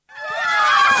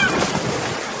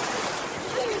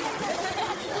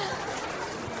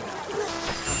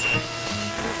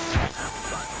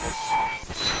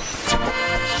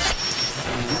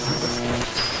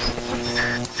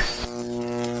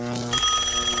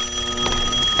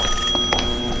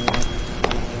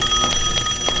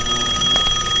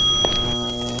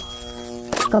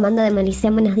Komando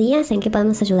Demolición, buenos días. ¿En qué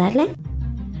podemos ayudarle?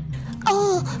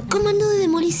 Oh, Komando de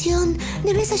Demolición,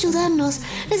 debes ayudarnos.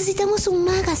 Necesitamos un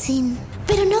magazine.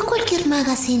 Pero no cualquier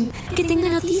magazine. Que tenga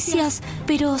noticias,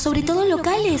 pero sobre todo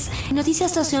locales.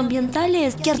 Noticias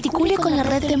socioambientales. Que articule con la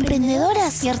red de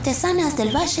emprendedoras y artesanas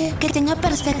del valle. Que tenga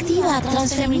perspectiva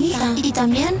transfeminista y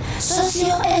también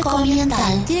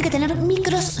socioecoambiental. Tiene que tener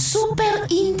micros súper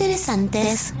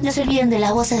interesantes. No se olviden de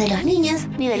las voces de las niñas,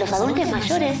 ni de los adultos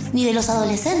mayores, ni de los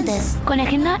adolescentes. Con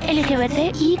agenda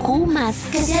LGBTIQ+.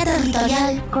 Que sea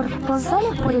territorial.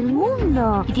 Corresponsales por el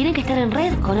mundo. Y tienen que estar en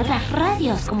red con otras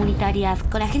radios comunitarias.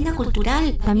 Con agenda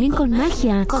cultural, también con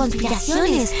magia,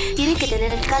 conspiraciones. Tienen que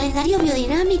tener el calendario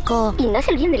biodinámico. Y no se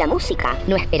olviden de la música,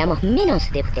 no esperamos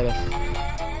menos de ustedes.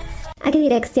 ¿A qué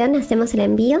dirección hacemos el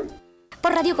envío?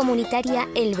 Por Radio Comunitaria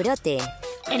El Brote.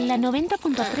 En la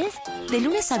 90.3, de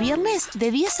lunes a viernes,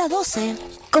 de 10 a 12.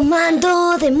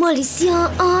 Komando Demolición.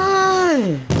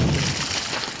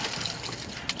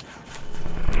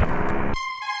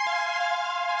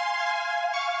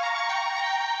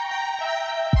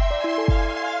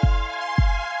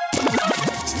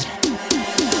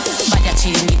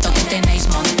 Chiringuito que tenéis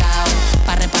montado,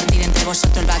 para repartir entre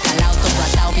vosotros el bacalao, todo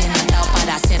atado, bien atado,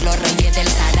 para ser los reyes del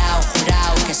sarao,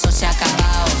 jurao, que eso se ha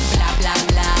acabado, bla bla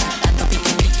bla, tanto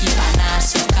piqui piqui panas,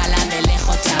 si os calan de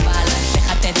lejos chaval,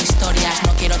 déjate de historias,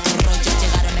 no quiero tus rollos,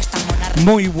 llegaron estas monarcas.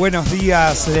 Muy buenos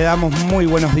días, le damos muy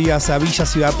buenos días a Villa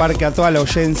Ciudad Parque, a toda la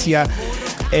audiencia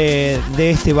de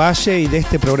este valle y de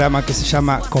este programa que se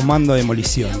llama Komando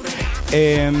Demolición.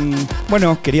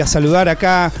 Bueno, quería saludar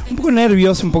acá, un poco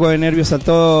de nervios a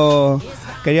todos.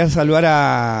 Quería saludar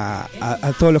a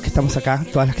todos los que estamos acá,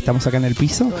 todas las que estamos acá en el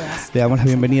piso. Le damos la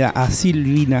bienvenida a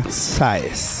Silvina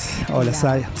Sáez. Hola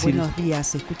Sáez. Buenos días,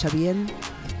 ¿se escucha bien?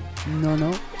 No.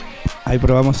 Ahí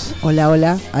probamos.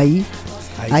 Hola, ahí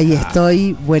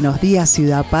estoy. Buenos días,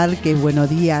 Ciudad Parque, buenos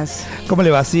días. ¿Cómo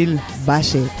le va, Sil?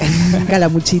 Valle,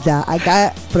 Calamuchita,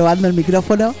 acá probando el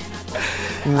micrófono.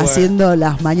 Bueno. Haciendo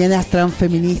las mañanas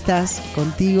transfeministas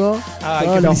contigo.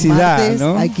 Todos los martes,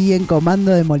 ¿no? Aquí en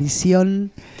Komando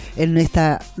Demolición, en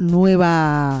esta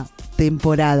nueva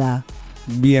temporada.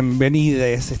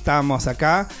 Bienvenidos, estamos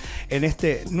acá en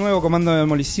este nuevo Komando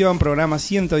Demolición, programa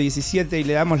 117, y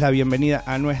le damos la bienvenida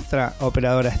a nuestra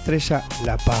operadora estrella,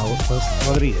 la Pau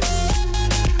Rodríguez.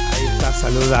 Ahí está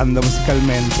saludando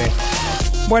musicalmente.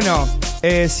 Bueno,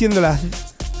 siendo las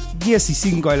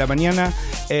 10:05 de la mañana,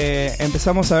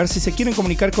 empezamos a ver si se quieren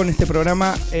comunicar con este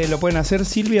programa. Lo pueden hacer,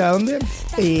 Silvia, ¿a dónde?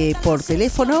 Por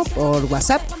teléfono, por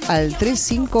WhatsApp, al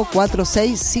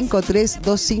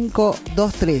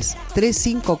 3546-532523.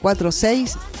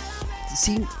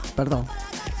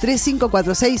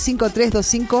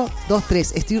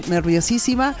 3546-532523. Estoy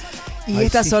nerviosísima. Y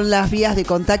estas son las vías de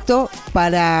contacto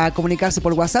para comunicarse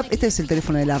por WhatsApp. Este es el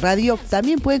teléfono de la radio.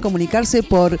 También pueden comunicarse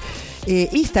por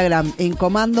Instagram en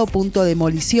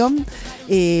komando.demolición.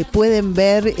 Pueden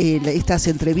ver estas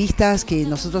entrevistas que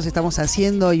nosotros estamos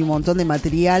haciendo y un montón de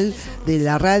material de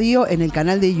la radio en el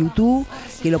canal de YouTube,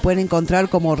 que lo pueden encontrar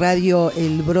como Radio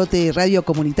El Brote, Radio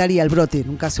Comunitaria El Brote.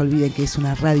 Nunca se olviden que es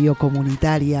una radio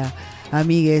comunitaria,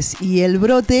 amigues. Y El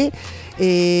Brote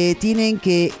tienen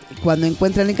que, cuando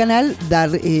encuentran el canal,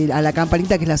 dar a la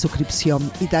campanita, que es la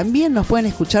suscripción. Y también nos pueden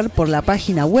escuchar por la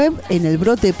página web en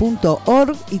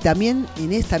elbrote.org, y también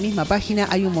en esta misma página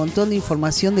hay un montón de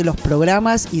información de los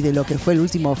programas y de lo que fue el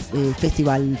último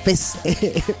Festival Fest.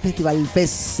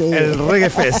 El Reggae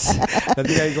Fest. Lo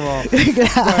tira ahí como...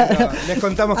 Claro. Bueno, les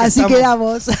contamos que así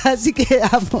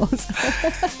quedamos.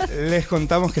 Les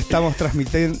contamos que estamos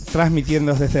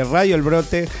transmitiendo desde Radio El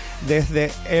Brote,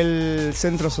 desde el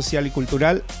Centro Social y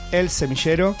Cultural El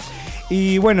Semillero.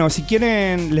 Y bueno, si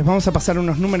quieren, les vamos a pasar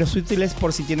unos números útiles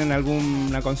por si tienen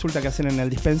alguna consulta que hacer en el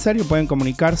dispensario. Pueden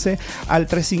comunicarse al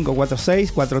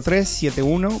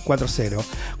 3546-437140.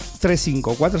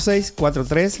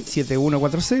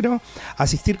 3546-437140.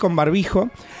 Asistir con barbijo.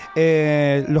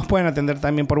 Los pueden atender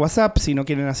también por WhatsApp si no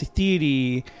quieren asistir,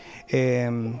 y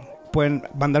pueden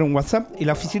mandar un WhatsApp. Y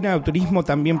la oficina de turismo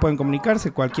también pueden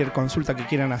comunicarse, cualquier consulta que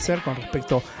quieran hacer con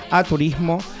respecto a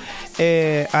turismo,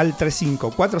 al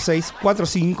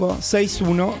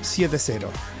 3546-456170.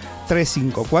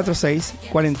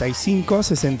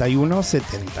 3546-456170.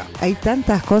 Hay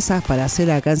tantas cosas para hacer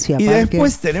acá en Ciudad y Parque.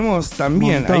 Después tenemos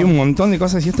también, hay un montón de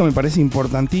cosas, y esto me parece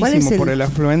importantísimo por el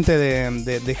afluente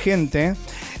de gente.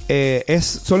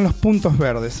 Son los puntos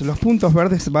verdes. Los puntos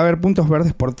verdes, va a haber puntos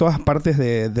verdes por todas partes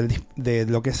de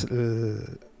lo que es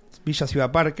Villa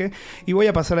Ciudad Parque, y voy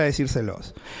a pasar a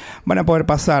decírselos. Van a poder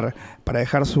pasar para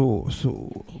dejar su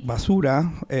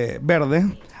basura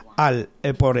verde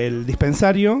por el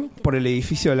dispensario, por el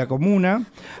edificio de la comuna,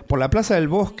 por la Plaza del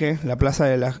Bosque, la Plaza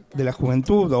de la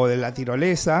Juventud o de la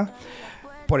Tirolesa,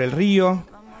 por el río,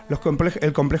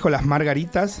 el complejo Las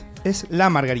Margaritas, es La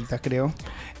Margarita creo,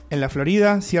 en la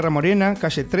Florida, Sierra Morena,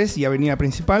 calle 3 y avenida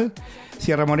principal,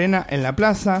 Sierra Morena en la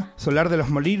Plaza, Solar de los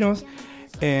Molinos,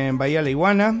 en Bahía La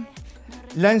Iguana,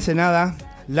 La Ensenada,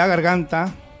 La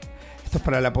Garganta, esto es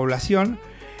para la población,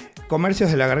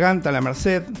 Comercios de La Garganta, La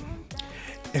Merced,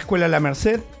 Escuela La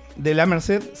Merced, de La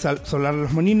Merced, Solar de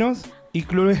los Molinos y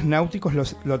Clubes Náuticos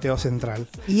Loteo Central.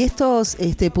 Y estos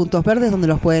puntos verdes, ¿dónde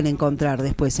los pueden encontrar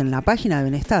después? En la página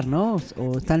deben estar, ¿no?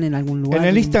 ¿O están en algún lugar? En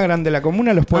el Instagram de la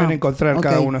comuna los pueden encontrar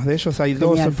cada uno de ellos. Hay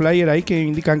Genial. 2 flyers ahí que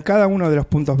indican cada uno de los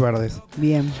puntos verdes.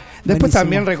 Bien. Después buenísimo.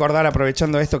 También recordar,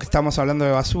 aprovechando esto que estamos hablando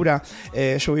de basura,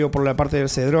 yo vivo por la parte del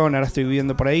Cedrón, ahora estoy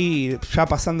viviendo por ahí, ya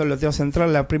pasando el Loteo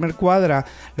Central, la primer cuadra,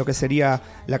 lo que sería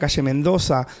la calle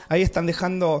Mendoza, ahí están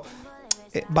dejando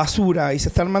basura y se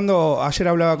está armando, ayer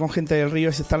hablaba con gente del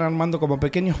río y se están armando como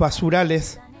pequeños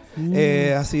basurales,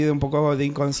 así de un poco de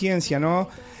inconsciencia, ¿no?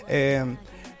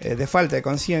 De falta de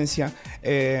conciencia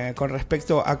con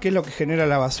respecto a qué es lo que genera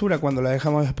la basura cuando la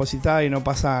dejamos depositada y no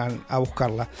pasan a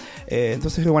buscarla.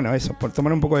 Entonces, bueno, eso, por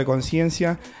tomar un poco de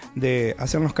conciencia de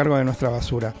hacernos cargo de nuestra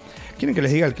basura. ¿Quieren que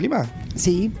les diga el clima?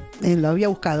 Sí, lo había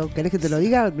buscado. ¿Querés que te lo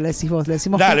diga? Le decimos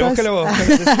Dale, juntos. búscalo vos,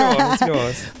 decilo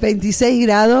vos. 26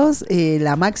 grados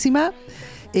la máxima.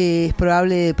 Es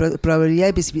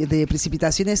probabilidad de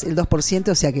precipitaciones el 2%,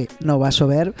 o sea que no va a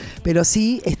llover, pero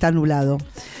sí está nublado.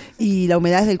 Y la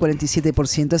humedad es del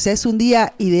 47%. O sea, es un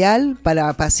día ideal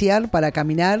para pasear, para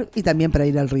caminar y también para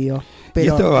ir al río. Pero ¿y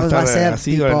esto va a estar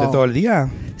así tipo, durante todo el día?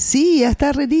 Sí,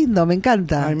 está re lindo, me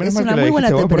encanta. Ay, es una muy buena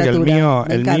temperatura.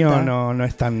 Porque el mío no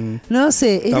es tan. No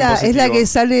sé, es la que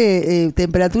sale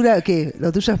temperatura. ¿Qué?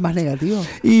 ¿Lo tuyo es más negativo?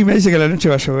 Y me dice que a la noche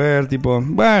va a llover, tipo.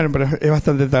 Bueno, pero es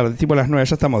bastante tarde, tipo a las 9,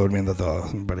 ya estamos durmiendo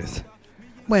todos, me parece.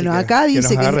 Bueno, acá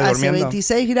dice que hace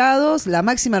 26 grados, la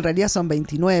máxima en realidad son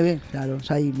 29, claro,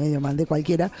 ya ahí medio mandé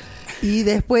cualquiera, y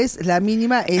después la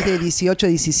mínima es de 18,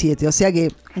 17, o sea que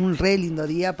un re lindo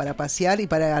día para pasear y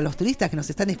para los turistas que nos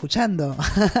están escuchando.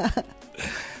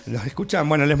 Los escuchan,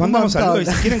 bueno, les mandamos saludos y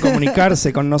si quieren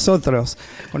comunicarse con nosotros,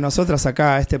 con nosotras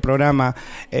acá, este programa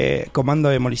Komando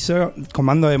Demolición,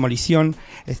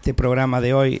 este programa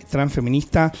de hoy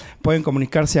transfeminista, pueden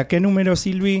comunicarse a qué número,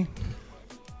 Silvi?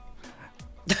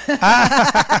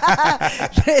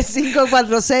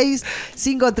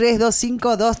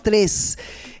 3546-532523.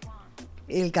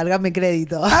 El cargame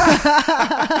crédito.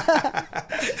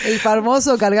 El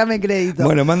famoso cargame crédito.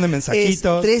 Bueno, manden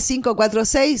mensajitos.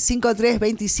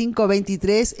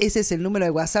 3546-532523. Ese es el número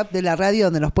de WhatsApp de la radio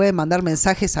donde nos pueden mandar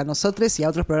mensajes a nosotros y a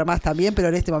otros programas también, pero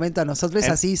en este momento a nosotros,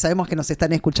 así sabemos que nos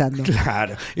están escuchando.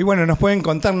 Claro. Y bueno, nos pueden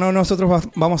contar, ¿no? Nosotros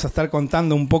vamos a estar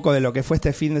contando un poco de lo que fue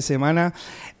este fin de semana.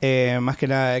 Más que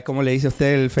nada, ¿cómo le dice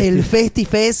usted? El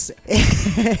Festifest.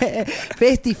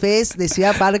 Festifest de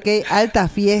Ciudad Parque, alta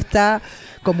fiesta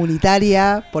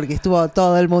comunitaria, porque estuvo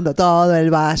todo el mundo, todo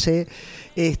el valle,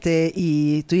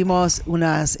 y tuvimos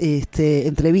unas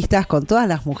entrevistas con todas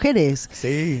las mujeres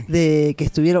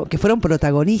que fueron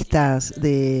protagonistas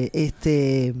de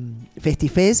este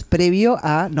Festifest previo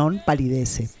a Non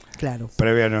Palidece. Claro.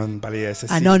 Previo a Non Palidece.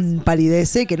 A Non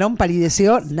Palidece, que no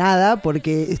palideció nada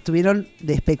porque estuvieron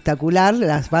de espectacular.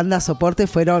 Las bandas soporte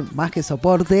fueron más que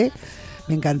soporte.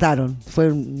 Me encantaron.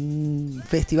 Fue un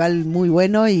festival muy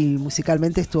bueno y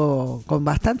musicalmente estuvo con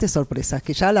bastantes sorpresas,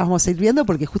 que ya las vamos a ir viendo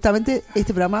porque justamente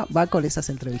este programa va con esas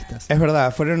entrevistas. Es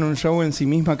verdad, fueron un show en sí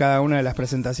misma cada una de las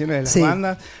presentaciones de las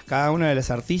bandas, cada una de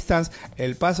las artistas.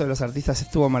 El paso de los artistas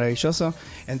estuvo maravilloso.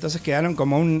 Entonces quedaron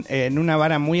como en una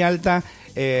vara muy alta.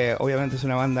 Obviamente es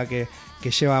una banda que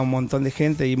lleva un montón de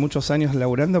gente y muchos años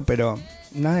laburando, pero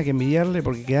nada que envidiarle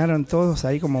porque quedaron todos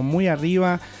ahí como muy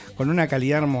arriba, con una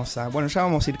calidad hermosa. Bueno, ya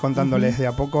vamos a ir contándoles de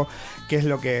a poco qué es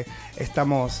lo que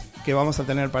vamos a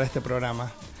tener para este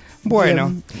programa. Bueno,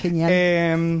 bien,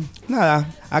 genial. Nada,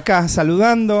 acá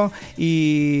saludando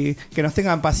y que nos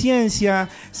tengan paciencia.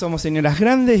 Somos señoras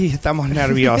grandes y estamos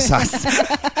nerviosas.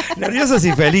 Nerviosas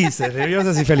y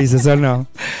felices, ¿o no?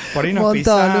 Por ahí nos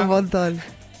un montón.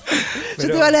 Yo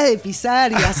tengo ganas de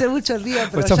pisar y hacer mucho río,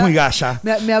 pero pues estás muy galla.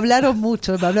 Me hablaron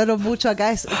mucho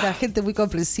acá, es una gente muy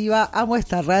comprensiva, amo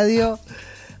esta radio,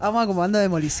 amo a Komando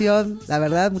Demolición, la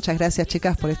verdad, muchas gracias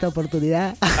chicas por esta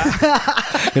oportunidad.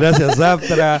 Gracias,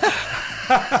 Aptra.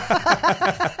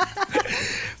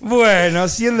 Bueno,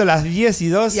 siendo las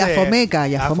 10:12. Y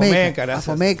a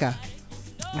Fomeca.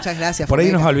 Muchas gracias. Por ahí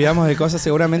Fonseca. nos olvidamos de cosas,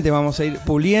 seguramente vamos a ir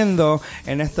puliendo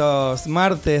en estos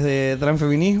martes de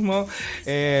transfeminismo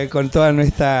con toda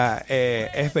nuestra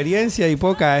experiencia y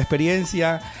poca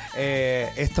experiencia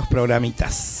estos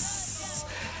programitas.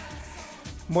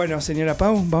 Bueno, señora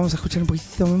Pau, vamos a escuchar un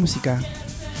poquitito de música.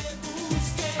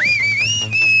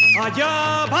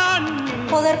 Allá van.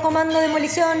 Poder Komando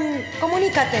Demolición,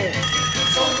 comunícate.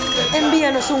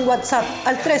 Envíanos un WhatsApp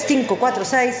al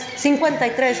 3546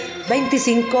 53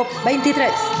 25 23.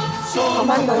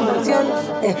 Komando Demolición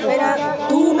espera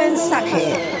tu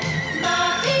mensaje.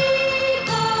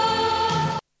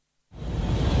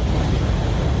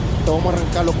 Vamos a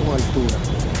arrancarlo con altura.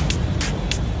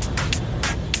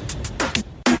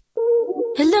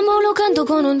 El demo lo canto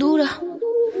con Honduras.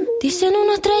 Dicen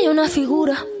una estrella, una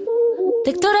figura.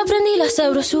 De Héctor aprendí la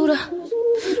sabrosura.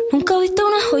 Nunca he visto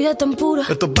una joya tan pura.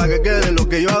 Esto es pa' que quede lo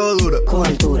que yo hago dura. Con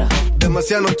altura.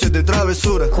 Demasiadas noches de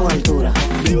travesura. Con altura.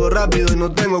 Vivo rápido y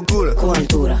no tengo cura. Con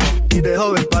altura. Y de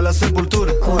joven pa' la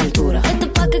sepultura. Con altura. Esto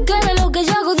es pa' que quede lo que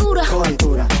yo hago dura. Con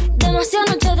altura.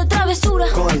 Demasiadas noches de travesura.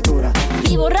 Con altura.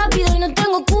 Vivo rápido y no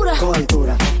tengo cura. Con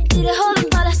altura. Y de joven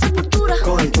pa' la sepultura.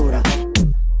 Con altura.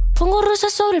 Pongo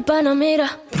rosas sobre el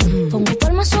Panamera. Pongo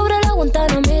palmas sobre la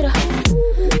Guantanamera.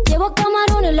 Llevo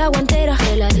camarones la guantera.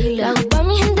 La hago pa'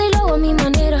 mi gente y lo hago a mi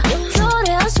manera.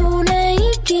 Flores azules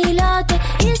y quilates.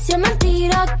 Y si es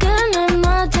mentira que me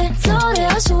mate.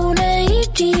 Flores azules y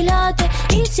quilates.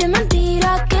 Y si es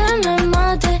mentira que me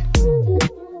mate.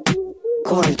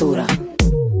 Con altura.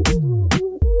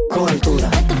 Con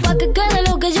altura. Esto es pa' que quede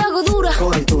lo que yo hago dura.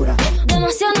 Con altura.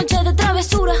 Demasiadas noches de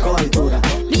travesura. Con altura.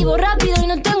 Vivo rápido y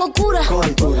no tengo cura. Con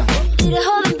altura. Y de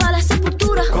joven pa' la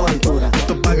sepultura. Con altura.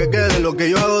 Esto es pa' que quede lo que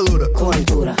yo hago dura. Con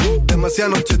altura.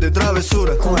 Demasiadas noches de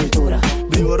travesura. Con altura.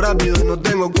 Vivo rápido y no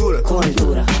tengo cura. Con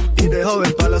altura. Y de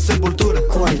joven pa' la sepultura.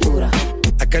 Con altura.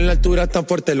 Acá en la altura están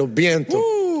fuertes los vientos.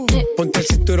 Ponte el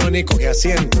cinturón y coge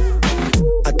asiento.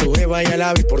 A tu jeva y al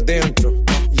ave por dentro.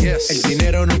 Yes. El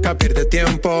dinero nunca pierde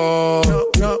tiempo.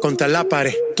 No. Contra la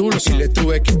pared. Tú no. Si le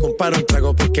tuve que comprar un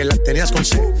trago porque la tenías con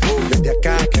sed. Desde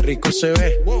acá, qué rico se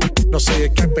ve. No sé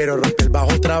de qué, pero rompe el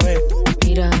bajo otra vez.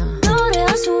 Mira.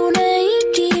 Flores azules y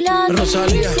quilates.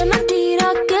 Rosalía. Y si es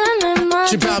mentira que me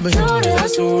mate. Flores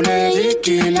azules y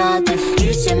quilates.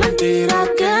 Y si es mentira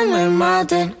que me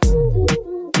mate.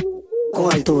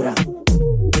 Con altura.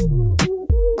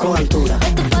 Con altura.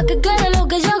 Esto es pa' que quede lo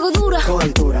que yo hago dura. Con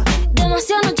altura.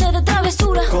 Demasiadas noches de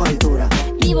travesura. Con altura.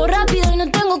 Vivo rápido y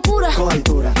no tengo cura. Con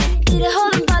altura. Y de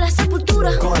joven pa' la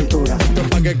sepultura. Con altura. Esto es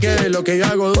pa' que quede lo que yo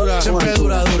hago dura. Siempre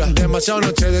dura. Demasiadas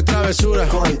noches de travesura.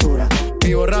 Con altura.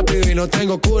 Vivo rápido y no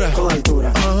tengo cura. Con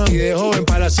altura. Y de joven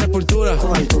para la sepultura.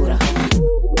 Con altura.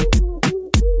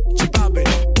 Chipape.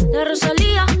 La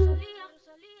Rosalía.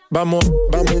 Vamos a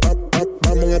esperarnos.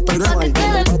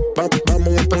 Vamos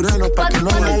a esperarnos para que no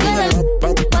vaya.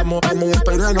 Vamos a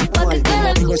esperarnos para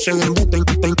que no se den bote.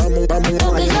 Vamos a esperarnos.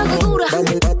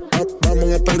 Vamos a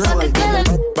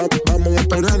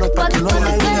esperarnos para que no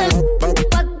vaya.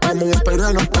 Vamos a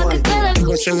esperarnos para que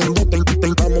no se den bote.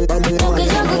 Vamos.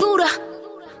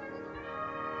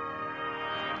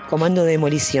 Komando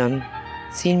Demolición,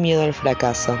 sin miedo al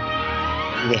fracaso.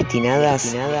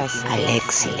 Destinadas al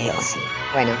éxito.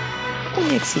 Bueno,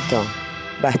 un éxito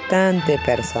bastante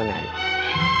personal.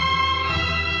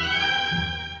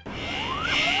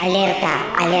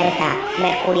 Alerta, alerta,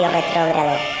 Mercurio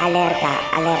retrógrado. Alerta,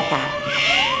 alerta.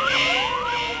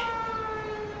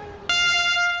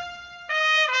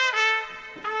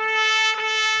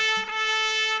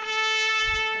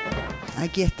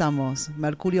 Aquí estamos,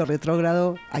 Mercurio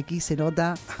retrógrado, aquí se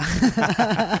nota,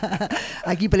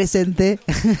 aquí presente.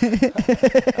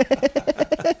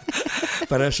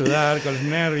 Para ayudar con los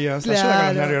nervios. Claro. Ayuda con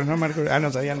los nervios, ¿no, Mercurio?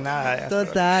 No sabían nada.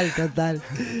 Total.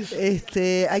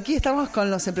 Aquí estamos con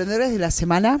los emprendedores de la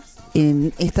semana.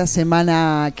 En esta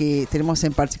semana que tenemos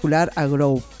en particular a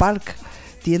Grow Park,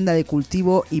 tienda de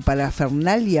cultivo y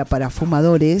parafernalia para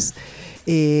fumadores.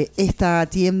 Esta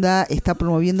tienda está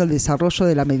promoviendo el desarrollo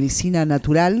de la medicina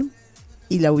natural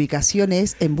y la ubicación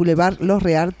es en Boulevard Los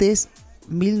Reartes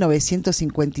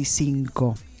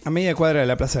 1955. A media cuadra de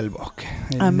la Plaza del Bosque.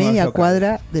 A media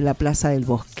cuadra de la Plaza del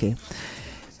Bosque.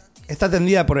 Está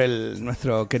atendida por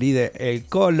nuestro querido El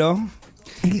Colo.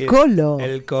 El Colo.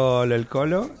 El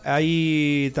Colo.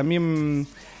 Ahí también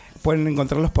pueden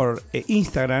encontrarlos por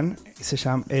Instagram.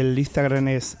 El Instagram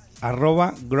es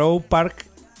 @growparkcp.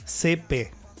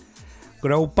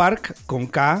 Grow Park con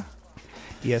K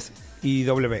y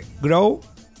W. Grow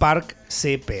Park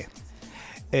CP.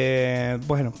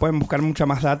 Bueno, pueden buscar mucha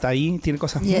más data ahí. Tiene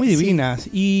cosas muy divinas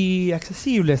y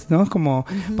accesibles, ¿no? Es como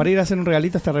para ir a hacer un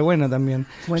regalito está re bueno también.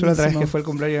 Buenísimo. Yo la otra vez que fue el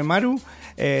cumpleaños de Maru,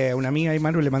 una amiga y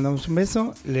Maru le mandamos un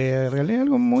beso, le regalé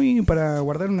algo muy para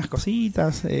guardar unas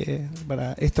cositas,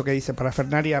 para esto que dice, para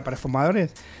fernaria, para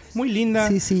fumadores. Muy linda.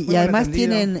 Sí, y además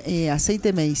tienen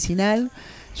aceite medicinal.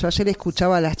 Yo ayer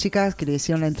escuchaba a las chicas que le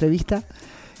hicieron la entrevista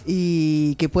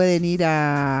y que pueden ir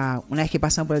una vez que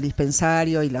pasan por el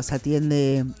dispensario y los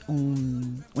atiende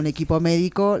un equipo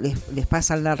médico, les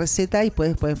pasan la receta y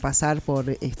pueden pasar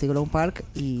por Glow Park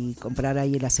y comprar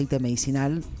ahí el aceite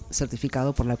medicinal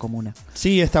certificado por la comuna.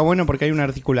 Sí, está bueno porque hay una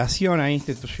articulación ahí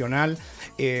institucional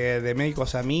de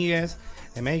médicos amigues,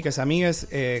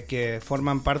 que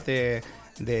forman parte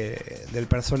del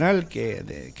personal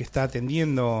que está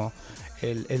atendiendo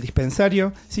el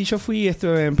dispensario. Sí, yo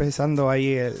estuve empezando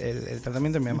ahí el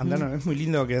tratamiento y me mandaron, es muy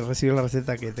lindo que recibir la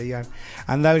receta que te digan,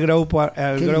 anda al grow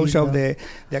shop de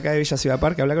acá de Villa Ciudad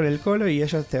Parque, habla con el Colo y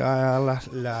ellos te van a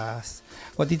dar las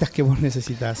gotitas que vos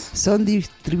necesitas. Son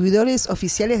distribuidores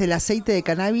oficiales del aceite de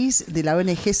cannabis de la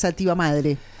ONG Sativa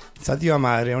Madre. Sativa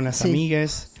Madre, unas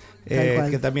amigues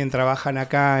que también trabajan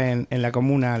acá en la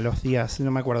comuna los días,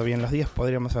 no me acuerdo bien los días,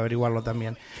 podríamos averiguarlo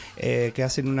también, que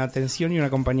hacen una atención y un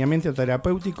acompañamiento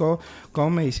terapéutico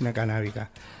con medicina canábica.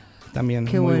 También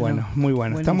muy bueno.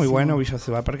 Buenísimo. Está muy bueno Villa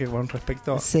Ciudad Parque con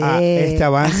respecto a este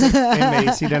avance en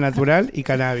medicina natural y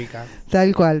canábica.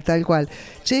 Tal cual.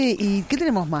 Che, ¿y qué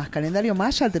tenemos más? ¿Calendario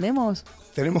maya tenemos?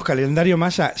 Tenemos calendario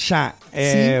maya ya,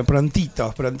 ¿sí?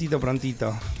 Prontito.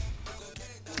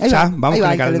 Vamos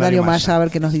con el calendario maya a ver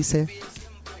qué nos dice.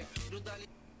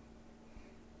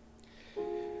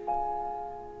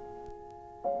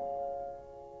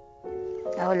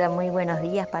 Hola, muy buenos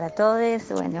días para todos.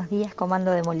 Buenos días,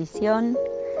 Komando Demolición.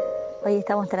 Hoy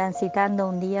estamos transitando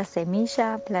un día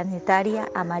semilla planetaria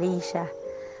amarilla.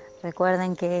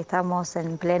 Recuerden que estamos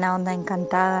en plena onda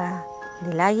encantada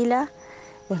del águila.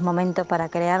 Es momento para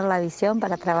crear la visión,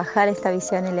 para trabajar esta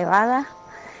visión elevada,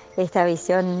 esta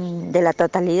visión de la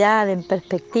totalidad en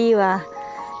perspectiva,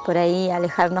 por ahí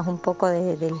alejarnos un poco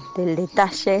del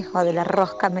detalle o de la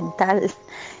rosca mental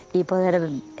y poder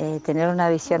tener una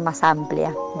visión más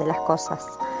amplia de las cosas.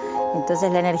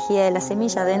 Entonces la energía de la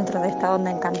semilla dentro de esta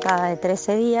onda encantada de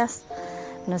 13 días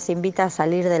nos invita a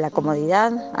salir de la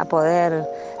comodidad, a poder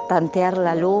tantear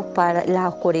la luz, la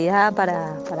oscuridad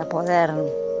para poder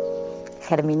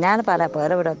germinar, para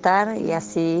poder brotar y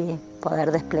así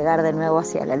poder desplegar de nuevo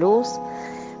hacia la luz,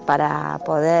 para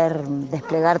poder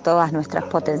desplegar todas nuestras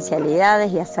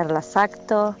potencialidades y hacerlas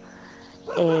acto.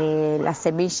 La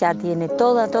semilla tiene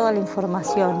toda la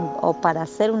información o para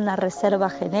hacer una reserva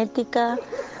genética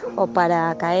o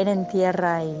para caer en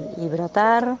tierra y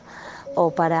brotar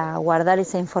o para guardar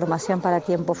esa información para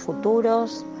tiempos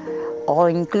futuros o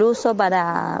incluso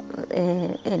para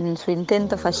en su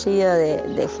intento fallido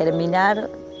de germinar,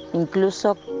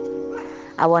 incluso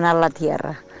abonar la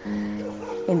tierra.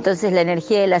 Entonces la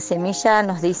energía de la semilla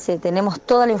nos dice, tenemos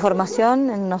toda la información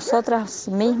en nosotras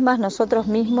mismas, nosotros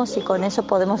mismos, y con eso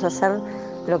podemos hacer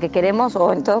lo que queremos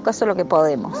o en todo caso lo que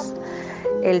podemos.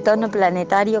 El tono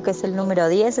planetario, que es el número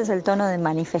 10, es el tono de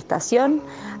manifestación.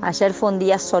 Ayer fue un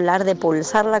día solar de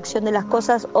pulsar la acción de las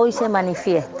cosas, hoy se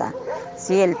manifiesta.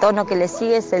 ¿Sí? El tono que le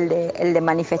sigue es el de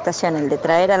manifestación, el de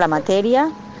traer a la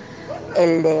materia,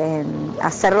 el de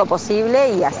hacerlo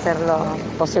posible y hacerlo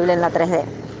posible en la 3D.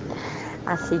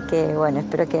 Así que bueno,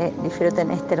 espero que disfruten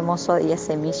este hermoso día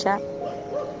semilla,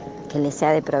 que les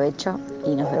sea de provecho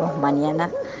y nos vemos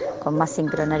mañana con más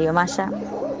Sincronario Maya.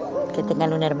 Que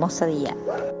tengan un hermoso día.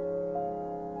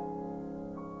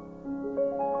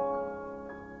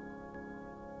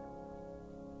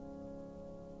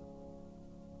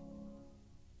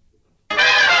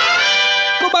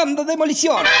 Komando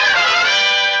Demolicion.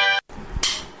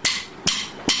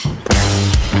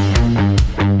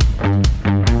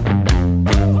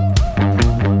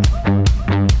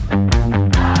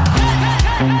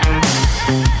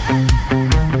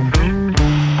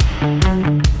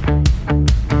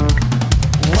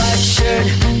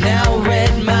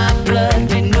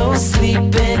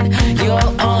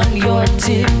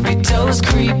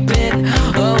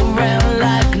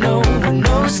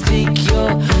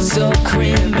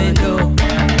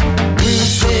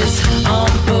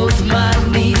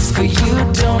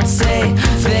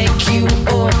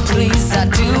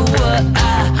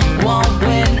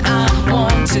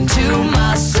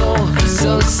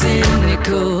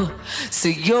 So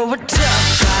you're a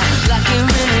tough guy, like a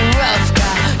really rough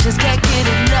guy. Just can't get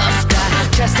enough guy,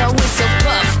 just always so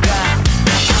buff guy.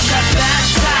 I'm that bad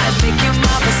type, make your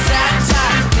mama sad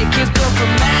type, make your girl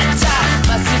from mad type,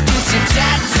 my seduce your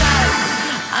dad type.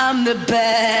 I'm the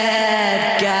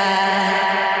bad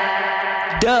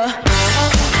guy. Duh.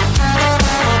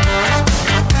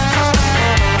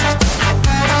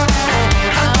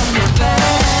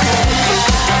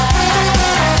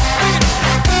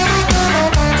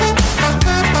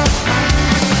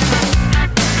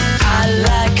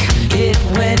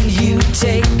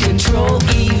 Take control,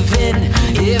 even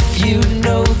if you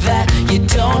know that you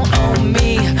don't own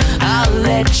me. I'll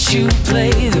let you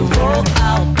play the role,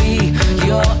 I'll be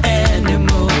your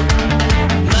animal.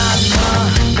 My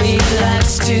mommy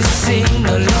likes to sing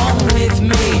along with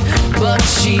me, but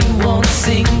she won't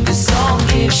sing the song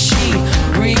if she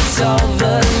reads all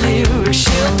the lyrics.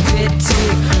 She'll pity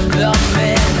the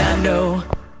man I know.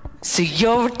 So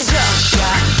you're a tough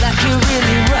guy, like a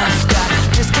really rough guy,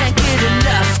 just can't get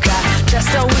enough guy,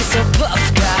 just always a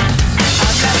buff guy.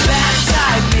 I'm that bad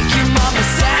type, make your mama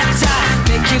sad type,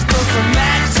 make you go from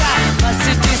mad type, my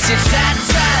seduce your sad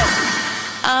type.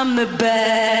 I'm the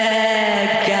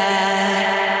bad guy.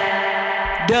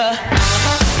 Duh.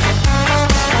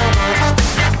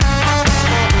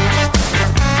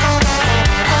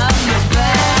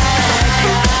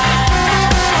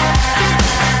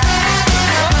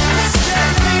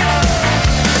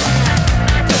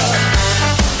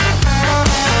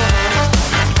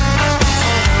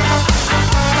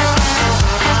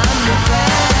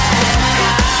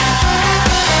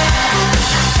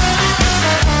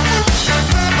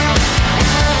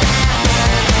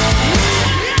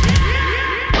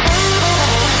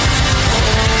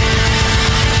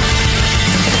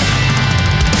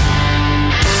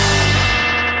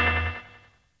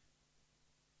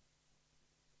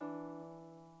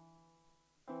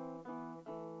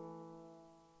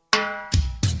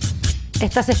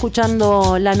 Estás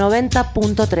escuchando la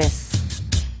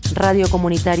 90.3, Radio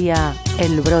Comunitaria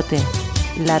El Brote,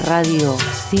 la radio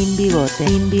sin bigote,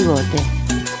 sin bigote.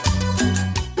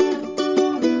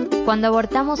 Cuando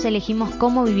abortamos elegimos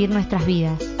cómo vivir nuestras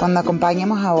vidas. Cuando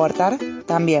acompañamos a abortar,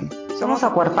 también. Somos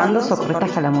Acuerpando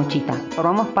Socorristas Calamuchita.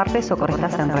 Formamos parte de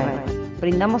Socorristas en Red.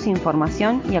 Brindamos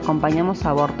información y acompañamos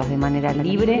abortos de manera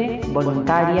libre,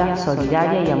 voluntaria,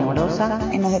 solidaria y amorosa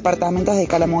en los departamentos de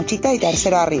Calamuchita y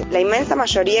Tercer Barrio. La inmensa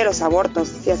mayoría de los abortos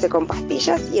se hace con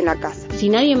pastillas y en la casa. Si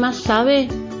nadie más sabe,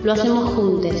 lo hacemos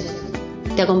juntos.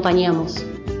 Te acompañamos.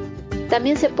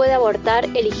 También se puede abortar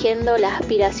eligiendo la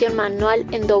aspiración manual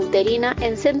endouterina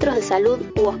en centros de salud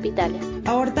u hospitales.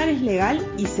 Abortar es legal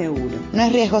y seguro. No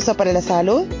es riesgoso para la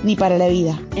salud ni para la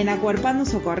vida. En Acuerpando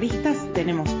Socorristas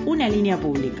tenemos una línea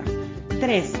pública: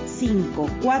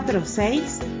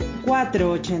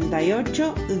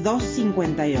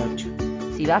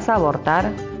 3546-488-258. Si vas a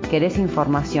abortar, querés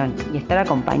información y estar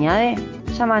acompañada,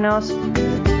 llámanos.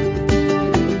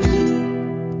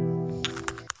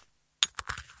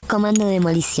 Komando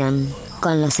Demolición.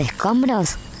 Con los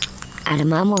escombros,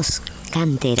 armamos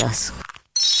canteros.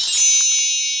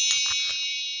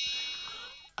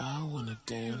 I wanna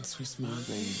dance with my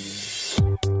baby.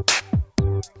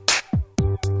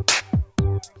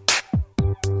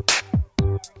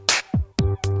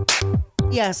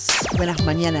 Buenas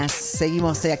mañanas.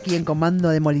 Seguimos aquí en Komando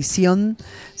Demolición.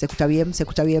 ¿Se escucha bien? ¿Se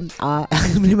escucha bien?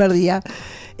 El primer día.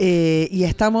 Y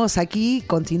estamos aquí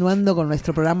continuando con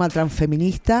nuestro programa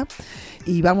transfeminista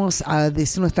y vamos a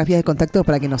decir nuestras vías de contacto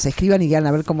para que nos escriban y digan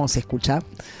a ver cómo se escucha.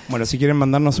 Bueno, si quieren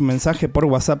mandarnos un mensaje por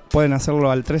WhatsApp pueden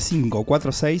hacerlo al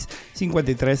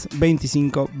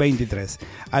 3546-532523.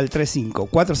 Al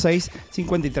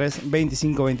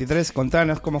 3546-532523.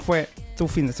 Contanos cómo fue tu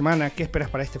fin de semana, qué esperas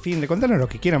para este fin de. Contanos lo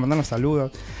que quieran, mandarnos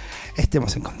saludos.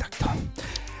 Estemos en contacto.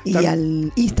 Y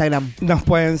al Instagram. Nos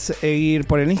pueden seguir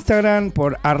por el Instagram,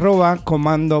 por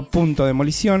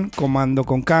 @comando.demolición, comando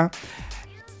con K,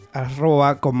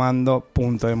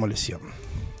 @comando.demolición.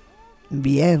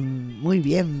 Bien, muy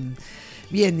bien.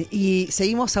 Bien, y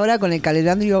seguimos ahora con el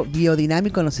calendario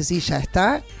biodinámico, no sé si ya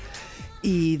está.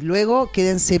 Y luego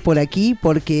quédense por aquí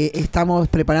porque estamos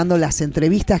preparando las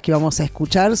entrevistas que vamos a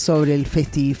escuchar sobre el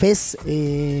Festifest,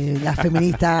 las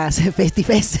feministas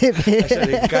Festifest. A ella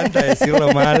le encanta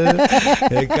decirlo mal,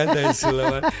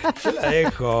 Yo la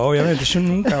dejo, obviamente, yo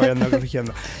nunca voy a andar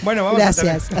corrigiendo. Bueno, vamos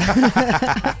Gracias. a tener...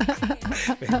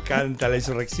 Me encanta la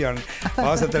insurrección.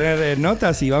 Vamos a tener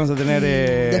notas y vamos a tener...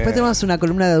 Después tenemos una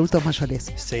columna de adultos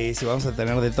mayores. Sí, vamos a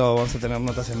tener de todo. Vamos a tener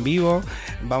notas en vivo,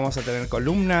 vamos a tener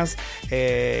columnas,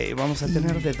 vamos a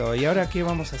tener de todo. ¿Y ahora qué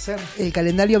vamos a hacer? El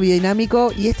calendario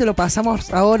biodinámico, y lo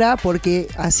pasamos ahora porque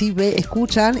así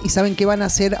escuchan y saben qué van a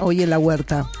hacer hoy en la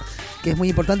huerta, que es muy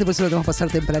importante, por eso lo tenemos que pasar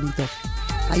tempranito.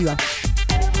 Ahí va.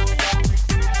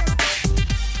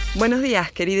 Buenos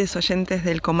días, queridos oyentes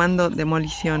del Komando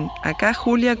Demolición. Acá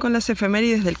Julia con las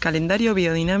efemérides del calendario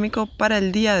biodinámico para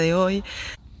el día de hoy,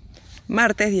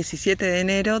 martes 17 de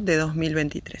enero de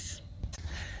 2023.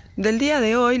 Del día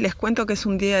de hoy les cuento que es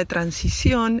un día de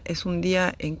transición, es un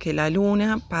día en que la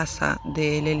luna pasa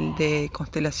de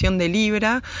constelación de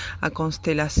Libra a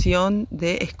constelación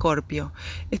de Escorpio.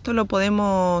 Esto lo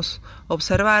podemos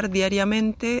observar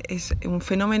diariamente, es un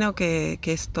fenómeno que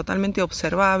es totalmente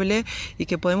observable y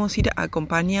que podemos ir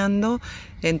acompañando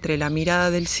entre la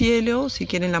mirada del cielo, si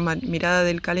quieren la mirada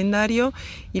del calendario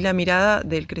y la mirada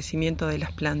del crecimiento de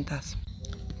las plantas.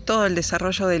 Todo el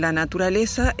desarrollo de la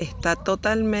naturaleza está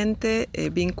totalmente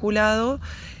vinculado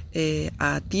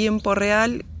a tiempo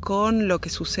real con lo que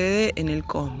sucede en el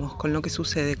cosmos, con lo que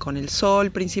sucede con el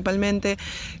Sol principalmente,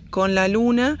 con la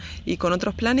Luna y con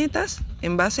otros planetas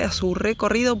en base a su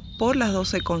recorrido por las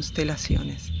 12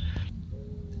 constelaciones.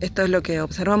 Esto es lo que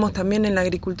observamos también en la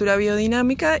agricultura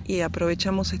biodinámica y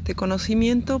aprovechamos este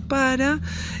conocimiento para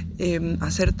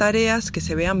hacer tareas que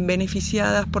se vean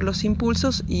beneficiadas por los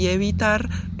impulsos y evitar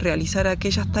realizar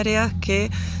aquellas tareas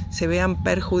que se vean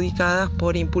perjudicadas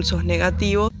por impulsos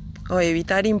negativos o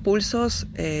evitar impulsos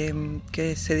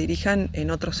que se dirijan en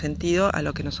otro sentido a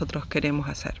lo que nosotros queremos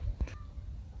hacer.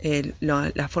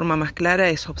 La forma más clara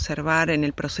es observar en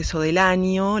el proceso del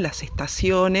año, las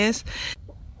estaciones.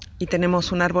 Y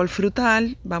tenemos un árbol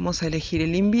frutal, vamos a elegir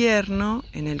el invierno,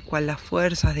 en el cual las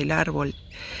fuerzas del árbol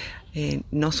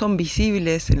no son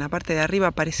visibles, en la parte de arriba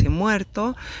parece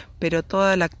muerto, pero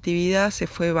toda la actividad se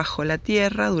fue bajo la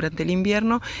tierra durante el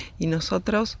invierno y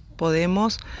nosotros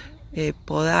podemos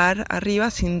podar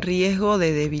arriba sin riesgo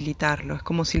de debilitarlo. Es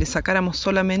como si le sacáramos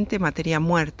solamente materia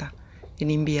muerta en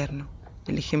invierno,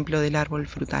 el ejemplo del árbol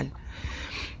frutal.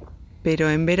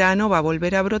 Pero en verano va a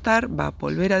volver a brotar, va a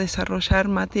volver a desarrollar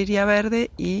materia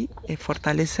verde y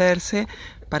fortalecerse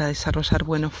para desarrollar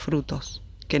buenos frutos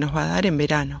que nos va a dar en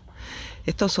verano.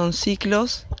 Estos son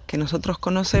ciclos que nosotros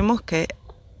conocemos que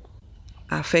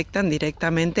afectan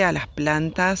directamente a las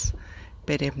plantas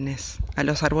perennes, a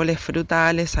los árboles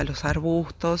frutales, a los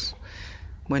arbustos,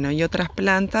 y otras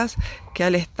plantas que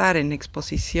al estar en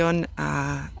exposición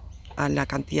a la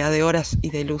cantidad de horas y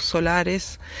de luz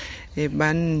solares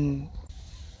van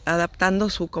adaptando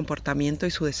su comportamiento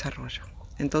y su desarrollo.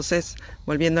 Entonces,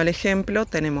 volviendo al ejemplo,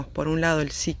 tenemos por un lado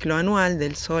el ciclo anual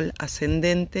del sol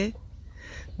ascendente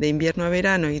de invierno a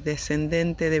verano y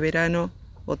descendente de verano,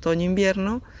 otoño,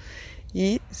 invierno,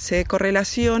 y se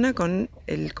correlaciona con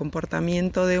el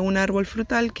comportamiento de un árbol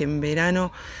frutal que en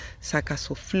verano saca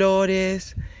sus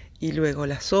flores y luego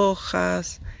las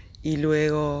hojas y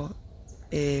luego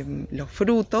los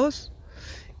frutos,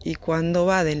 y cuando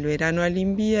va del verano al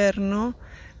invierno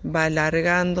va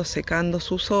alargando, secando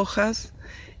sus hojas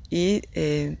y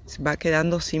va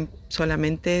quedando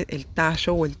solamente el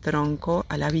tallo o el tronco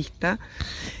a la vista,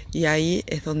 y ahí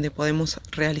es donde podemos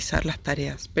realizar las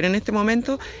tareas. Pero en este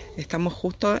momento estamos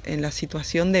justo en la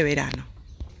situación de verano,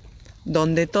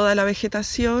 donde toda la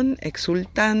vegetación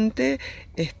exultante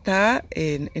está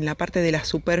en la parte de la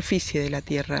superficie de la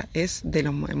tierra. Es de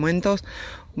los momentos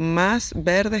más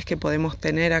verdes que podemos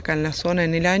tener acá en la zona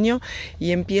en el año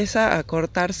y empieza a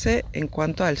cortarse en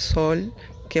cuanto al sol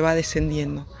que va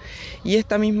descendiendo. Y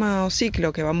este mismo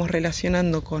ciclo que vamos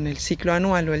relacionando con el ciclo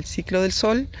anual o el ciclo del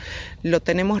sol, lo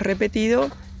tenemos repetido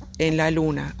en la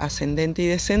luna ascendente y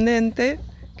descendente,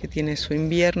 que tiene su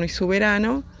invierno y su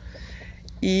verano,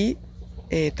 y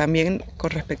también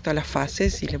con respecto a las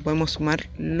fases, y le podemos sumar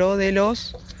lo de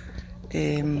los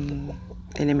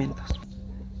elementos.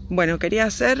 Bueno, quería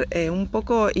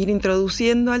ir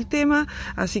introduciendo al tema,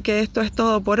 así que esto es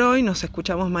todo por hoy. Nos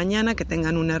escuchamos mañana, que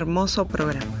tengan un hermoso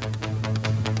programa.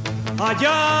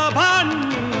 ¡Allá van!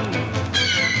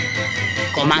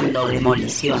 Komando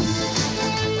Demolición.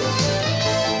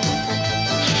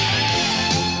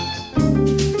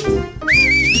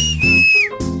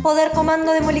 Poder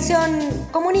Komando Demolición,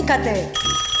 comunícate.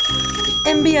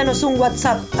 Envíanos un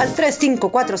WhatsApp al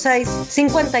 3546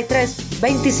 53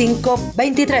 25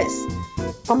 23.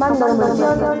 Komando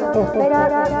Demolición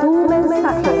espera tu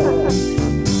mensaje.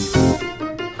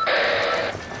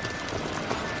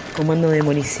 Komando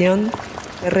Demolición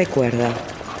te recuerda.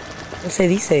 No se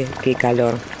dice qué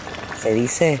calor, se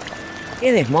dice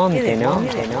qué desmonte, ¿no?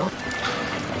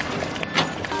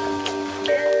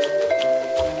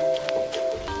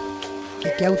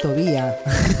 Qué autovía,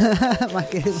 más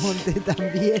que desmonte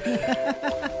también.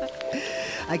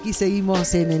 Aquí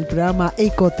seguimos en el programa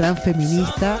Eco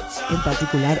Transfeminista, en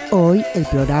particular hoy el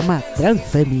programa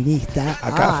Transfeminista.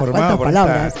 Acá formado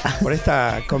por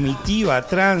esta comitiva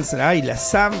trans. Ay,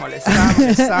 les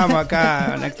amo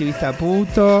acá. Un activista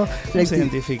puto. ¿Cómo se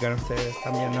identifican ustedes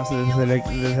también, no sé,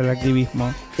 desde el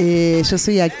activismo? Yo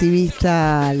soy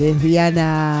activista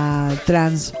lesbiana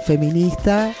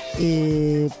transfeminista,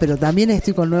 pero también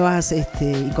estoy con nuevas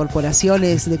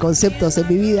incorporaciones de conceptos en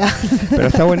mi vida. Pero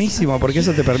está buenísimo, porque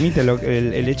eso te permite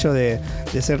el hecho de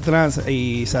ser trans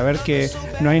y saber que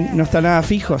no está nada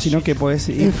fijo, sino que podés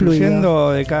ir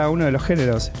fluyendo de cada uno de los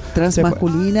géneros.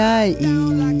 Transmasculina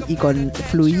y con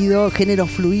fluido, género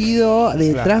fluido,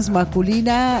 de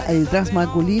transmasculina,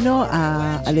 transmasculino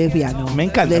a lesbiano. Me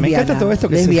encanta todo esto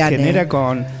que lesbiana, se genera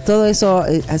con... Todo eso,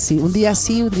 así, un día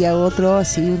sí, un día otro,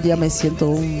 así, un día me siento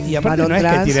un y aparte no es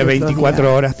trans, que tiene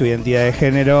 24 horas tu identidad de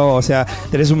género, o sea,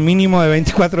 tenés un mínimo de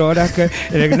 24 horas que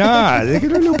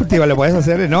lo podés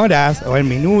hacer en horas o en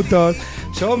minutos.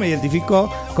 Yo me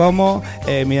identifico como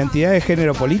mi identidad de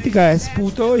género política es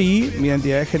puto y mi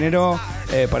identidad de género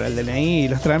para el DNI y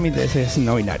los trámites es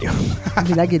no binario.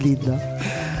 Mirá qué lindo.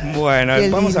 Bueno,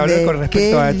 vamos a hablar con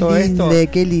respecto a todo esto.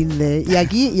 Qué lindo. Y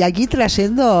aquí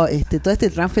trayendo todo este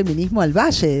transfeminismo al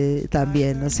valle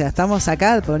también. O sea, estamos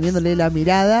acá poniéndole la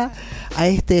mirada a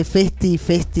este fest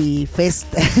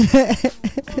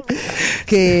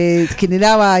que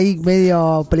generaba ahí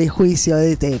medio prejuicio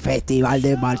de este festival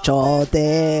de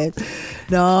machotes.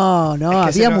 No,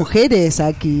 había mujeres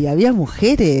aquí, había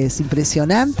mujeres,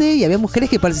 impresionante, y había mujeres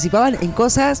que participaban en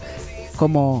cosas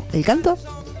como el canto.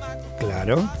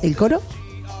 Claro. ¿El coro?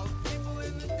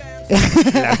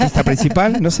 La artista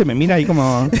principal, no sé, me mira ahí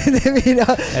como...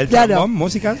 el trombón,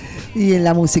 música. Y en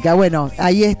la música, bueno,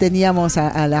 ahí teníamos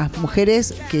a las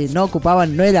mujeres que no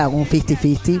ocupaban, no era un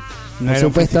 50-50. No era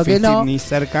supuesto un 50-50 que no.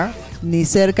 Ni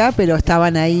cerca, pero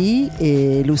estaban ahí.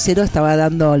 Lucero estaba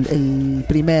dando el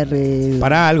primer...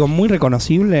 Para algo muy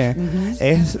reconocible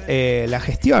es la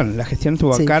gestión. La gestión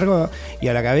estuvo a cargo y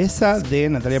a la cabeza de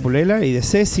Natalia Pulela y de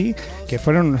Ceci, que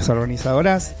fueron unas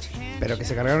organizadoras, pero que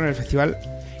se cargaron el festival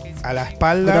a la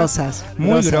espalda.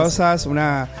 Grosas,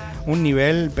 un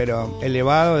nivel pero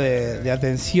elevado de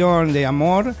atención, de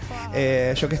amor.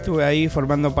 Yo que estuve ahí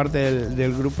formando parte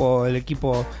del grupo, del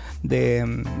equipo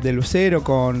de Lucero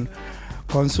con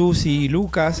Susi y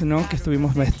Lucas, ¿no? Que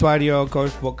estuvimos vestuario,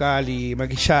 coach vocal y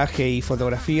maquillaje y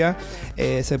fotografía.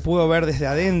 Se pudo ver desde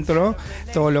adentro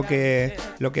todo lo que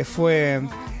fue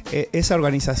esa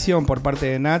organización por parte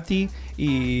de Nati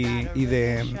y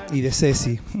de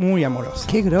Ceci, muy amorosa.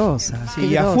 Qué grosa. Sí,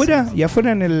 y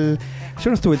afuera en el... Yo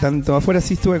no estuve tanto, afuera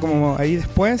sí estuve como ahí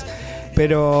después,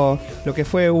 pero lo que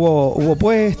fue, hubo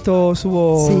puestos,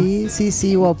 hubo...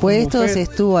 Sí, hubo puestos,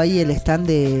 estuvo ahí el stand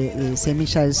de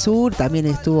Semilla del Sur, también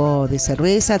estuvo de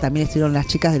cerveza, también estuvieron las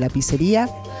chicas de la pizzería,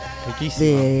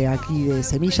 de aquí de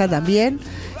Semilla también,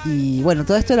 y bueno,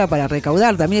 todo esto era para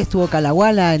recaudar, también estuvo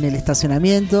Calahuala en el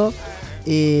estacionamiento,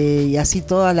 y así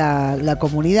toda la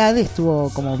comunidad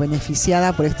estuvo como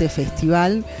beneficiada por este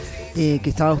festival, que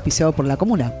estaba auspiciado por la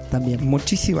comuna también.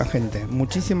 Muchísima gente.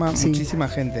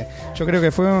 Yo creo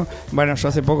que fue, bueno, yo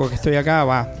hace poco que estoy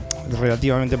acá,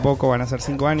 relativamente poco, van a ser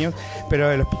 5 años, pero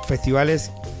de los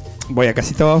festivales voy a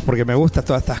casi todos porque me gustan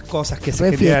todas estas cosas que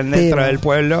se generan dentro del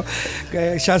pueblo,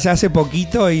 que ya se hace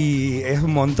poquito y es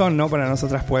un montón, ¿no? Para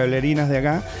nosotras pueblerinas de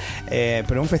acá,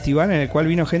 pero un festival en el cual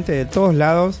vino gente de todos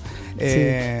lados.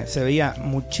 Se veía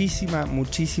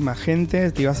muchísima gente.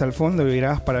 Te ibas al fondo y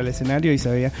mirabas para el escenario y se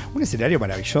veía un escenario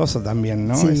maravilloso también,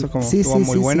 ¿no? Eso como estuvo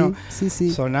muy bueno.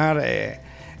 Sonar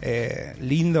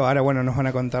lindo. Ahora bueno, nos van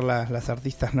a contar las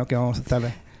artistas, ¿no? Que vamos a estar.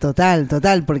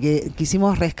 Total, porque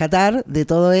quisimos rescatar de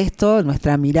todo esto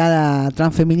nuestra mirada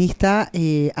transfeminista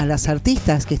a las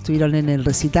artistas que estuvieron en el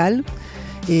recital,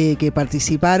 que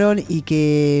participaron y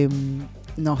que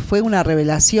nos fue una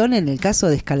revelación en el caso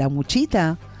de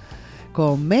Escalamuchita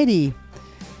con Mary,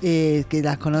 que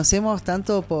las conocemos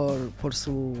tanto por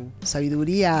su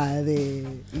sabiduría de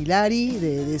Hilari,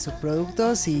 de sus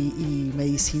productos y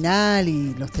medicinal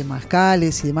y los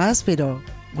temazcales y demás, pero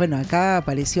bueno, acá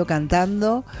apareció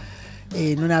cantando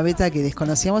en una beta que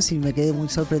desconocíamos y me quedé muy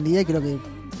sorprendida y creo que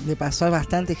le pasó a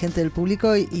bastante gente del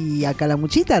público y a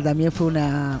Calamuchita también fue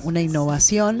una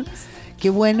innovación. Qué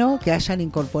bueno que hayan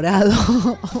incorporado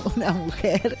una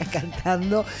mujer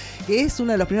cantando, que es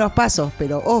uno de los primeros pasos,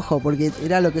 pero ojo, porque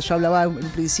era lo que yo hablaba en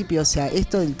principio, o sea,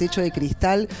 esto del techo de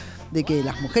cristal, de que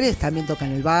las mujeres también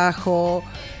tocan el bajo,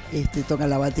 tocan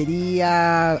la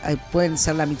batería, pueden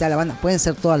ser la mitad de la banda, pueden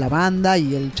ser toda la banda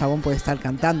y el chabón puede estar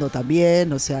cantando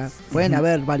también, o sea, pueden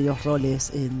haber varios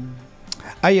roles en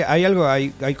Hay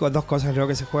dos cosas luego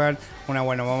que se juegan. Una,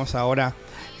 bueno, vamos ahora.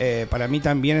 Para mí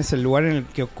también es el lugar en el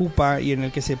que ocupa y en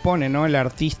el que se pone, ¿no? El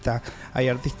artista. Hay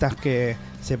artistas que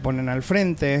se ponen al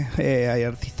frente, hay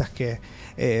artistas que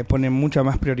ponen mucha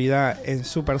más prioridad en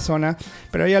su persona,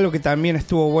 pero hay algo que también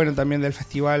estuvo bueno también del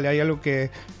festival, hay algo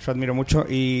que yo admiro mucho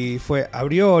y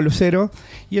abrió Lucero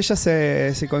y ella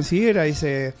se considera y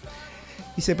se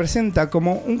presenta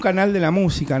como un canal de la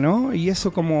música, ¿no? Y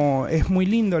eso como es muy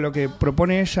lindo lo que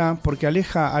propone ella porque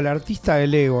aleja al artista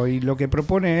del ego y lo que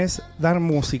propone es dar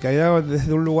música y dar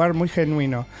desde un lugar muy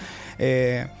genuino.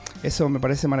 Eso me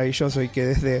parece maravilloso y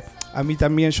que a mí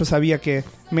también yo sabía que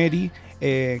Mary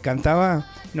cantaba,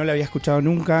 no la había escuchado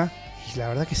nunca y la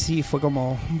verdad que sí, fue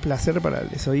como un placer para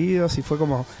los oídos y fue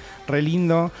como re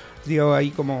lindo, digo, ahí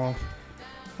como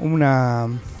una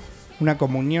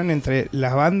comunión entre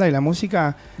la banda y la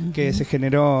música que se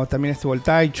generó, también estuvo el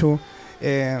Taichu.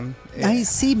 Ay,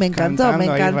 sí, me encantó.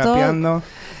 Rapeando.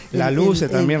 La Luce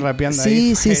también rapeando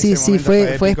ahí. Sí,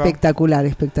 fue espectacular.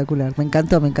 Me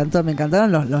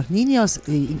encantaron los niños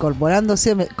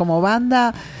incorporándose como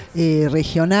banda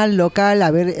regional, local,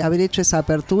 haber hecho esa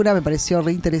apertura, me pareció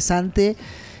re interesante.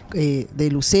 De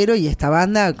Lucero y esta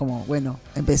banda, como bueno,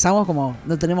 empezamos como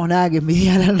no tenemos nada que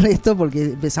envidiar al resto porque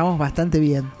empezamos bastante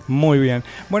bien. Muy bien.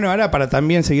 Bueno, ahora para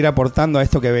también seguir aportando a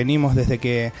esto que venimos desde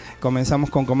que comenzamos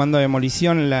con Komando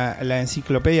Demolicion, la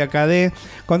enciclopedia KD,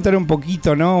 contar un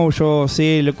poquito, ¿no? Yo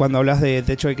sé cuando hablas de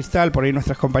techo de cristal, por ahí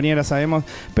nuestras compañeras sabemos,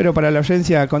 pero para la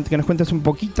audiencia que nos cuentes un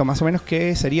poquito más o menos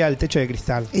qué sería el techo de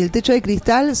cristal. El techo de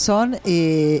cristal son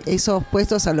esos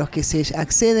puestos a los que se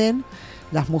acceden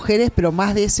las mujeres, pero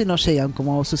más de ese no llegan,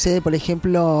 como sucede por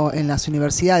ejemplo en las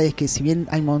universidades, que si bien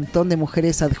hay un montón de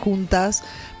mujeres adjuntas,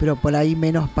 pero por ahí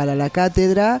menos para la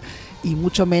cátedra y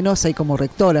mucho menos hay como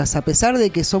rectoras, a pesar de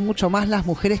que son mucho más las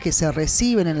mujeres que se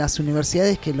reciben en las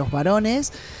universidades que los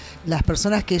varones. Las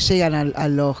personas que llegan a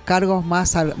los cargos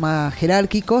más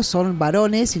jerárquicos son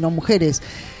varones y no mujeres,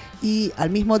 y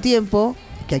al mismo tiempo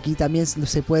que aquí también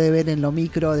se puede ver en lo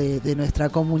micro de nuestra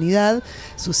comunidad,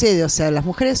 sucede, o sea, las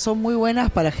mujeres son muy buenas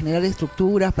para generar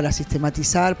estructuras, para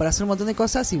sistematizar, para hacer un montón de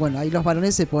cosas, y bueno, ahí los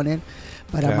varones se ponen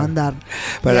para mandar.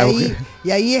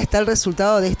 Y ahí está el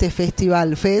resultado de este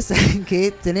Festival Fest,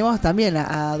 que tenemos también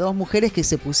a dos mujeres que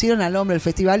se pusieron al hombro del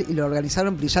festival y lo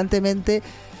organizaron brillantemente,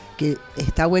 que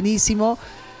está buenísimo.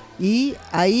 Y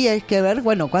ahí hay que ver,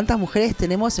 bueno, cuántas mujeres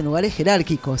tenemos en lugares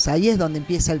jerárquicos, ahí es donde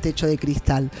empieza el techo de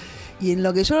cristal. Y en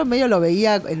lo que yo medio lo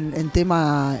veía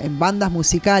en bandas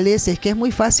musicales, es que es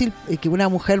muy fácil que una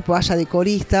mujer vaya de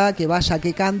corista, que vaya,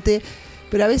 que cante,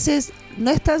 pero a veces no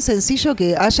es tan sencillo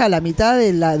que haya la mitad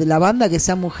de la banda que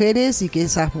sean mujeres y que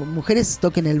esas mujeres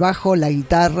toquen el bajo, la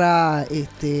guitarra,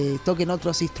 toquen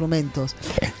otros instrumentos.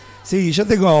 Sí, yo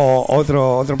tengo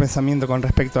otro pensamiento con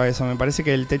respecto a eso. Me parece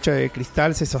que el techo de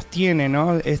cristal se sostiene,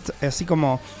 ¿no? Es así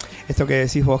como esto que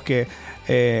decís vos, que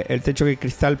el techo de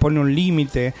cristal pone un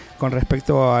límite con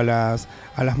respecto a las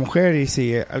mujeres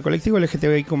y al colectivo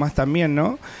LGTBIQ más también,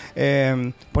 ¿no?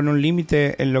 Pone un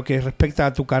límite en lo que respecta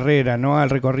a tu carrera, ¿no? Al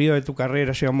recorrido de tu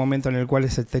carrera. Llega un momento en el cual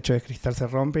ese techo de cristal se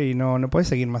rompe y no puedes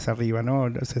seguir más arriba, ¿no?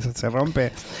 Se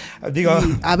rompe. Digo,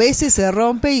 y a veces se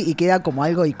rompe y queda como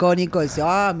algo icónico. Dice,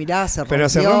 mirá, se rompió. Pero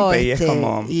se rompe y es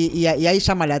como... Y ahí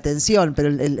llama la atención. Pero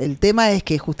el tema es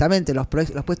que justamente los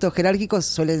puestos jerárquicos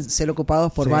suelen ser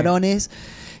ocupados por varones.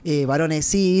 Varones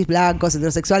cis, blancos,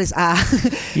 heterosexuales,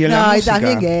 y no, y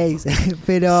también gays,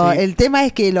 pero el tema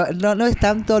es que no es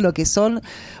tanto lo que son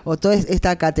o toda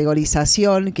esta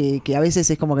categorización que a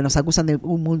veces es como que nos acusan de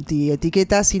un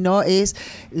multietiqueta, sino es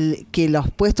que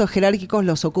los puestos jerárquicos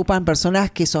los ocupan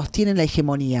personas que sostienen la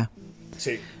hegemonía.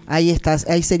 Sí. Ahí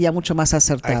sería mucho más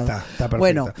acertado. Ahí está perfecto.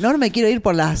 Bueno, no me quiero ir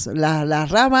por las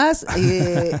ramas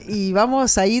y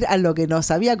vamos a ir a lo que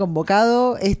nos había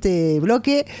convocado este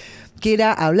bloque, que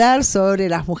era hablar sobre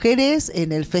las mujeres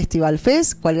en el Festival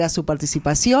Fest, cuál era su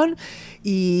participación,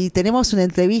 y tenemos una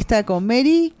entrevista con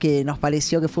Mary que nos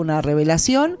pareció que fue una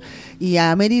revelación, y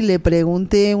a Mary le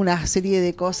pregunté una serie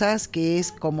de cosas, que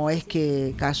es cómo es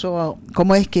que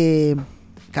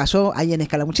cayó ahí en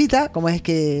Escalamuchita, cómo es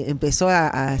que empezó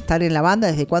a estar en la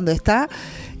banda, desde cuándo está,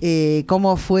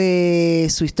 cómo fue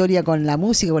su historia con la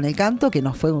música, con el canto, que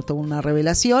nos fue toda una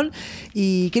revelación,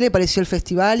 y qué le pareció el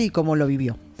festival y cómo lo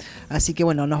vivió. Así que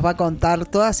bueno, nos va a contar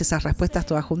todas esas respuestas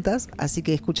todas juntas, así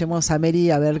que escuchemos a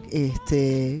Mary a ver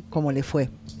cómo le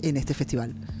fue en este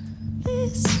festival.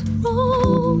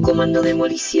 Komando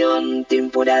Demolicion,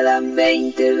 temporada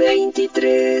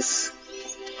 2023.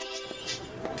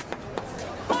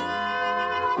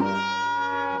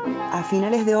 A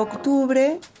finales de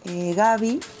octubre,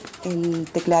 Gaby el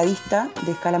tecladista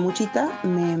de Escalamuchita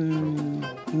me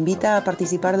invita a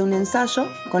participar de un ensayo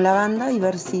con la banda y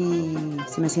ver si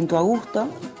me siento a gusto,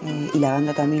 y la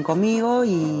banda también conmigo,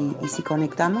 y si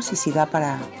conectamos y si da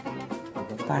para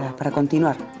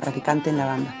continuar, para que cante en la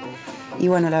banda. Y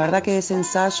bueno, la verdad que ese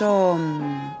ensayo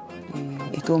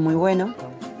estuvo muy bueno,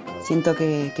 siento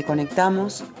que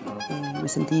conectamos, me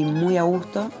sentí muy a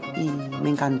gusto y me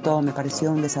encantó, me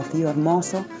pareció un desafío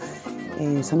hermoso.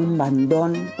 Son un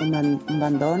bandón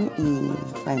y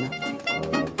bueno.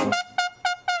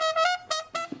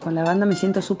 Con la banda me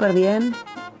siento súper bien,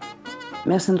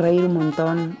 me hacen reír un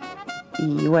montón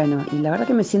y bueno, y la verdad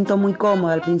que me siento muy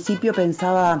cómoda. Al principio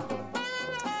pensaba,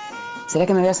 ¿será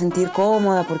que me voy a sentir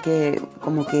cómoda? Porque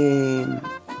como que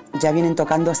ya vienen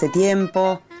tocando hace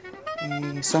tiempo,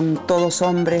 son todos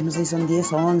hombres, no sé si son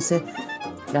 10 o 11.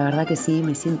 La verdad que sí,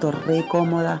 me siento re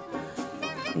cómoda,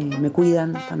 me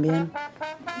cuidan también.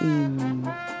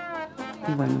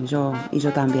 Y bueno, yo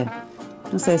también.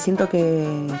 No sé, siento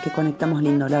que conectamos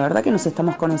lindo. La verdad que nos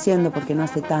estamos conociendo porque no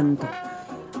hace tanto.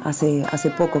 Hace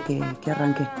poco que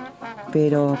arranqué.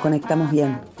 Pero conectamos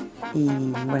bien. Y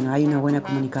bueno, hay una buena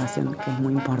comunicación, que es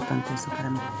muy importante eso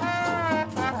para mí.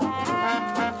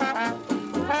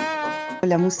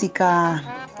 La música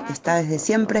está desde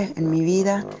siempre en mi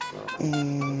vida.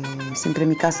 Siempre en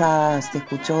mi casa se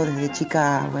escuchó desde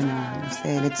chica, bueno, no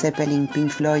sé, Led Zeppelin, Pink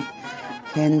Floyd,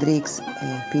 Hendrix,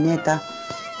 Spinetta.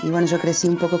 Y bueno, yo crecí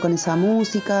un poco con esa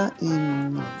música y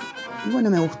bueno,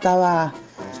 me gustaba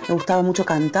mucho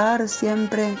cantar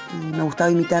siempre y me gustaba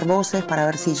imitar voces para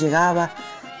ver si llegaba.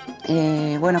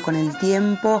 Bueno, con el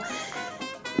tiempo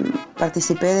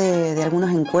participé de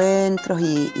algunos encuentros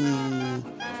y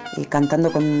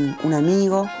cantando con un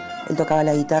amigo. Él tocaba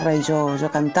la guitarra y yo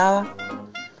cantaba.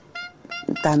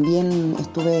 También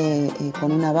estuve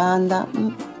con una banda,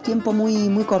 un tiempo muy,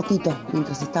 muy cortito,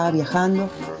 mientras estaba viajando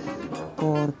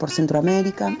por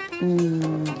Centroamérica.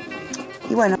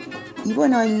 Y bueno,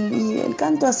 el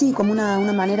canto así, como una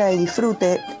manera de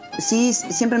disfrute. Sí,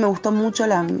 siempre me gustó mucho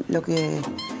lo que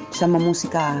llamo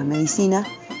música medicina,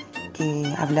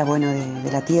 que habla, bueno,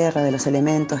 de la tierra, de los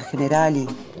elementos en general y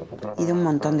de un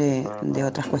montón de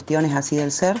otras cuestiones así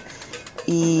del ser.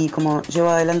 Y como llevo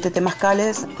adelante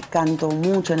temazcales, canto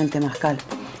mucho en el temazcal,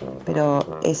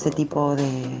 pero ese tipo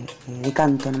de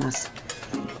canto nomás.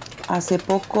 Hace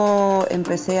poco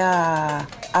empecé a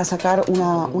sacar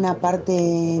una parte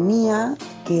mía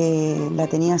que la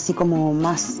tenía así como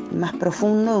más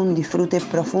profundo, un disfrute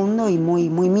profundo y muy,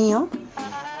 muy mío.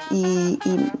 Y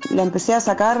la empecé a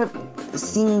sacar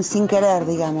sin querer,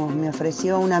 digamos. Me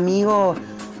ofreció un amigo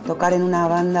tocar en una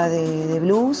banda de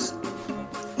blues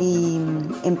y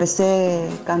empecé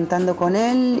cantando con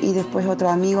él y después otro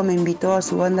amigo me invitó a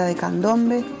su banda de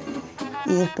candombe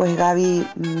y después Gaby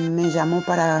me llamó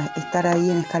para estar ahí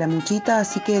en Escalamuchita,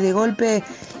 así que de golpe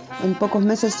en pocos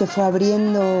meses se fue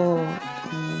abriendo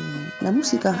la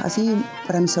música, así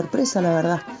para mi sorpresa, la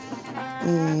verdad,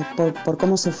 por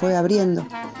cómo se fue abriendo.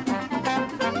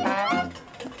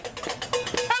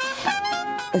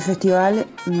 El festival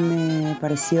me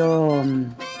pareció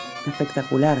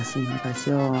espectacular, sí, me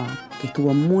pareció que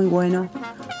estuvo muy bueno.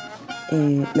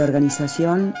 La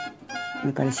organización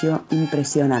me pareció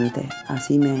impresionante,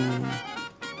 así me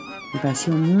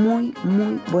pareció muy,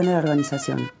 muy buena la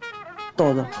organización.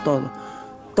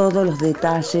 Todos los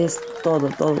detalles, todo.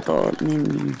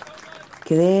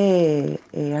 Quedé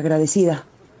agradecida,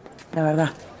 la verdad,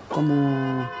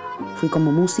 fui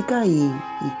como música y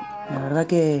la verdad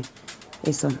que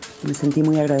eso, me sentí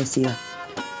muy agradecida.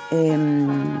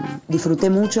 Disfruté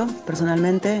mucho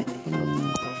personalmente.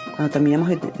 Cuando terminamos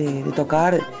de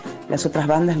tocar las otras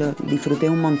bandas, lo disfruté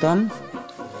un montón.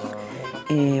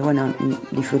 Bueno,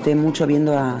 disfruté mucho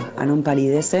viendo a Non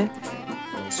Palidece.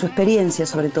 Su experiencia,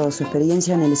 sobre todo, su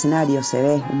experiencia en el escenario se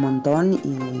ve un montón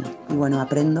y bueno,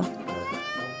 aprendo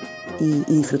y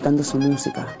disfrutando su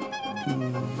música.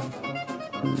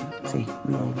 Sí,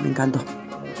 me encantó.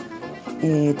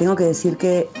 Tengo que decir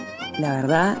que la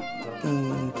verdad,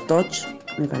 Touch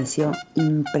me pareció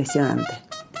impresionante.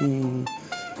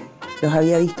 Los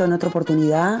había visto en otra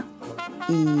oportunidad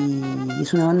y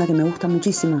es una banda que me gusta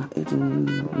muchísimo.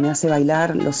 Me hace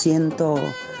bailar, lo siento.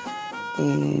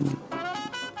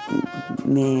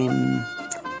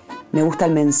 Me gusta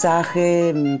el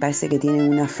mensaje, me parece que tiene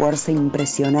una fuerza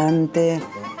impresionante.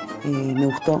 Me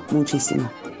gustó muchísimo.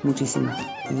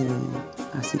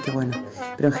 Así que bueno,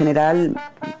 pero en general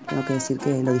tengo que decir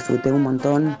que lo disfruté un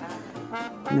montón.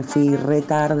 Me fui re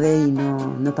tarde y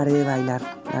no paré de bailar.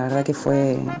 La verdad que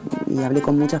fue, y hablé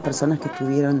con muchas personas que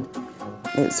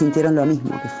sintieron lo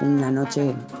mismo, que fue una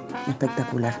noche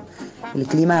espectacular. El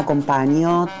clima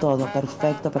acompañó todo,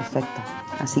 perfecto.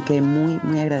 Así que muy,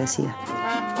 muy agradecida.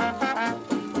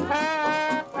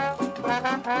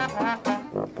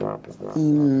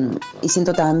 Y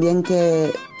siento también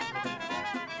que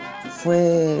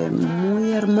fue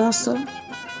muy hermoso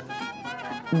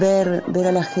ver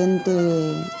a la gente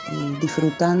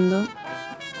disfrutando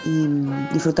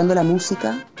la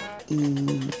música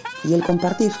y el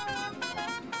compartir.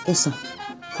 Eso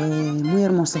fue muy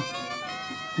hermoso,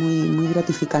 muy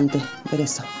gratificante ver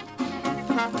eso.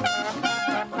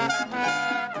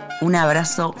 Un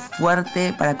abrazo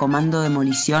fuerte para Komando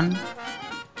Demolición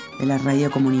de la radio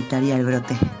comunitaria El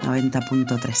Brote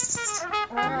 90.3.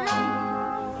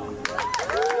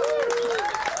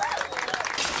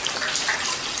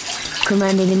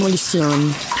 Komando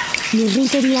Demolition, il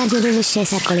rito diario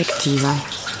dell'ascesa collettiva.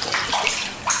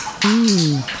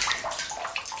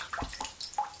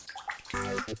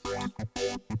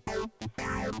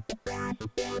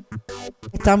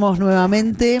 Estamos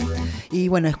nuevamente y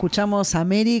bueno, escuchamos a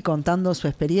Mary contando su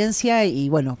experiencia y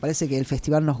bueno, parece que el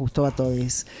festival nos gustó a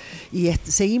todos. Y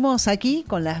seguimos aquí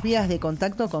con las vías de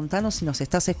contacto. Contanos si nos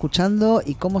estás escuchando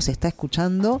y cómo se está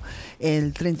escuchando.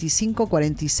 El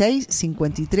 3546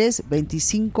 53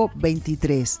 25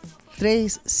 23.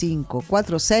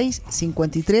 3546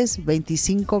 53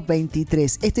 25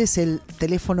 23. Este es el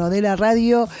teléfono de la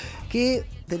radio que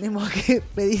tenemos que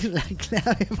pedir la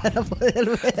clave para poder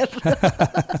verlo.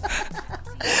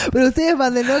 Pero ustedes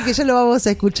mándenos que ya lo vamos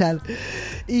a escuchar.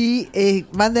 Y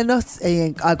mándenos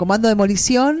a Komando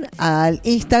Demolición, al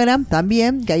Instagram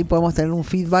también, que ahí podemos tener un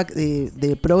feedback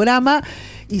del programa.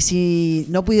 Y si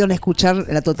no pudieron escuchar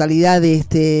la totalidad de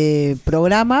este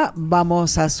programa,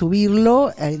 vamos a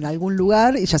subirlo en algún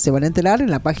lugar y ya se van a enterar en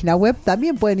la página web.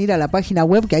 También pueden ir a la página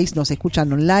web, que ahí nos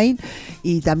escuchan online,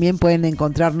 y también pueden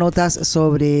encontrar notas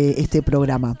sobre este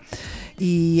programa.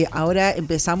 Y ahora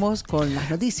empezamos con las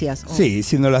noticias. Sí,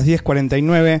 siendo las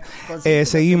 10:49,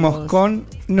 seguimos con...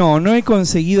 No he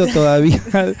conseguido todavía.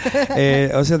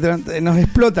 O sea, nos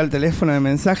explota el teléfono de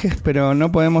mensajes, pero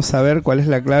no podemos saber cuál es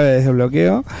la clave de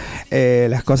desbloqueo.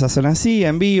 Las cosas son así,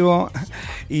 en vivo.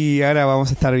 Y ahora vamos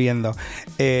a estar viendo.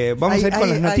 Vamos a ir con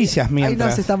las noticias mientras. Ahí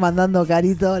nos está mandando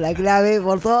Carito la clave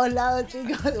por todos lados,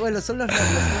 chicos. Bueno, son los nervios.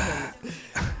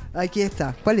 Aquí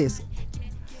está. ¿Cuál es?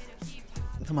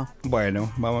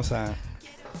 Bueno, vamos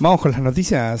con las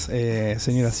noticias,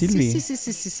 señora Silvi.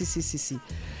 Sí.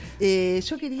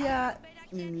 Yo quería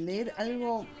leer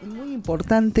algo muy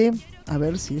importante, a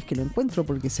ver si es que lo encuentro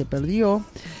porque se perdió,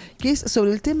 que es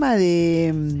sobre el tema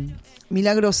de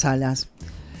Milagros Salas.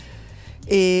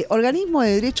 Organismos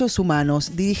de derechos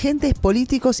humanos, dirigentes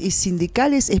políticos y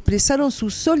sindicales expresaron su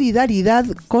solidaridad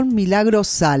con Milagros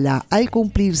Sala al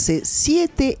cumplirse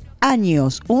 7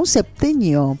 años, un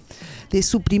septenio, de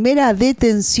su primera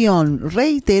detención.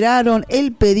 Reiteraron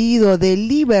el pedido de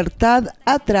libertad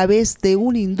a través de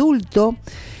un indulto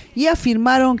y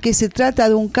afirmaron que se trata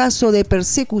de un caso de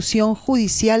persecución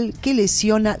judicial que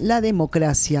lesiona la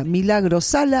democracia. Milagros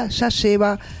Sala ya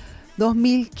lleva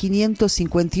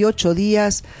 2.558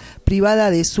 días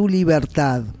privada de su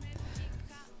libertad.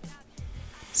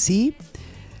 ¿Sí?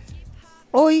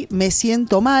 Hoy me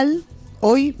siento mal,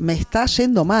 hoy me está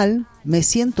yendo mal, me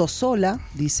siento sola,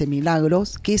 dice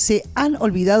Milagros, que se han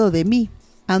olvidado de mí.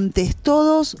 Antes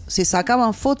todos se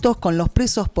sacaban fotos con los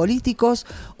presos políticos,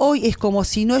 hoy es como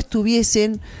si nos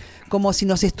estuviesen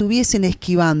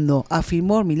esquivando,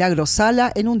 afirmó Milagros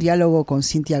Sala en un diálogo con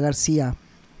Cintia García.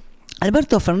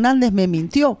 Alberto Fernández me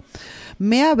mintió,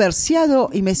 me ha verseado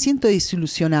y me siento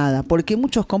desilusionada, porque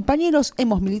muchos compañeros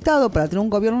hemos militado para tener un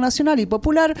gobierno nacional y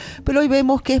popular, pero hoy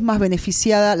vemos que es más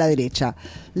beneficiada la derecha.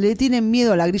 Le tienen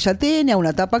miedo a la grilla TN, a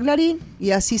una tapa Clarín,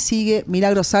 y así sigue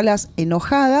Milagros Salas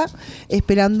enojada,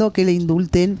 esperando que le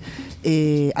indulten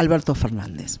Alberto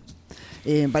Fernández.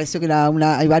 Me pareció que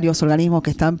hay varios organismos que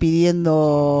están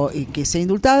pidiendo que sea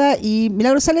indultada, y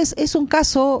Milagros Salas es un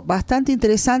caso bastante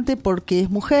interesante porque es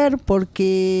mujer,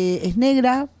 porque es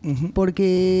negra,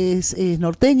 porque es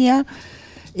norteña,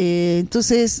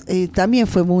 entonces también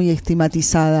fue muy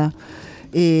estigmatizada,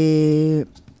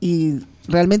 y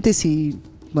realmente si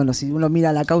uno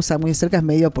mira la causa muy de cerca es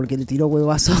medio porque le tiró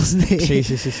huevazos de... Sí.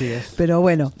 Pero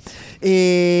bueno,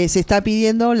 se está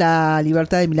pidiendo la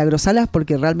libertad de Milagros Salas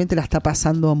porque realmente la está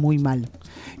pasando muy mal.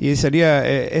 Y es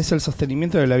el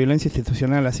sostenimiento de la violencia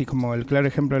institucional, así como el claro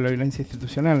ejemplo de la violencia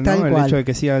institucional, ¿no? Tal cual. El hecho de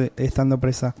que siga estando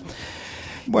presa.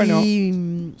 Bueno,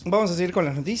 ¿vamos a seguir con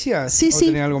las noticias? Sí,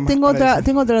 tengo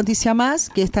otra noticia más,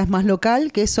 que esta es más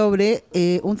local, que es sobre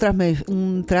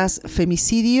un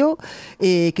transfemicidio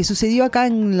que sucedió acá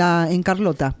en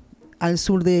Carlota. al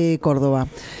sur de Córdoba.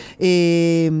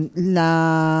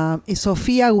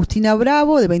 Sofía Agustina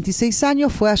Bravo, de 26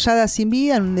 años, fue hallada sin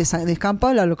vida en un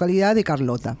descampado en la localidad de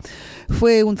Carlota.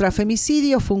 Fue un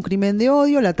transfemicidio, fue un crimen de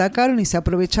odio, la atacaron y se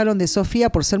aprovecharon de Sofía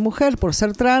por ser mujer, por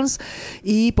ser trans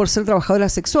y por ser trabajadora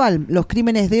sexual. Los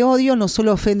crímenes de odio no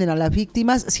solo ofenden a las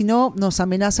víctimas, sino nos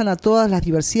amenazan a todas las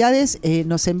diversidades,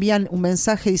 nos envían un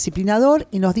mensaje disciplinador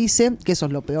y nos dicen, que eso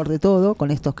es lo peor de todo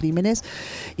con estos crímenes,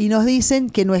 y nos dicen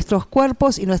que nuestros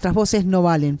cuerpos y nuestras voces no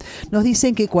valen. Nos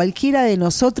dicen que cualquiera de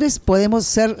nosotros podemos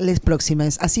ser les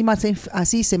próximas.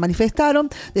 Así se manifestaron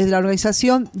desde la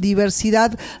organización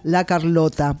Diversidad La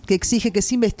Carlota, que exige que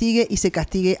se investigue y se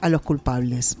castigue a los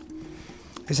culpables.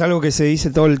 Es algo que se dice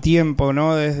todo el tiempo,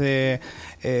 ¿no? Desde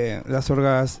las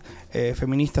orgas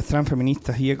feministas,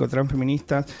 transfeministas y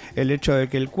ecotransfeministas, el hecho de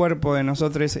que el cuerpo de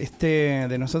nosotros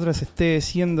esté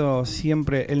siendo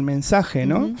siempre el mensaje,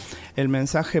 ¿no? Uh-huh. El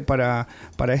mensaje para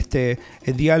este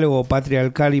diálogo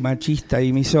patriarcal y machista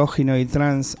y misógino y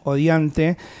trans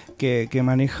odiante que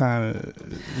manejan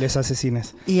los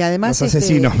asesinos. Y además los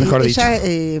asesinos, mejor dicho.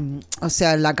 O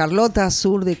sea, la Carlota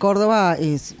sur de Córdoba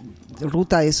es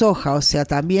ruta de soja, o sea,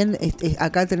 también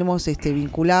acá tenemos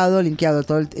linkeado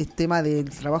todo el tema del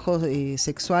trabajo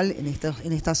sexual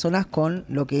en estas zonas con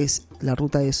lo que es la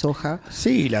ruta de soja.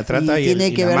 Sí, la trata y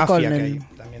tiene que ver la mafia con que hay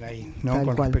también ahí, ¿no?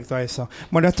 Con respecto a eso.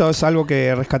 Bueno, esto es algo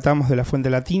que rescatamos de La Fuente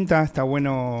de la Tinta, está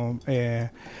bueno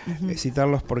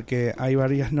citarlos porque hay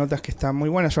varias notas que están muy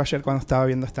buenas. Yo ayer cuando estaba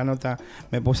viendo esta nota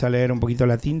me puse a leer un poquito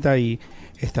La Tinta y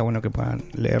está bueno que puedan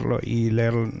leerlo y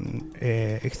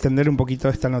extender un poquito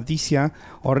esta noticia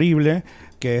horrible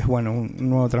que es, bueno, un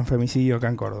nuevo transfemicidio acá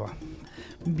en Córdoba.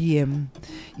 Bien,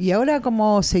 y ahora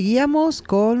como seguíamos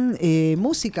con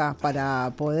música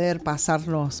para poder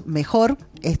pasarnos mejor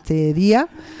este día.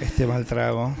 Este mal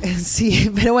trago.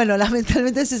 Sí, pero bueno,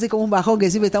 lamentablemente ese es como un bajón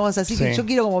que siempre estamos así, sí. Que yo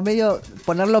quiero como medio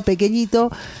ponerlo pequeñito,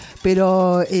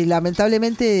 pero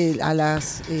lamentablemente a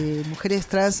las mujeres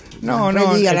trans, a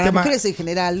las mujeres en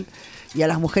general y a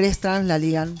las mujeres trans la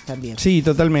ligan también. Sí,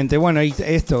 totalmente. Bueno, y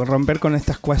esto, romper con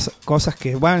estas cosas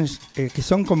que que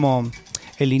son como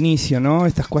el inicio, ¿no?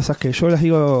 Estas cosas que yo las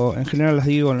digo, en general las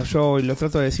digo en los shows y lo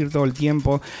trato de decir todo el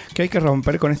tiempo, que hay que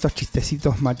romper con estos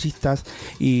chistecitos machistas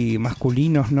y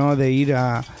masculinos, ¿no? De ir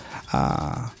a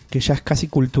que ya es casi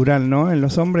cultural, ¿no? En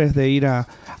los hombres, de ir al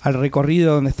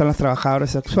recorrido donde están las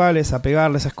trabajadoras sexuales, a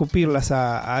pegarles, a escupirlas,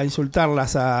 a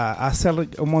insultarlas, a hacer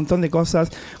un montón de cosas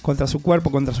contra su cuerpo,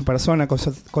 contra su persona,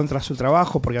 contra su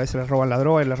trabajo, porque a veces les roban la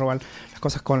droga y les roban las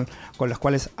cosas con las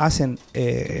cuales hacen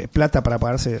plata para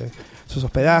pagarse sus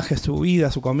hospedajes, su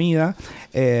vida, su comida.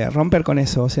 Romper con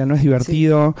eso, o sea, no es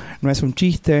divertido, sí. No es un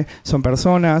chiste, son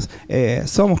personas,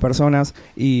 somos personas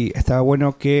y está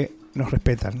bueno que nos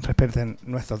respeten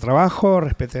nuestro trabajo,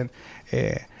 respeten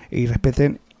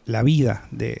la vida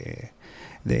de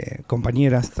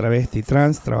compañeras travesti,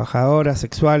 trans, trabajadoras,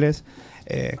 sexuales,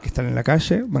 que están en la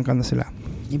calle bancándosela.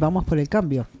 Y vamos por el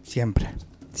cambio. Siempre.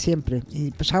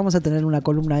 Y ya vamos a tener una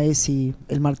columna ESI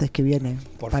el martes que viene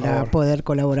para poder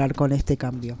colaborar con este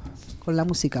cambio. Con la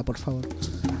música, por favor.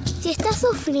 Si estás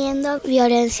sufriendo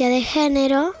violencia de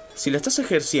género, si lo estás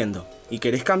ejerciendo y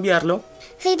querés cambiarlo,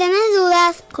 si tenés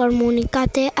dudas,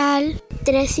 comunícate al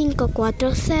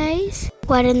 3546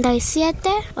 47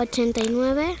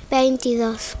 89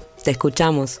 22. Te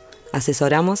escuchamos,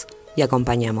 asesoramos y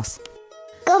acompañamos.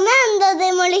 Komando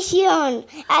Demolicion,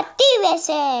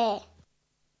 ¡actívese!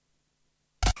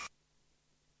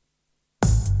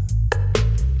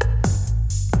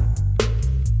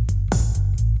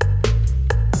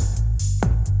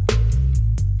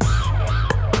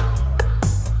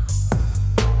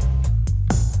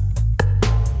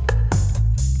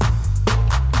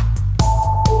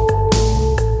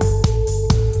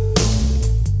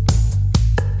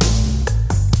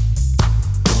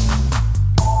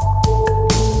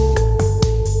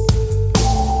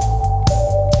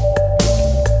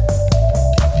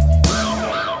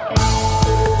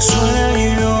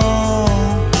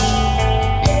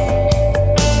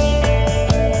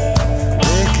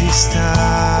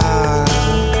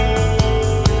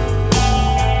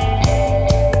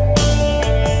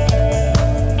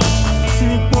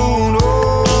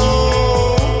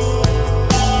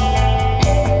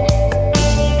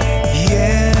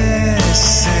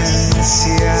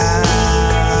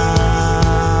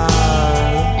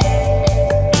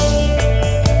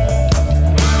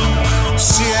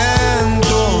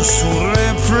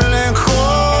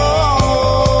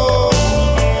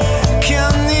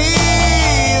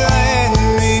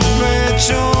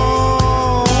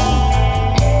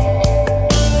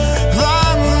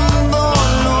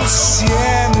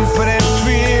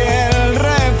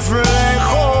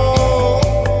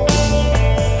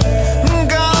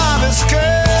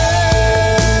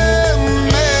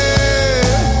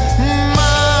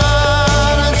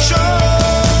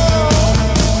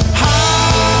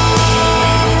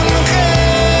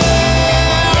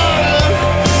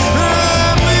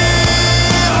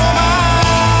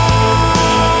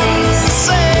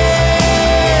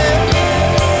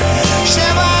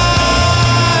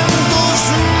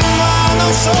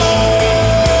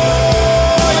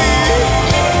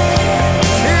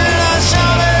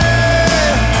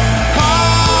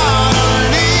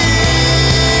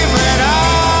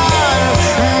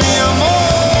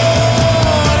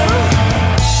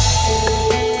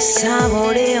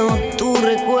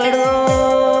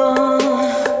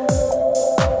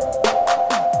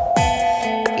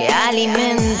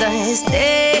 alimenta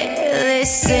este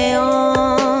deseo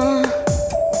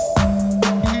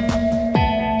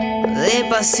de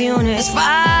pasiones,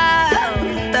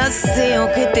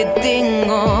 fantaseo que te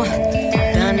tengo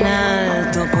tan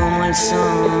alto como el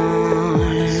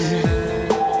sol,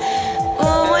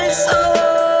 como el sol.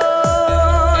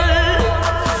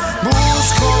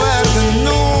 Busco verte en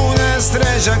una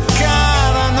estrella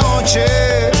cada noche.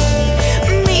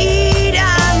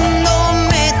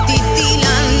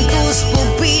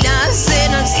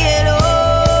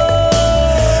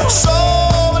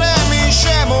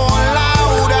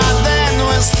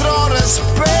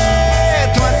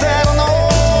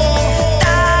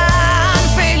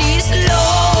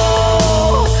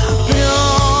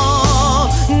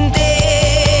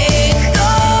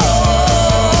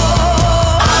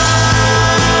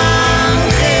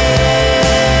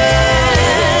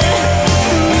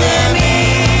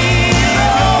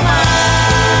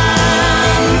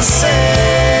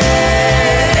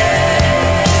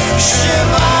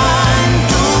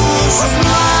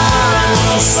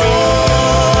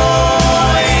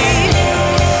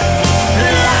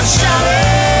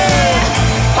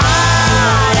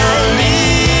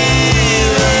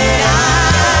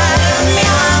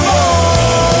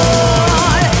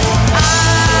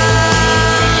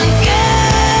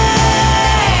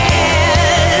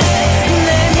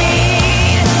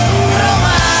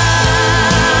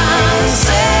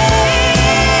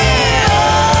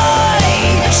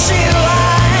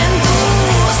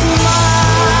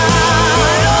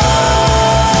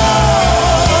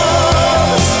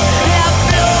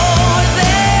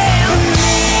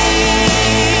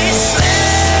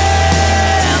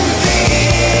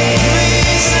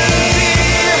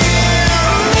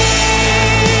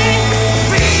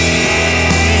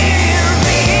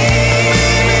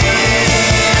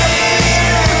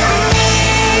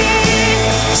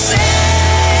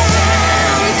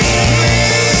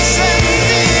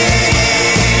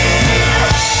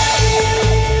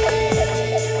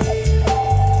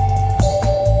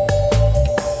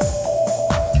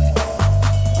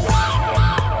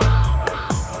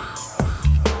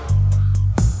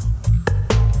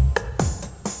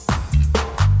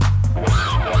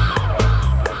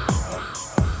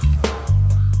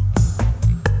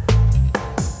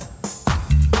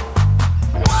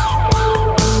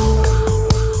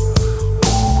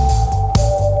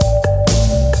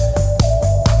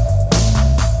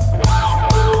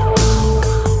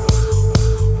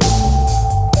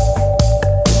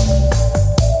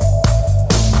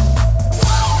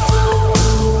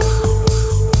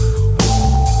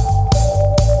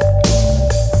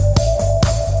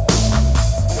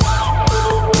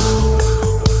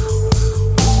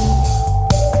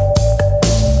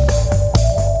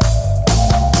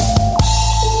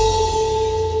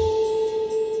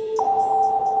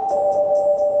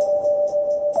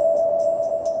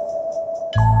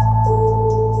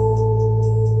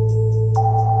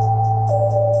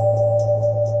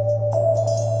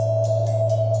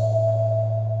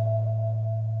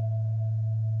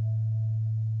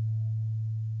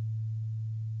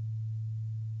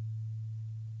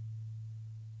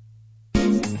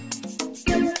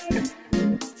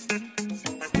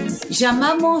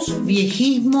 Llamamos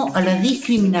viejismo a la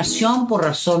discriminación por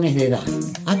razones de edad.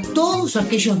 A todos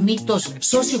aquellos mitos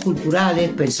socioculturales,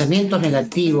 pensamientos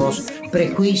negativos,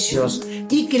 prejuicios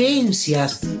y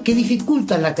creencias que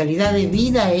dificultan la calidad de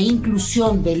vida e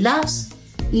inclusión de las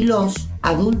y los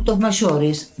adultos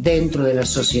mayores dentro de la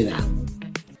sociedad.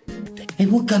 Es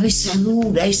muy cabeza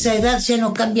dura, esa edad ya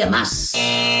no cambia más.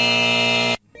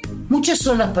 Muchas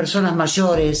son las personas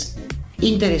mayores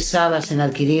interesadas en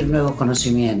adquirir nuevos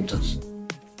conocimientos.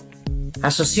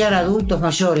 Asociar a adultos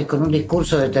mayores con un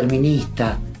discurso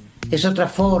determinista es otra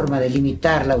forma de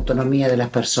limitar la autonomía de las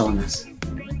personas.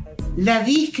 La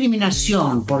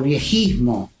discriminación por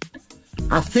viejismo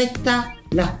afecta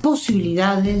las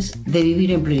posibilidades de vivir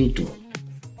en plenitud.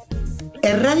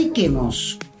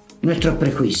 Erradiquemos nuestros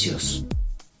prejuicios.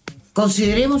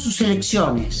 Consideremos sus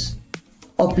elecciones,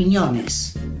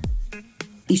 opiniones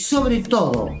y sobre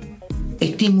todo,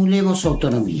 estimulemos su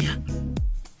autonomía.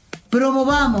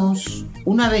 Promovamos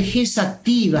una vejez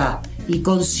activa y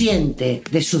consciente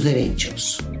de sus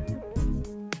derechos.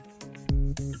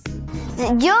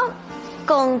 Yo,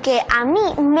 con que a mí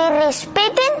me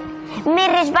respeten, me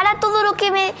resbala todo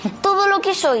lo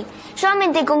que soy.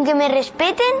 Solamente con que me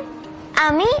respeten,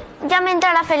 a mí ya me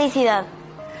entra la felicidad.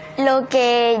 Lo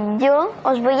que yo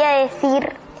os voy a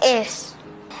decir es: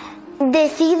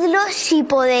 decidlo si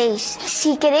podéis.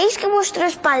 Si queréis que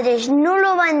vuestros padres no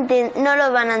lo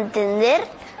van a entender,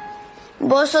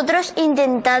 vosotros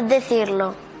intentad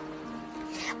decirlo.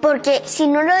 Porque si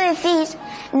no lo decís,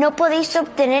 no podéis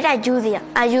obtener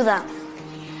ayuda.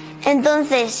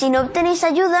 Entonces, si no obtenéis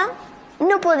ayuda,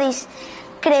 no podéis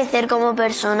crecer como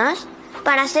personas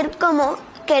para ser como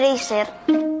queréis ser.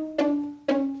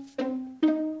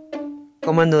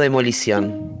 Komando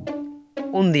Demolición.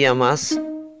 Un día más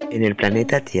en el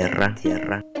planeta Tierra.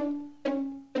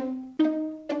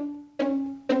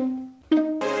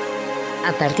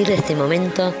 A partir de este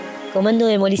momento, Komando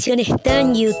Demolición está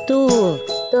en YouTube.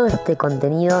 Todo este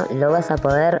contenido lo vas a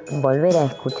poder volver a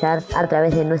escuchar a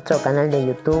través de nuestro canal de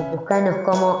YouTube. Búscanos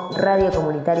como Radio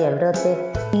Comunitaria El Brote.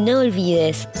 No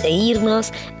olvides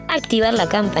seguirnos, activar la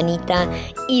campanita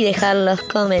y dejar los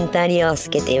comentarios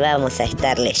que te vamos a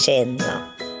estar leyendo.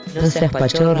 No seas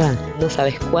pachorra, no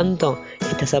sabes cuánto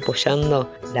estás apoyando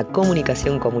la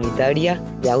comunicación comunitaria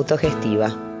y autogestiva.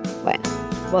 Bueno,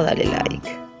 vos dale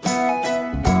like.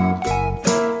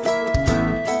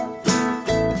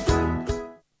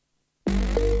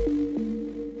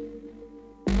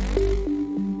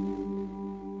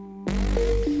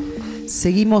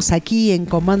 Seguimos aquí en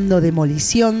Komando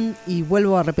Demolición y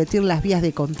vuelvo a repetir las vías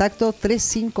de contacto: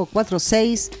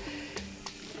 3546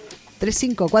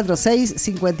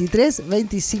 53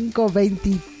 25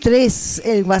 23,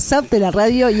 el WhatsApp de la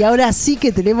radio. Y ahora sí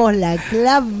que tenemos la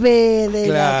clave de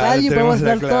la radio y podemos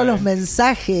ver todos los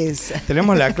mensajes.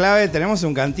 Tenemos la clave, tenemos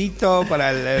un cantito para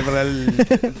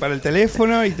el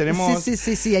teléfono y tenemos...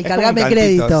 Sí, cargame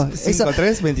crédito.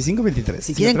 53 25 23.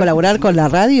 Si quieren colaborar con la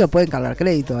radio pueden cargar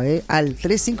crédito al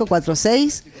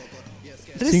 3546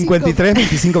 53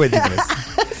 25 23.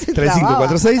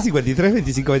 3546 53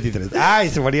 25 23. Ay,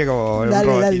 se ponía como un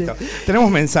robotito. Tenemos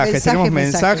mensajes. Tenemos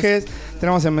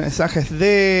mensajes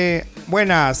de...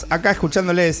 Buenas, acá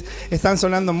escuchándoles. Están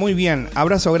sonando muy bien.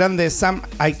 Abrazo grande, Sam,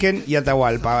 Aiken y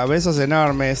Atahualpa. Besos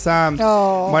enormes, Sam.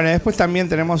 Bueno, después también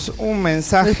tenemos un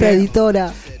mensaje.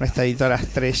 Nuestra editora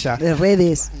estrella de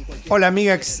redes. Hola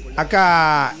amigas,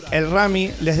 acá el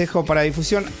Rami, les dejo para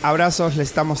difusión. Abrazos, les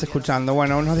estamos escuchando.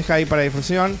 Bueno, nos deja ahí para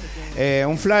difusión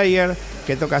un flyer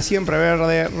que toca Siempre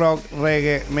Verde, rock,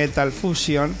 reggae, metal,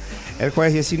 fusion. El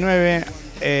jueves 19,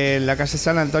 en la calle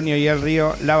San Antonio y el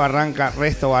Río, La Barranca,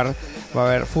 Resto Bar. Va a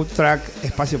haber food truck,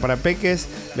 espacio para peques,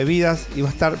 bebidas, y va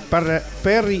a estar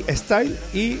Perry Style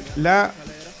y la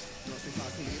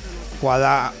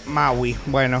Guadamaui.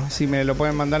 Bueno, si me lo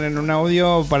pueden mandar en un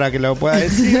audio para que lo pueda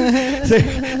decir, sí,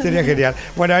 sería genial.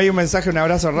 Bueno, hay un mensaje, un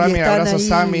abrazo Rami, un abrazo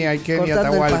Sami, Aiken y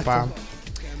Atahualpa.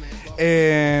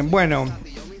 Bueno,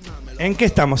 ¿en qué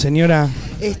estamos, señora?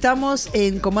 Estamos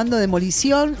en Komando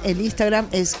Demolición. El Instagram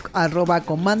es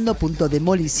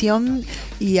 @komando.demolición.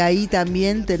 Y ahí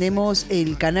también tenemos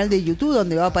el canal de YouTube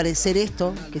donde va a aparecer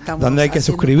esto que estamos donde hay que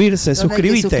suscribirse.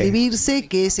 Suscribirse,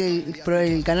 que es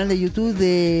el canal de YouTube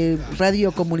de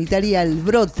Radio Comunitaria El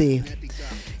Brote.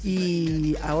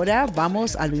 Y ahora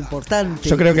vamos a lo importante.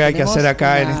 Yo creo que hay que hacer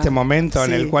acá en este momento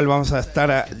en el cual vamos a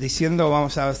estar diciendo,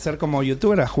 vamos a hacer como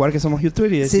youtuber, a jugar que somos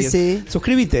youtubers y decir,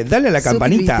 suscríbete, dale a la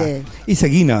campanita y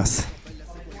seguinos.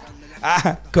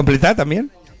 ¿Completá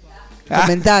también?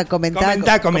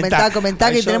 Comentá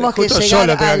que tenemos que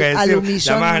llegar al 1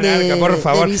 millón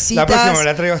de visitas. La próxima me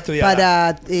la traigo estudiada.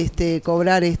 Para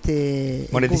cobrar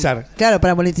monetizar. Claro,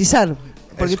 para monetizar.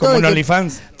 Porque es como un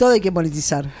OnlyFans. Todo hay que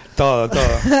monetizar. Todo.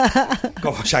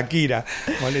 Como Shakira.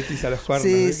 Monetiza los cuernos.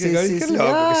 Qué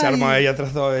loco que se armó ahí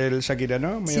atrás todo el Shakira,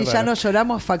 ¿no? Medio raro. Ya no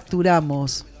lloramos,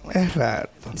 facturamos. Es raro.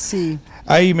 Sí.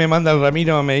 Ahí me manda el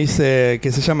Ramiro, me dice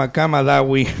que se llama Kama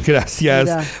Dawi. Gracias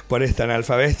por esta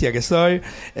analfabestia que soy.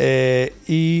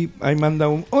 Y ahí manda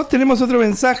un... ¡Oh, tenemos otro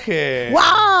mensaje!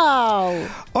 ¡Wow!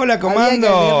 Hola, Komando. Había que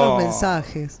leer los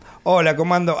mensajes. Hola,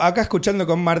 Komando, acá escuchando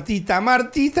con Martita.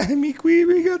 Martita es mi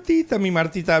gatita, mi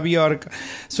Martita Bjork.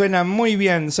 Suena muy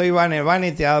bien, soy Vane.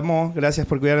 Vane, te amo. Gracias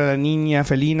por cuidar a la niña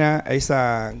felina, a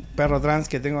esa perro trans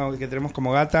que tenemos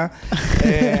como gata.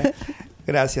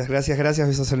 Gracias,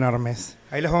 besos enormes.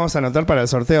 Ahí los vamos a anotar para el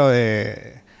sorteo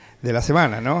de la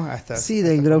semana, ¿no?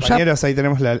 Del Grow compañeros, ahí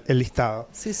tenemos el listado.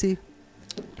 Sí.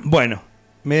 Bueno.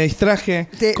 Me distraje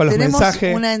con los mensajes.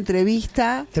 Tenemos una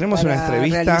entrevista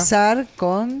realizar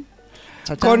con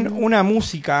una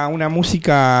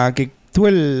música que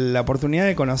tuve la oportunidad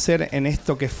de conocer en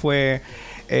esto que fue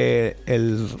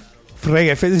el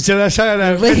Reggae Fest.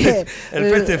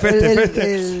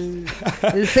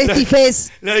 El Festifest.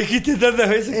 Lo dijiste tantas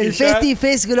veces. El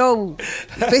Festifest Grow.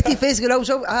 Festifest Grow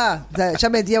Show. Ya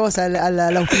metíamos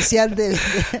al auspiciante.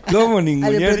 ¿Cómo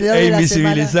ningunear e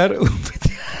invisibilizar un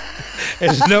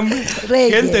el nombre?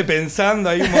 Gente pensando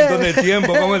ahí un montón de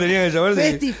tiempo cómo tenía que llamarse.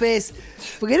 Festifest.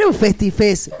 Porque era un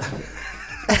Festifest.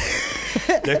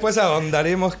 Después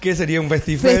ahondaremos qué sería un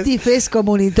Festifest. Festifest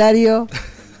comunitario.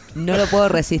 No lo puedo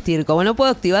resistir. Como no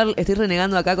puedo activar, estoy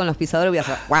renegando acá con los pisadores, voy a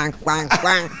hacer guan, guan,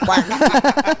 guan, guan.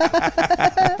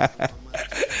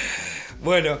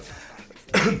 Bueno,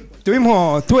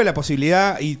 tuve la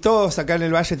posibilidad, y todos acá en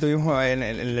el valle en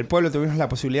el pueblo tuvimos la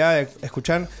posibilidad de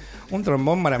escuchar un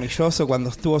trombón maravilloso cuando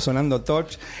estuvo sonando Toch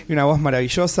y una voz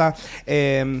maravillosa.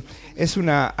 Es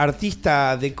una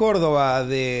artista de Córdoba,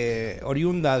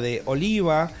 oriunda de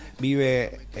Oliva.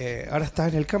 Vive, ahora está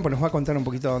en el campo, nos va a contar un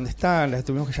poquito dónde está. La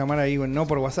tuvimos que llamar ahí, no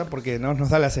por WhatsApp porque no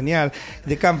nos da la señal.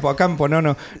 De campo a campo,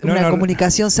 no. Una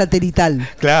comunicación satelital.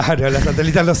 Claro, la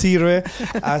satelital no sirve.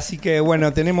 Así que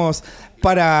bueno, tenemos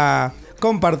para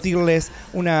compartirles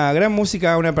una gran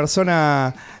música, una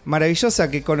persona maravillosa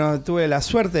que tuve la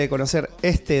suerte de conocer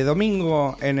este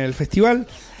domingo en el festival.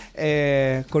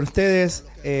 Con ustedes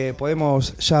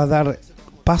podemos ya dar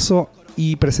paso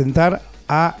y presentar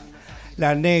a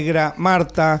la negra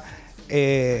Marta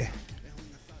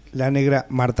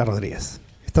Rodríguez.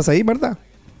 ¿Estás ahí, Marta?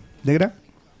 ¿Negra?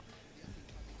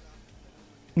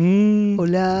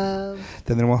 Hola.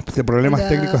 Tendremos problemas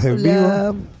técnicos de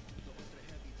vivo.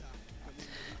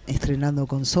 Estrenando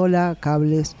consola,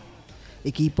 cables,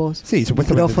 equipos, sí,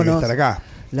 supuestamente micrófonos. Tiene que estar acá.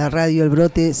 La radio El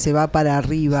Brote se va para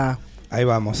arriba. Ahí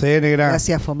vamos, negra.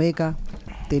 Gracias, Fomeca.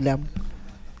 Tela.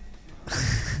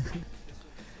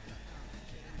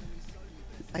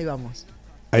 Ahí vamos.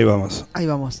 Ahí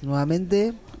vamos.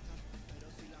 Nuevamente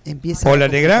empieza. Hola,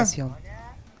 negra.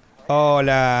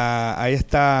 Hola, ahí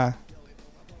está.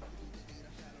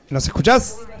 ¿Nos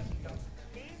escuchás?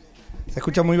 Se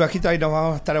escucha muy bajito, ahí nos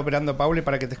vamos a estar operando, Pauli,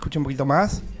 para que te escuche un poquito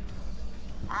más.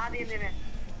 Bien.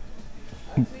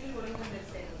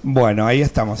 Bueno, ahí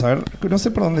estamos. A ver, no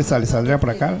sé por dónde ¿saldrá por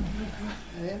acá?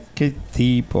 Qué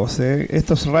tipos,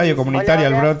 Esto es radio comunitaria,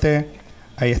 hola. El Brote.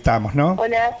 Ahí estamos, ¿no?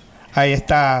 Hola. Ahí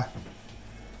está.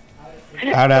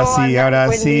 Ahora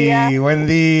sí. Buen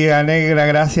día, negra.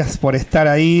 Gracias por estar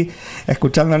ahí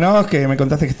escuchándonos, que me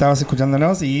contaste que estabas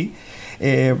escuchándonos y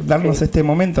darnos este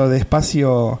momento de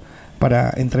espacio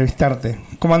para entrevistarte.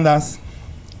 ¿Cómo andás?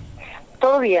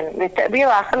 Todo bien. Voy a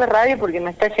bajar la radio porque me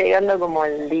está llegando como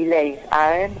el delay. A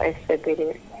ver,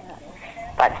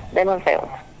 denme un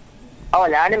segundo.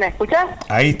 Hola, ¿ahora me escuchas?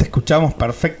 Ahí te escuchamos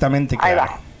perfectamente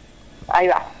claro. Ahí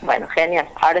va. Bueno, genial.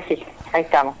 Ahora sí, ahí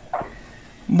estamos.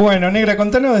 Bueno, negra,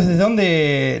 contanos desde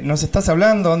dónde nos estás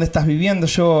hablando, dónde estás viviendo.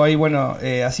 Yo ahí,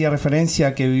 hacía referencia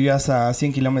a que vivías a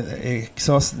 100 kilómetros,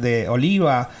 sos de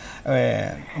Oliva,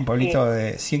 un pueblito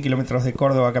de 100 kilómetros de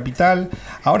Córdoba capital.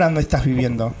 ¿Ahora dónde estás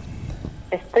viviendo?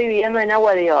 Estoy viviendo en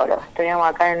Agua de Oro. Estoy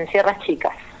acá en Sierras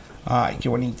Chicas. Ay, qué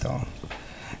bonito.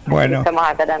 Bueno. Estamos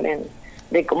acá también.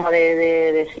 De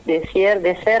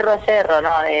cerro a cerro,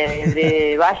 ¿no?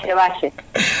 De valle a valle.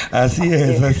 Así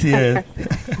es.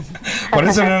 Por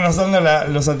eso no nos anda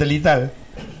lo satelital.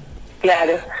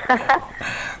 Claro.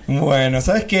 Bueno,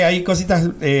 ¿sabes qué? Hay cositas,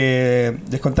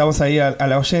 les contamos ahí a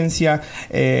la audiencia.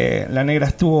 La negra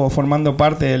estuvo formando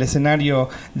parte del escenario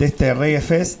de este Reggae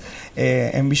Fest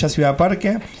en Villa Ciudad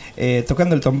Parque,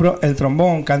 tocando el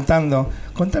trombón, cantando.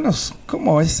 Contanos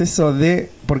cómo es eso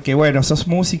porque sos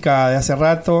música de hace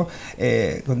rato,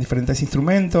 con diferentes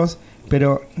instrumentos,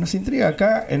 pero nos intriga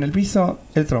acá en el piso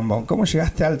el trombón. ¿Cómo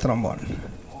llegaste al trombón?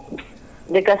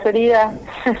 De casualidad.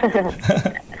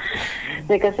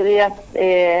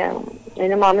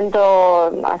 En un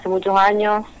momento, hace muchos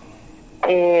años,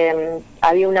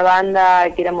 había una banda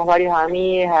que éramos varios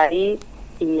amigos ahí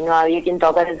y no había quien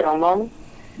tocar el trombón.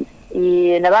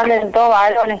 Y en la banda eran todos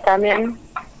varones también.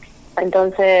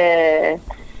 Entonces,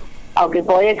 aunque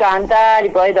podía cantar y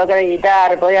podía tocar la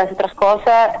guitarra, podía hacer otras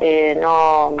cosas,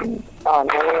 no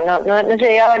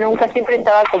llegaba nunca, siempre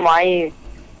estaba como ahí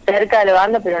cerca de la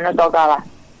banda, pero no tocaba.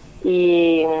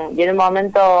 Y en un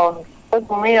momento fue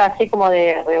conmigo así como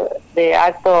de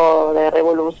acto de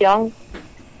revolución,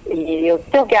 y digo,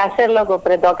 tengo que hacerlo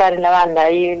para tocar en la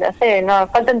banda, y no sé,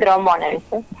 faltan trombones,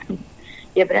 ¿viste?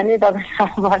 Y aprendí a tocar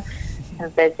trombón.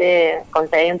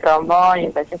 Conseguí un trombón y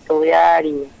empecé a estudiar,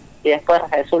 y después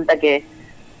resulta que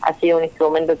ha sido un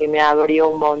instrumento que me abrió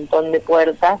un montón de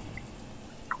puertas,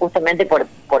 justamente por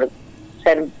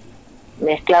ser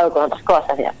mezclado con otras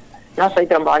cosas, digamos. No soy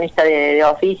trombonista de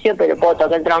oficio, pero puedo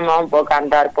tocar el trombón, puedo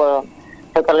cantar, puedo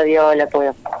tocar la viola,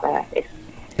 puedo... eso.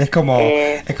 Es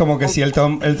como que si el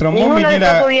trombón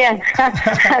viniera... Toco bien.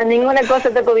 Ninguna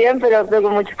cosa toco bien, pero toco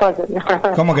muchas cosas.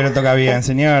 ¿Cómo que no toca bien,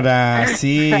 señora?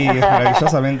 Sí, es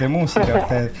maravillosamente música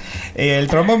usted. El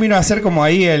trombón vino a hacer como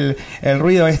ahí el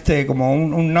ruido como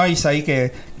un noise ahí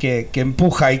que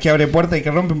empuja y que abre puertas y que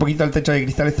rompe un poquito el techo de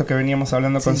cristal, esto que veníamos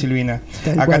hablando con Silvina.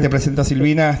 Acá te presento a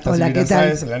Silvina. Hola, Silvina, ¿qué tal?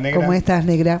 ¿sabes? La negra. ¿Cómo estás,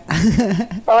 negra?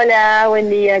 Hola, buen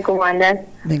día, ¿cómo andas?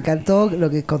 Me encantó lo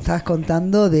que estabas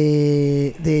contando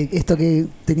de esto que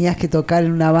tenías que tocar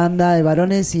en una banda de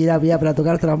varones y había para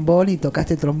tocar trombón y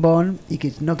tocaste trombón y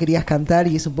que no querías cantar,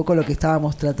 y es un poco lo que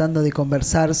estábamos tratando de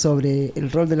conversar sobre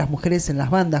el rol de las mujeres en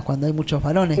las bandas cuando hay muchos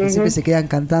varones que siempre se quedan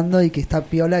cantando y que está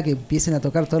piola que empiecen a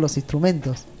tocar todos los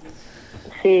instrumentos.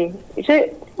 Sí, yo,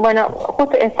 bueno,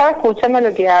 justo estaba escuchando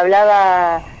lo que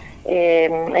hablaba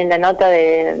en la nota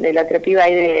de la otra piba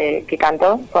ahí que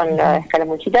cantó con la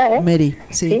escaramuchita, Mary,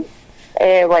 sí.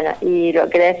 Bueno, y lo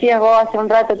que decías vos hace un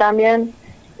rato también,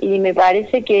 y me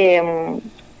parece que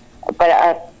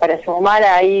para sumar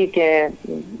ahí, que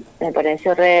me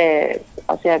pareció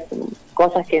o sea,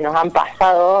 cosas que nos han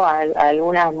pasado a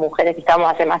algunas mujeres que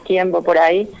estamos hace más tiempo por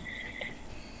ahí,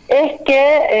 es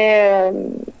que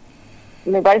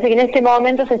me parece que en este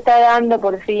momento se está dando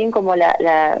por fin como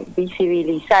la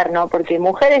visibilizar, ¿no? Porque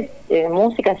mujeres,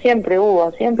 música siempre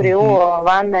hubo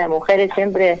banda de mujeres,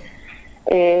 siempre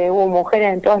hubo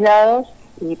mujeres en todos lados,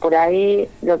 y por ahí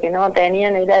lo que no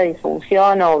tenían era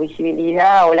difusión o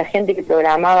visibilidad, o la gente que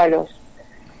programaba los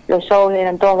shows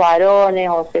eran todos varones,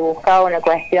 o se buscaba una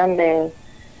cuestión de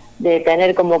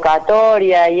tener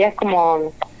convocatoria, y es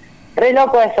como re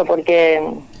loco eso, porque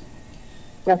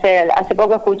no sé, hace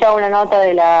poco escuchaba una nota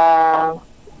de la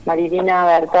Marilina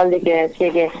Bertoldi que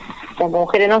decía que las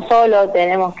mujeres no solo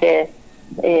tenemos que,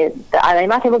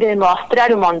 además tenemos que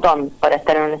demostrar un montón para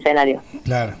estar en un escenario.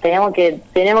 Claro. Tenemos que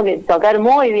tocar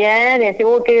muy bien y decir,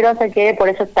 qué grosa que es, por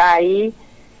eso está ahí.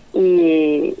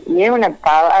 Y es una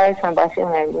pavada, eso me parece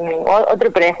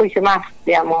otro prejuicio más,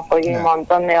 digamos, porque hay un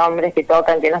montón de hombres que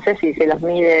tocan, que no sé si se los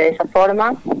mide de esa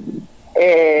forma,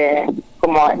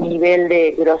 como nivel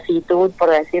de grositud, por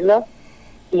decirlo,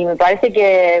 y me parece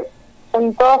que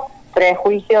son todos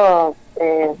prejuicios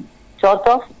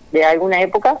chotos de alguna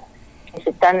época que se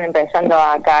están empezando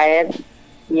a caer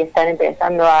y están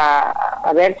empezando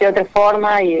a verse de otra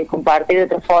forma y compartir de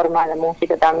otra forma la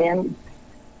música también,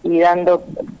 y dando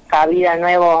cabida a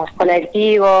nuevos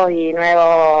colectivos y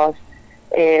nuevos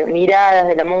miradas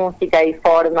de la música y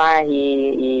formas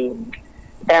y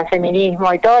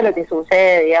transfeminismo y todo lo que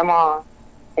sucede, digamos,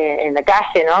 en la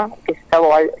calle, ¿no? Que se está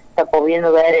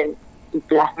pudiendo ver y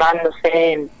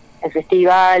plasmándose en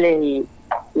festivales y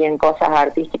en cosas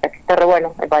artísticas, que está re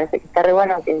bueno. Me parece que está re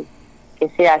bueno que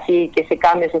sea así, que ese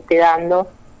cambio se esté dando,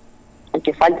 y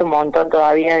que falta un montón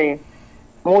todavía de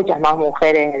muchas más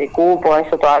mujeres de cupo.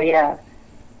 Eso todavía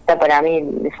está, para mí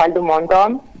le falta un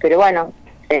montón, pero bueno,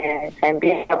 se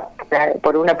empieza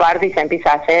por una parte y se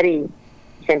empieza a hacer y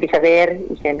se empieza a ver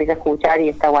y se empieza a escuchar, y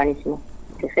está buenísimo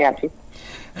que sea así.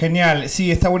 Genial,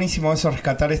 sí, está buenísimo eso,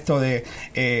 rescatar esto de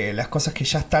las cosas que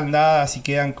ya están dadas y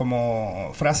quedan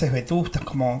como frases vetustas,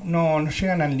 como no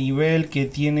llegan al nivel que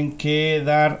tienen que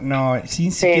dar, no,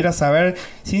 sin siquiera saber,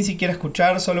 sin siquiera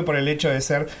escuchar, solo por el hecho de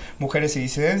ser mujeres y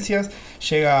disidencias,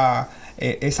 llega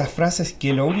esas frases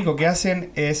que lo único que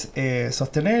hacen es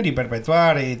sostener y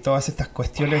perpetuar todas estas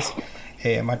cuestiones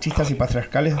machistas y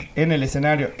patriarcales en el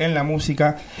escenario, en la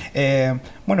música.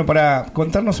 Bueno, para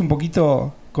contarnos un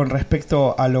poquito con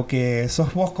respecto a lo que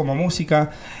sos vos como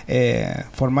música,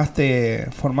 formás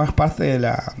parte de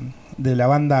la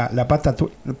banda La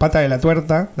Pata de la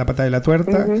Tuerta.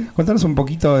 Contanos un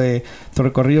poquito de tu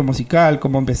recorrido musical,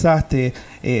 cómo empezaste,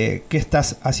 qué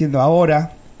estás haciendo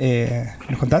ahora.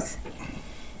 ¿Nos contás?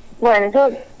 Bueno, yo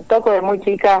toco de muy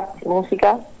chica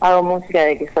música, hago música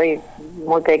de que soy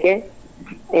muy pequeña.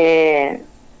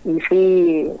 Y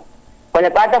fui con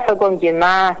La Pata, fue con quien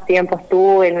más tiempo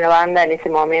estuve en una banda. En ese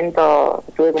momento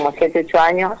tuve como 7, 8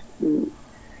 años, y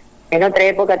en otra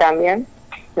época también,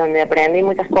 donde aprendí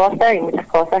muchas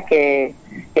cosas que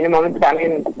en un momento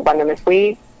también, cuando me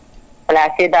fui,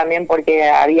 plagié también, porque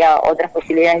había otras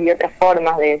posibilidades y otras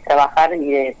formas de trabajar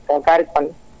y de tocar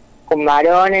con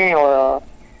varones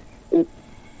y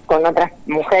con otras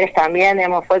mujeres también,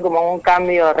 digamos. Fue como un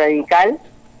cambio radical.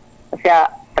 O sea,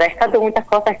 rescato muchas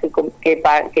cosas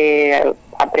que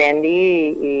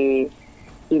aprendí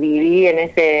y viví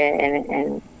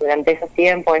durante esos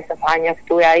tiempos, esos años que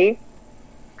estuve ahí.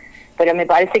 Pero me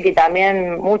parece que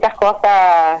también muchas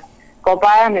cosas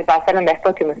copadas me pasaron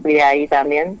después que me fui de ahí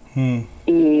también.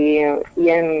 Y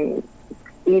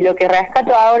lo que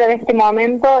rescato ahora de este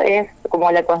momento es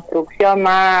como la construcción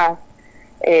más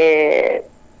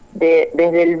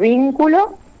desde el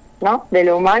vínculo, ¿no?, de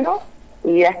lo humano.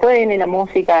 Y después viene la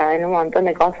música en un montón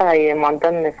de cosas y de un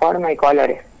montón de formas y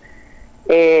colores.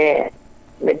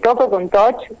 Me toco con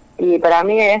Toch, y para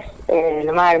mí es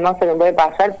lo más hermoso que me puede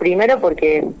pasar. Primero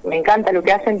porque me encanta lo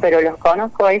que hacen, pero los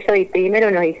conozco a ellos y primero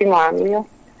nos hicimos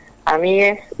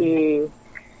amigues, y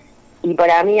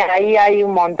para mí ahí hay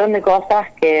un montón de cosas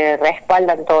que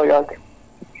respaldan todo lo otro.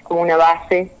 como una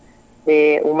base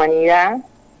de humanidad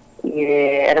y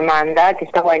de hermandad que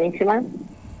está buenísima,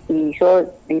 y yo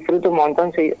disfruto un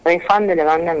montón, soy re fan de la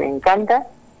banda, me encanta,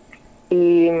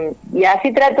 y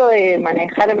así trato de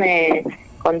manejarme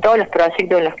con todos los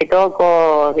proyectos en los que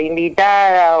toco de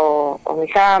invitada o me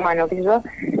llaman o qué sé yo,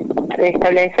 de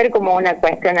establecer como una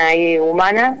cuestión ahí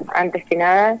humana antes que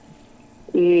nada,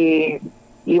 y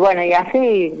bueno, y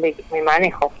así me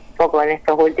manejo un poco en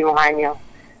estos últimos años,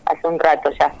 hace un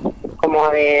rato ya, como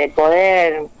de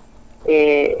poder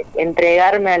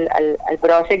entregarme al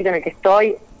proyecto en el que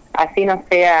estoy, así no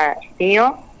sea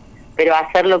mío, pero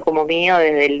hacerlo como mío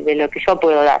de lo que yo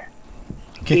puedo dar.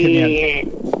 Qué genial.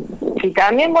 Y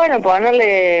también, bueno,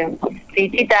 ponerle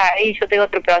fichita ahí. Yo tengo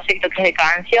otro proyecto que es de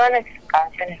canciones, que son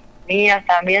canciones mías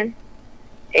también.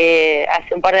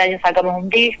 Hace un par de años sacamos un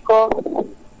disco.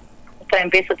 Justo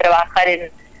empiezo a trabajar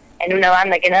en una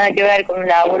banda que nada que ver con un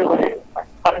laburo con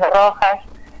Fuerzas Rojas.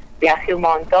 Viajé un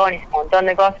montón, hice un montón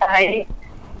de cosas ahí.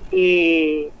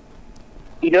 Y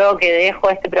luego que dejo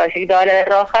este proyecto ahora de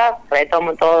Roja,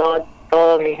 retomo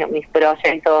todos mis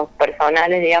proyectos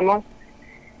personales, digamos.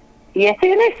 Y estoy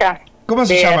en esa. ¿Cómo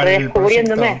se llama el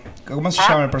proyecto? ¿Cómo se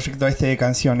llama el proyecto de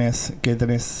canciones que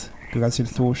tenés, que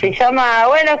canciones tuyas? Se llama,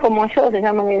 bueno, como yo, se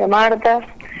llama Mira Marta.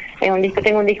 Tengo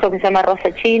un disco que se llama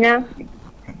Rosa China,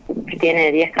 que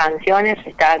tiene 10 canciones,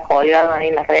 está colgado ahí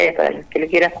en las redes para el que lo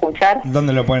quiera escuchar.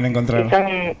 ¿Dónde lo pueden encontrar?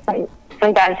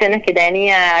 Son canciones que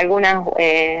tenía algunas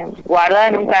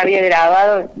guardadas, nunca había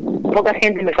grabado, poca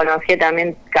gente me conocía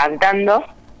también cantando.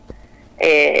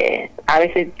 A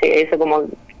veces eso como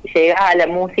llegas a la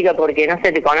música porque no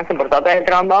sé, te conocen por tocar el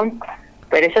trombón,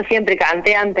 pero yo siempre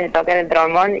canté antes de tocar el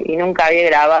trombón y nunca había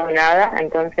grabado nada.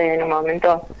 Entonces en un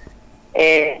momento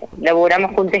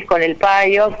laburamos juntos con el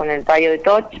payo de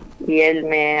Toch, y él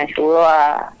me ayudó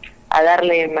a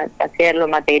darle, a hacerlo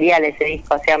material ese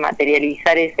disco, o sea,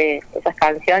 materializar esas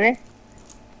canciones,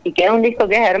 y quedó un disco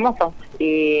que es hermoso.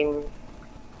 Y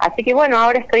así que bueno,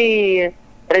 ahora estoy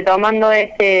retomando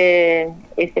ese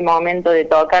momento de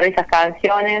tocar esas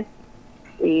canciones,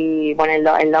 y bueno,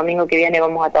 el domingo que viene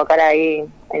vamos a tocar ahí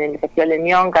en el Festival de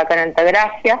Ñonca, acá en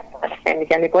Altagracia, en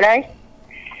Vicente Curay,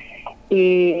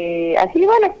 y así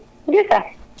bueno, y esa.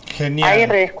 Genial. Ahí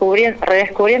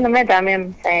redescubriéndome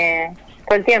también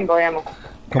todo el tiempo, digamos.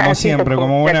 Como siempre,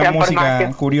 como buena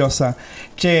música curiosa.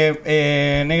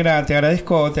 Che, Negra, te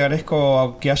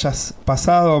agradezco que hayas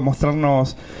pasado a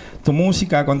mostrarnos tu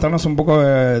música, contarnos un poco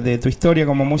de tu historia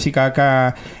como música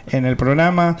acá en el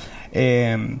programa.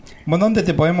 ¿Dónde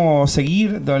te podemos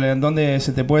seguir? ¿Dónde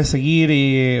se te puede seguir?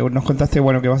 Y nos contaste,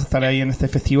 bueno, que vas a estar ahí en este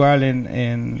festival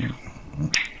en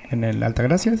el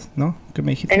Altagracias, ¿no? ¿Qué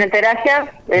me dijiste? En Altagracias,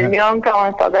 el Ñonca,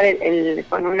 vamos a tocar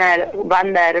con una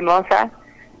banda hermosa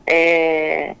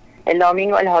el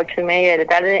domingo a las 8:30 de la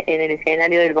tarde en el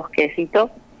escenario del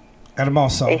Bosquecito.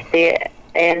 Hermoso.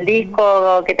 El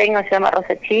disco que tengo se llama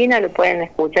Rosa China, lo pueden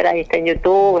escuchar, ahí está en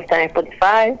YouTube, está en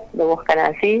Spotify, lo buscan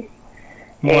así.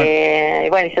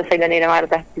 Bueno, yo soy la Negra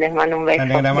Marta, les mando un beso. La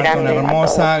Negra Marta, una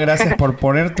hermosa, gracias por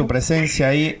poner tu presencia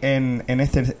ahí en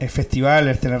este festival,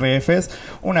 en RFS.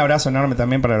 Un abrazo enorme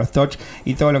también para los Toch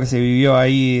y todo lo que se vivió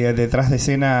ahí detrás de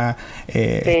escena,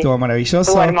 estuvo maravilloso.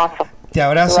 Estuvo hermoso. Te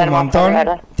abrazo un montón,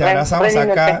 te abrazamos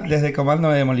acá desde Komando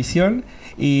Demolicion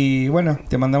y bueno,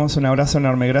 te mandamos un abrazo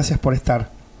enorme, gracias por estar.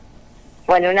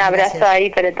 Bueno, un abrazo ahí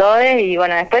para todos y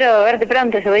bueno, espero verte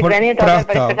pronto. Yo voy pronto.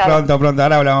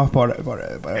 Ahora hablamos por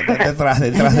detrás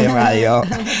de radio.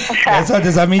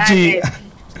 Besotes a Michi.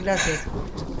 Gracias.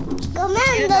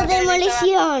 Komando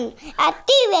Demolición,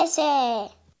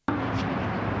 actívese.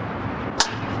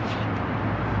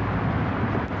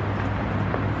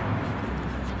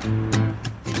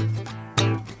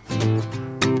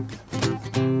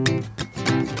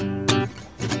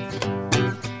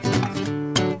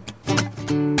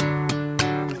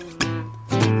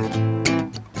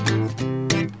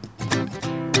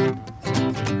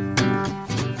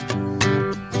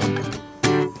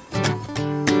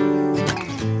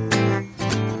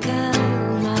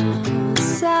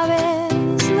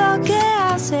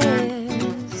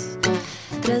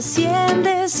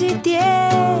 Trasciende si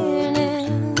tiene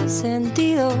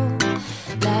sentido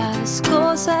las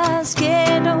cosas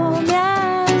que no me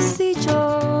has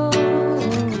dicho.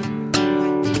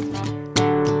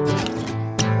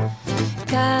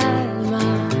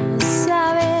 Calma,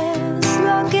 sabes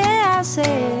lo que haces,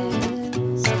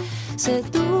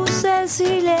 seduce el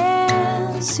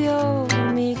silencio,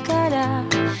 mi cara,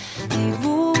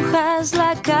 dibujas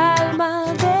la calma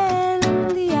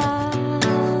del día.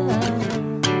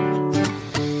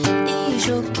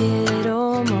 Yo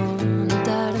quiero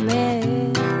montarme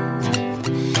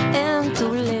en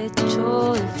tu lecho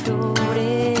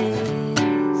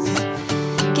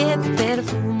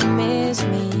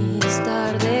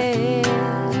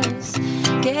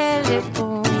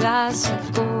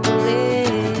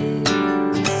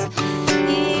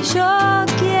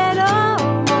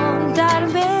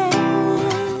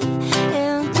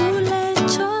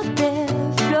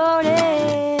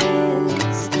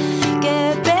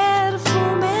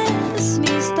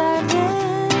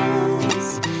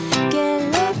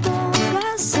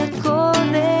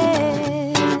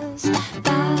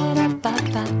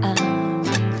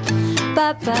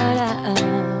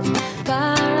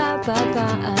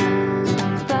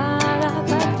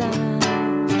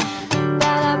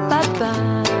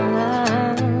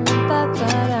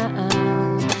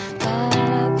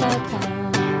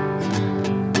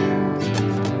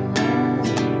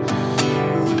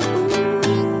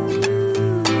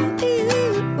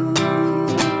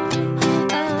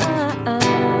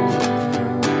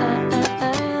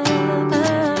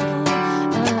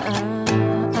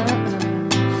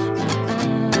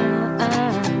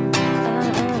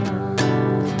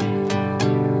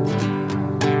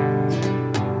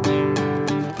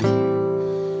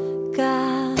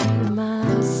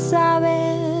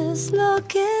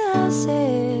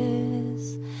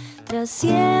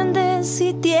Trasciendes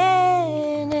y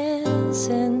tienen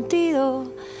sentido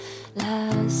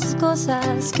las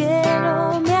cosas que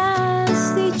no me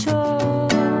has dicho.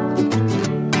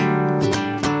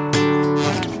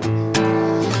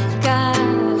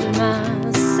 Calma,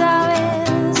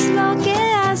 sabes lo que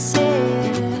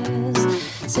haces.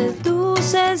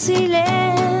 Seduce el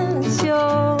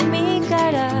silencio, mi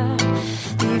cara.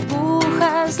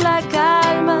 Dibujas la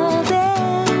calma de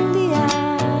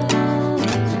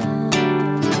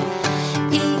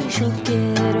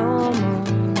quiero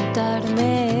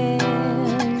montarme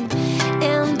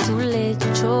en tu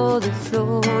lecho de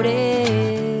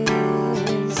flores,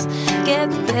 que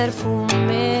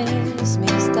perfumes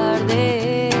mis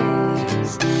tardes,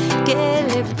 que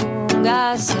le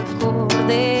pongas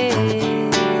acordes.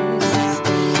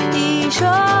 Y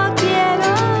yo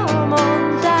quiero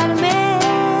montarme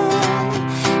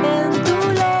en tu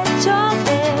lecho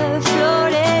de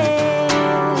flores,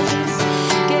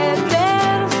 que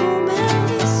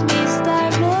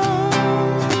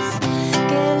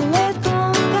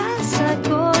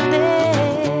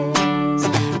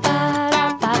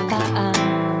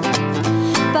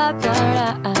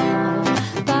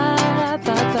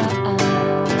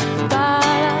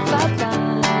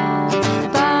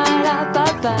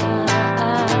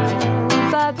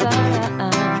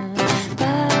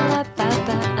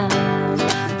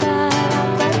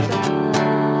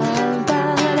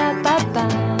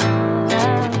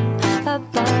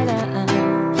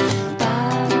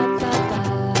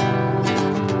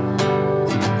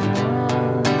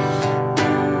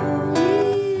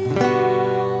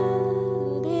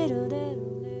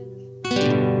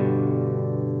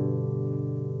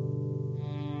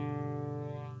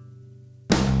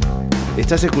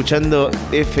Estás escuchando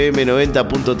FM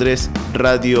 90.3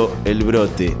 Radio El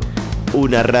Brote,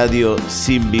 una radio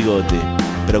sin bigote,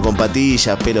 pero con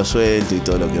patillas, pelo suelto y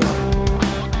todo lo que va.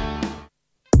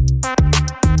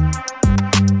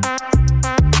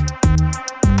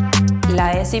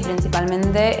 La ESI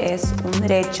principalmente es un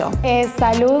derecho. Es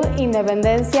salud,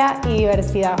 independencia y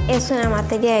diversidad. Es una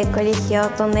materia de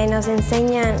colegio donde nos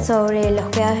enseñan sobre los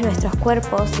cuidados de nuestros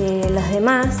cuerpos y de los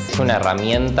demás. Es una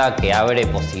herramienta que abre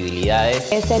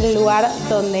posibilidades. Es el lugar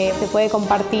donde se puede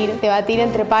compartir, debatir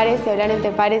entre pares y hablar entre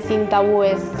pares sin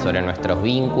tabúes. Sobre nuestros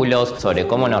vínculos, sobre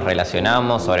cómo nos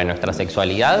relacionamos, sobre nuestra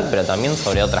sexualidad, pero también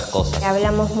sobre otras cosas.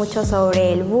 Hablamos mucho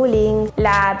sobre el bullying,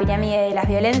 la pirámide de las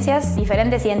violencias,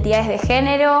 diferentes identidades de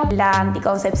género, la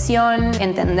anticoncepción,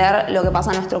 entender lo que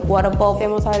pasa en nuestro cuerpo.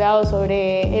 Hemos hablado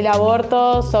sobre el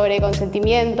aborto, sobre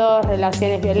consentimiento,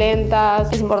 relaciones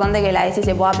violentas. Es importante que la ESI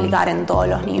se pueda aplicar en todos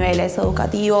los niveles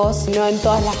educativos. No en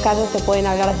todas las casas se pueden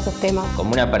hablar de estos temas.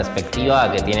 Como una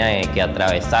perspectiva que tiene que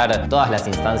atravesar todas las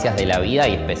instancias de la vida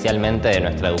y especialmente de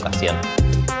nuestra educación.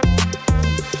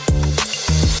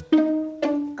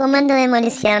 Komando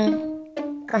Demolicion,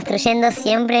 construyendo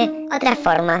siempre otras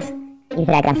formas y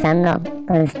fracasando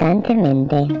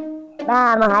constantemente.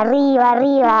 Vamos, arriba,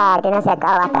 arriba, que no se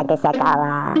acaba hasta que se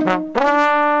acaba.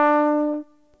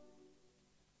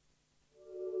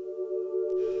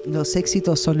 Los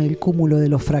éxitos son el cúmulo de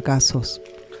los fracasos.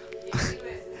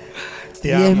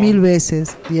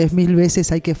 10.000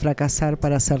 veces hay que fracasar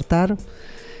para acertar,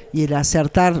 y el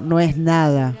acertar no es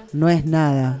nada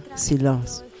sin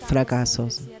los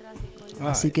fracasos.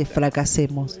 Así que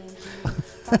fracasemos.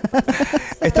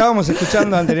 Estábamos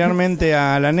escuchando anteriormente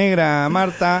a la negra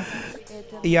Marta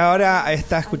y ahora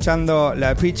está escuchando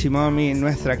la Pichi Mommy,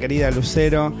 nuestra querida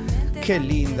Lucero. Qué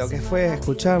lindo que fue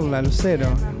escucharla, Lucero.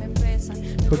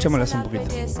 Escuchémoslas un poquito.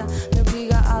 Me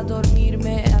obliga a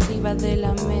dormirme arriba de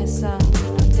la mesa.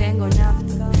 No tengo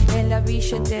nafta en la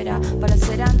billetera para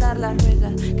hacer andar la rueda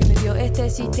que me dio este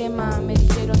sistema. Me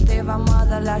dijeron te vamos a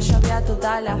dar la llave a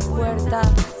todas las puertas.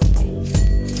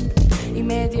 Y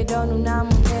me dieron una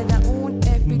moneda, un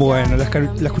Bueno, la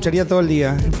escucharía todo el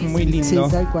día, es muy lindo.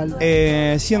 Sí, tal cual.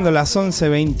 Siendo las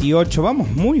 11:28, vamos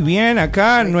muy bien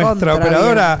acá. Nuestra Recontra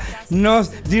operadora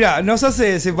nos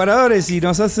hace separadores y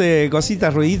nos hace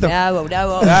cositas, ruiditos.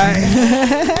 Bravo.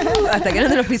 Hasta que no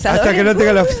te los pisadores. Hasta que no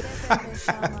tenga los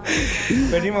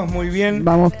Venimos muy bien.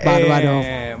 Vamos bárbaro.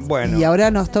 Bueno. Y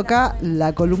ahora nos toca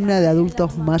la columna de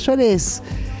adultos mayores.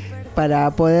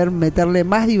 Para poder meterle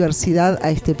más diversidad a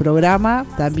este programa,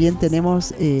 también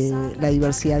tenemos la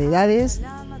diversidad de edades.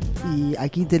 Y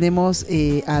aquí tenemos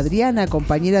a Adriana,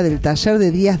 compañera del taller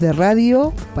de días de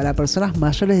radio para personas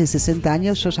mayores de 60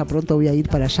 años. Yo ya pronto voy a ir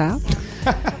para allá.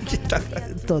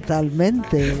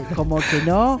 Totalmente. Como que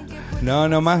no.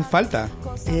 No más falta.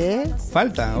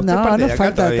 Falta. No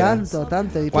falta tanto.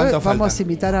 Después vamos a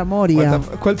invitar a Moria.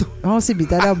 ¿Cuánto? Vamos a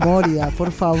invitar a Moria,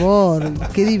 por favor.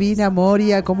 Qué divina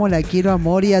Moria, cómo la quiero a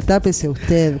Moria. Tápese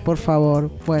usted, por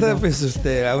favor. Bueno, tápese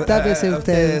usted. Tápese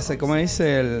usted. Como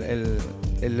dice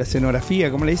la escenografía,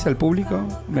 ¿cómo le dice al público?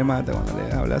 Me mata cuando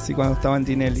le habla así cuando estaba en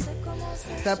Tinelli.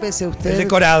 Tápese usted. El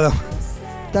decorado.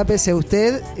 Tápese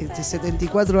usted,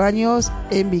 74 años,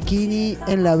 en bikini,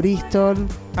 en la Bristol.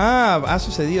 ¿Ha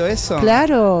sucedido eso?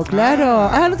 Claro.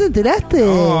 ¿No te enteraste?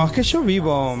 No, es que yo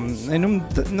vivo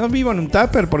no vivo en un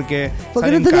tupper porque no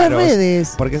tenés caros.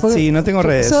 Redes. Porque sí, no tengo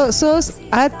redes. Sos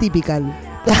atypical.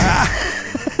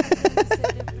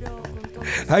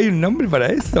 ¿Hay un nombre para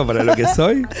eso? ¿Para lo que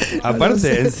soy? Aparte, no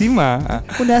sé. Encima...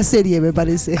 Una serie, me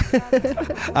parece.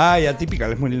 Ay,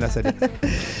 Atypical, es muy linda serie.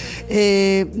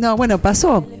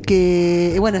 Pasó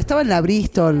que... estaba en la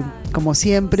Bristol, como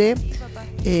siempre,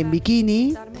 en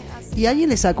bikini, y alguien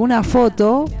le sacó una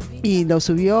foto y lo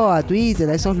subió a Twitter,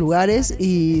 a esos lugares,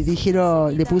 y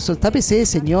le puso, tápese,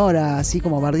 señora, así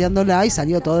como bardeándola, y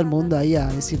salió todo el mundo ahí a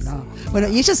decir no. Bueno,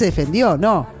 y ella se defendió,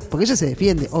 porque ella se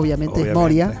defiende, obviamente. Es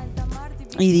Moria.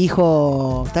 Y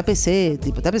dijo, tápese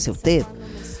usted.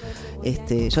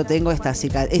 Yo tengo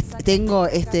tengo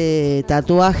este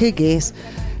tatuaje que es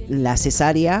la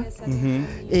cesárea,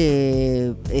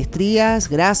 estrías,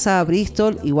 grasa,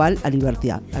 Bristol, igual a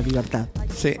libertad.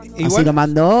 Sí, igual, así lo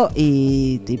mandó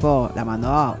y la mandó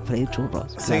a freír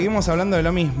churros. Seguimos hablando de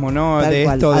lo mismo, ¿no? Tal de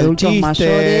cual. esto del Adultos chiste,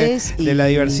 mayores de la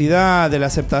diversidad, de la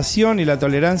aceptación y la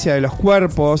tolerancia de los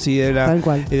cuerpos y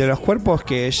de los cuerpos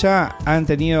que ya han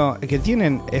tenido, que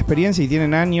tienen experiencia y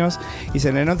tienen años y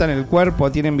se le nota en el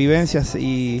cuerpo, tienen vivencias,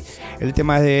 y el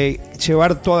tema de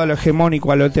llevar todo lo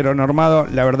hegemónico a lo heteronormado,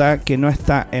 la verdad que no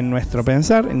está en nuestro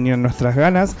pensar ni en nuestras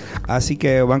ganas, así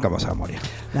que bancamos a Moria.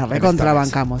 La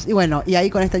recontrabancamos. Y bueno, y ahí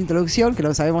con esta introducción, que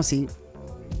no sabemos si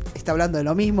está hablando de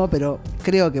lo mismo, pero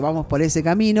creo que vamos por ese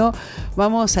camino,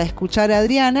 vamos a escuchar a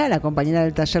Adriana, la compañera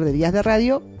del taller de días de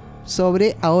radio,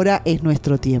 sobre Ahora es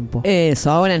nuestro tiempo. Eso,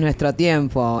 Ahora es nuestro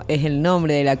tiempo. Es el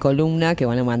nombre de la columna que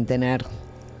van a mantener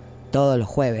todos los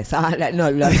jueves.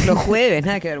 Los jueves,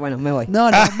 nada que ver. Bueno, me voy. No,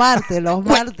 los martes. Los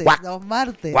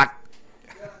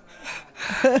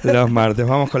martes,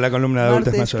 vamos con la columna de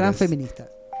adultos mayores. Transfeminista.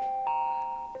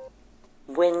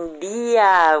 Buen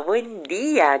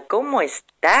día, ¿cómo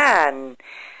están?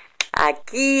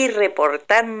 Aquí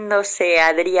reportándose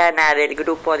Adriana del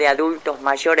grupo de adultos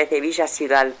mayores de Villa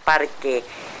Ciudad Parque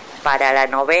para la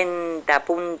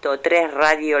 90.3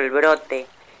 Radio El Brote.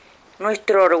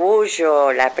 Nuestro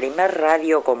orgullo, la primer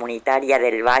radio comunitaria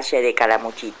del Valle de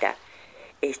Calamuchita.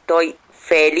 Estoy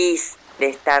feliz de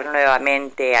estar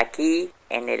nuevamente aquí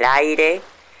en el aire,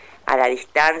 a la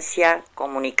distancia,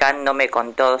 comunicándome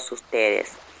con todos ustedes.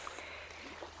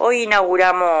 Hoy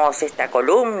inauguramos esta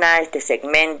columna, este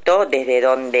segmento, desde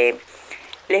donde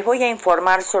les voy a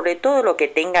informar sobre todo lo que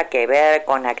tenga que ver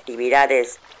con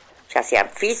actividades, ya sean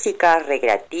físicas,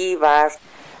 recreativas,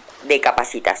 de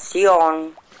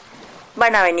capacitación.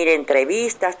 Van a venir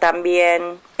entrevistas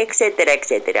también, etcétera,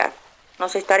 etcétera.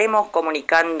 Nos estaremos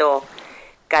comunicando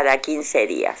cada 15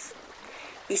 días.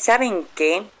 ¿Y saben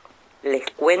qué? Les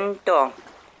cuento,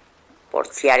 por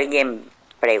si alguien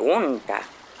pregunta,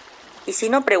 y si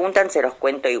no preguntan se los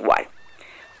cuento igual,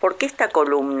 porque esta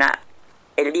columna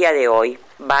el día de hoy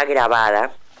va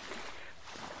grabada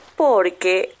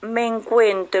porque me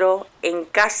encuentro en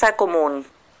Casa Común.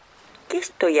 ¿Qué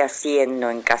estoy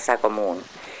haciendo en Casa Común?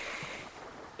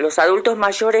 Los adultos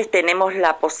mayores tenemos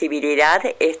la posibilidad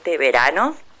este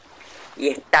verano, y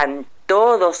están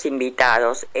todos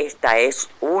invitados, esta es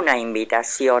una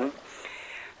invitación,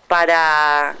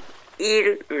 para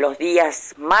ir los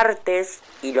días martes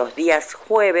y los días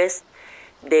jueves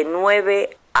de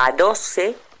 9 a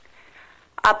 12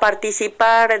 a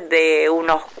participar de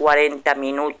unos 40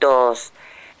 minutos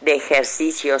de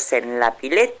ejercicios en la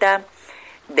pileta,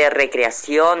 de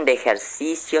recreación, de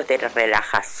ejercicios, de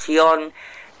relajación,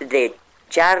 de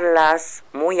charlas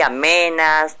muy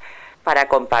amenas, para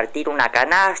compartir una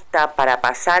canasta, para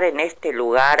pasar en este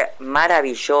lugar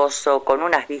maravilloso, con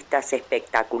unas vistas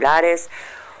espectaculares,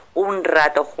 un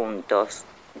rato juntos.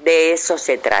 De eso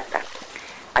se trata.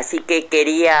 Así que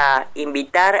quería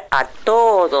invitar a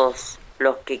todos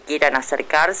los que quieran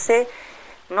acercarse.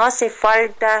 No hace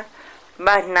falta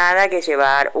más nada que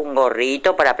llevar un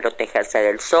gorrito para protegerse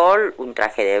del sol, un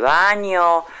traje de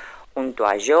baño, un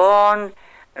toallón,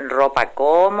 ropa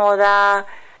cómoda,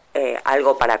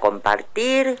 algo para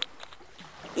compartir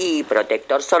y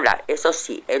protector solar. Eso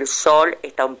sí, el sol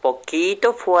está un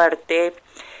poquito fuerte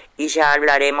y ya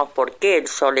hablaremos por qué el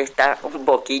sol está un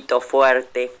poquito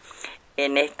fuerte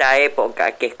en esta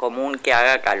época, que es común que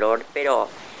haga calor, pero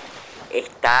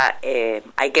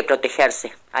hay que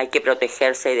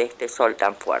protegerse de este sol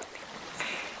tan fuerte.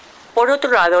 Por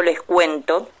otro lado, les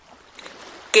cuento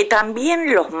que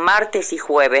también los martes y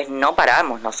jueves no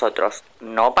paramos nosotros,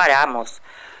 no paramos.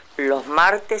 Los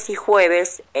martes y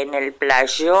jueves en el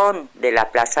playón de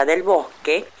la Plaza del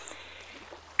Bosque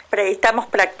estamos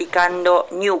practicando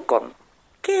Newcomb.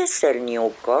 ¿Qué es el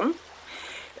Newcomb?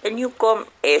 El Newcomb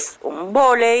es un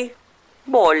vóley,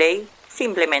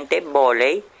 simplemente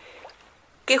vóley,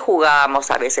 que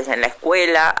jugábamos a veces en la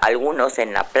escuela, algunos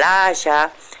en la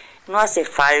playa. No hace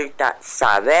falta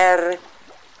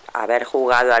haber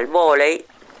jugado al vóley.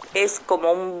 Es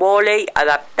como un vóley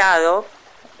adaptado.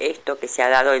 Esto que se ha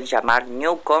dado en llamar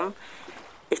Newcomb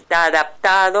está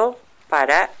adaptado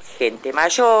para gente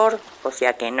mayor, o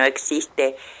sea que no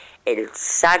existe el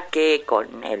saque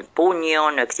con el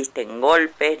puño, no existen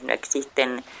golpes, no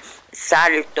existen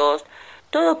saltos,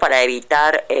 todo para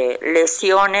evitar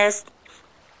lesiones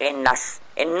en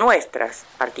nuestras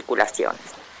articulaciones.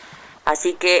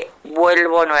 Así que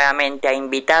vuelvo nuevamente a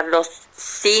invitarlos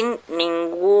sin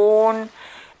ningún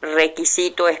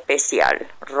requisito especial: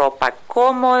 ropa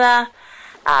cómoda,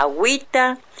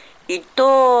 agüita, y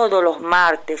todos los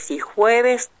martes y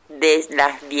jueves de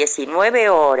las 19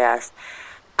 horas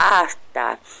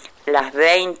hasta las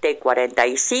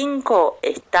 20:45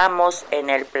 estamos en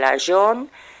el playón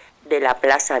de la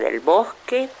Plaza del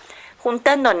Bosque,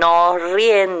 juntándonos,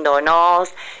 riéndonos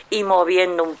y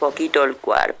moviendo un poquito el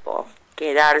cuerpo.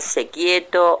 Quedarse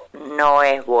quieto no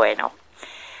es bueno.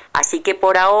 Así que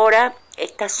por ahora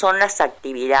estas son las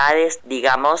actividades,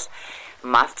 digamos,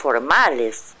 más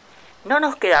formales. No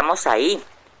nos quedamos ahí.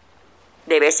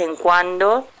 De vez en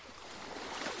cuando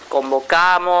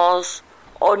convocamos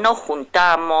o nos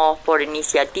juntamos por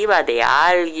iniciativa de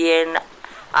alguien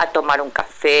a tomar un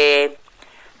café,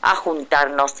 a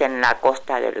juntarnos en la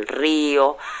costa del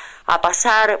río, a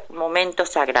pasar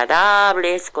momentos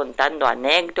agradables, contando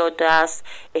anécdotas,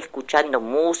 escuchando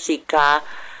música.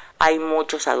 Hay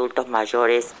muchos adultos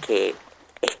mayores que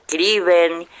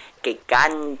escriben, que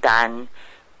cantan,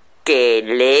 que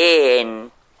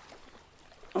leen,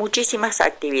 muchísimas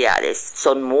actividades.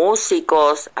 Son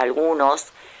músicos algunos.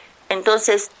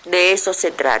 Entonces de eso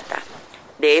se trata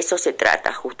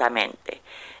justamente,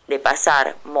 de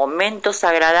pasar momentos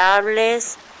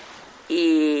agradables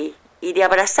y de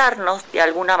abrazarnos de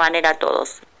alguna manera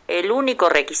todos. El único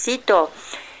requisito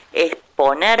es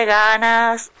poner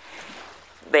ganas,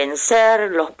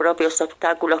 vencer los propios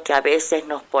obstáculos que a veces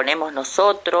nos ponemos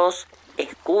nosotros,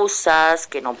 excusas,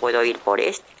 que no puedo ir por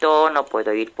esto, no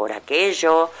puedo ir por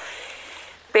aquello,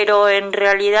 pero en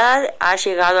realidad ha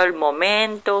llegado el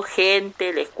momento,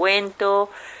 gente, les cuento,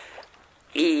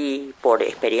 y por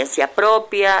experiencia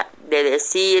propia, de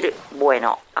decir,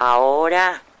 bueno,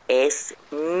 ahora es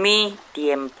mi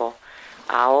tiempo,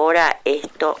 ahora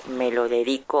esto me lo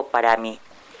dedico para mí.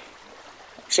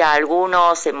 Ya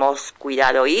algunos hemos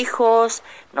cuidado hijos,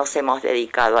 nos hemos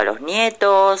dedicado a los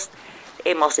nietos,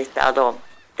 hemos estado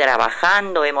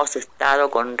trabajando, hemos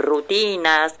estado con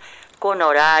rutinas, con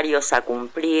horarios a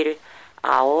cumplir.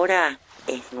 Ahora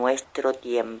es nuestro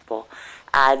tiempo,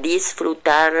 a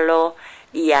disfrutarlo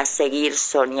y a seguir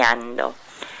soñando.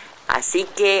 Así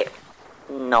que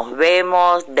nos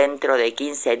vemos dentro de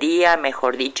 15 días,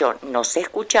 mejor dicho, nos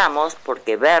escuchamos,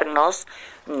 porque vernos,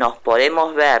 nos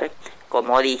podemos ver,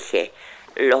 como dije,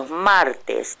 los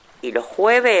martes y los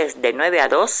jueves de 9 a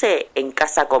 12 en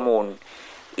Casa Común,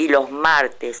 y los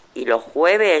martes y los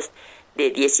jueves de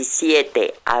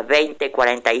 17 a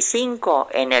 20:45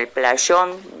 en el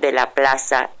playón de la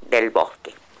Plaza del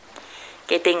Bosque.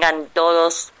 Que tengan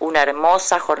todos una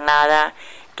hermosa jornada,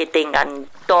 que tengan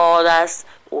todas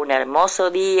un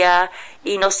hermoso día,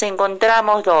 y nos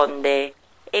encontramos donde,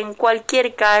 en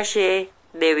cualquier calle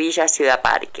de Villa Ciudad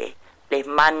Parque. Les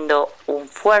mando un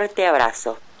fuerte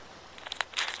abrazo.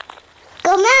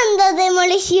 Komando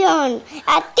Demolicion,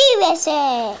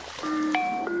 actívese.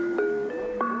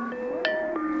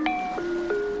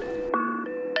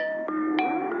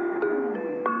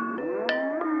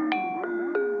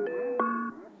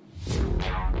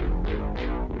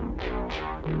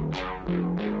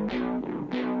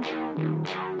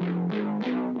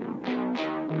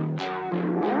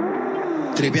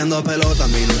 Tripeando pelota,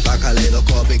 minuta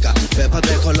caleidoscópica. Pepas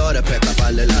de colores para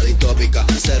escaparle la distópica.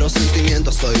 Cero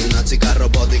sentimientos, soy una chica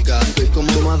robótica. Estoy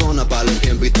como Madonna para los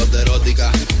tiempitos de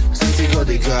erótica. Soy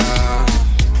psicótica,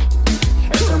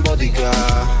 estrambótica.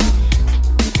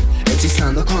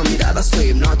 Hechizando con miradas, soy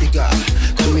hipnótica.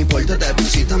 Con mi porte de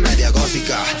bichita media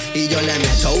gótica. Y yo le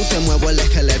meto, te muevo el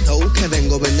esqueleto. Que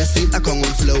vengo bendecida con un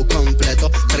flow completo.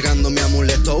 Cargando mi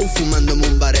amuleto, fumándome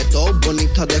un bareto.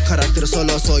 Bonita de carácter,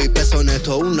 solo soy peso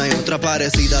neto. Una y otra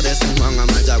parecida de San Juan a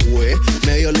Mayagüez.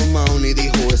 Medio lumao y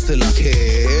dijo, ¿esta es la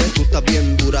que? Tú estás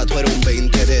bien dura, tú eres un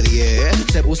 20 de 10.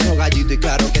 Se puso gallito y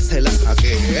claro que se la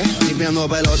saqué. Limpiando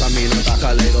pelota, mi nota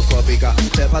caleidoscópica.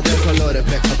 Pepas de colores,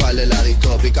 para escaparle la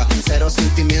distópica. Cero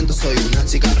sentimientos, soy una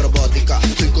chica robótica.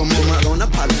 Estoy como Madonna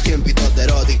para los tiempitos de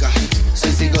erótica.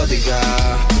 Soy psicótica,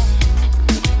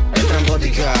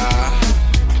 estrambótica.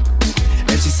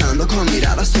 Hechizando con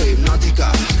miradas, soy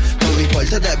hipnótica. Con mi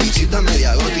porte de bichita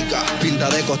media gótica. Pinta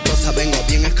de costosa, vengo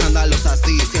bien escandalosa.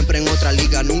 Sí, siempre en otra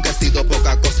liga, nunca he sido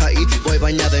poca cosa. Y voy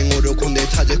bañada en oro con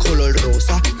detalles color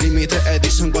rosa. Limited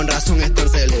edition, con razón es tan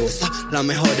celosa. La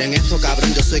mejor en esto,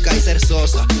 cabrón, yo soy Kaiser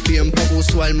Sosa. Bien poco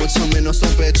usual, mucho menos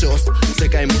sospechosa. Sé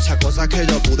que hay muchas cosas que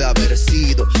yo pude haber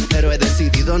sido, pero he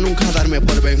decidido nunca darme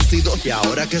por vencido. Y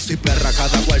ahora que soy perra,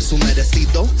 cada cual su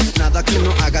merecido. Nada que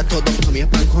no haga, todo para mí es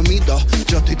pan comido.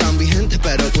 Yo estoy tan vigente,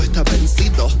 pero tú estás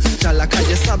vencido. Ya la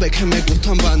calle sabe que me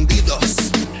gustan bandidos.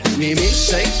 Mi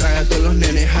milkshake trae a todos los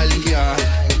nenes al guiar.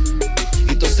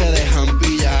 Y todos se dejan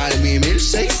pillar. Mi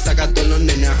milkshake saca a todos los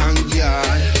nenes a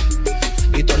janguear.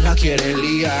 Y todos la quieren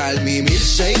liar. Mi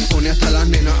milkshake pone hasta las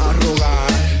nenas a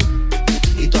rogar.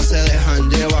 Y todos se dejan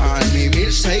llevar. Mi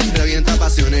milkshake revienta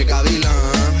pasiones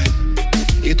gavilán.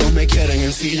 Y todos me quieren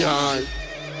ensillar.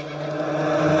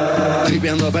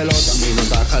 Tripeando pelota, mi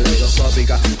nota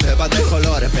caleidoscópica. Pepas de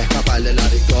colores para escapar de la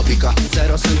distópica.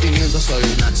 Cero sentimientos, soy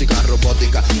una chica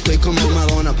robótica. Estoy como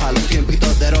Madonna para los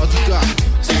tiempitos de erótica.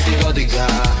 Soy psicótica,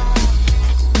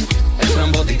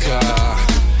 estrambótica.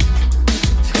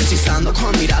 Hechizando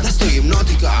con miradas, soy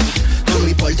hipnótica. Con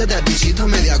mi porte de bichita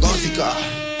media gótica.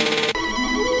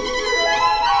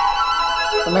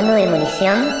 Komando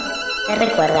Demolición te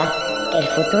recuerda que el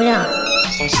futuro ya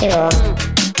llegó.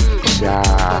 Ya.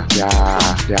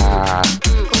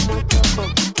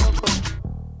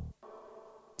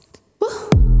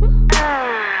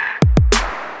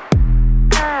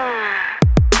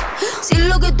 Si es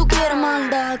lo que tú quieres,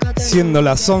 maldad. Siendo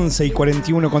las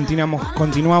 11:41,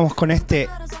 continuamos con este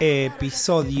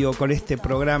episodio, con este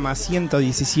programa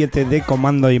 117 de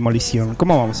Komando Demolición.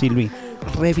 ¿Cómo vamos, Silvi?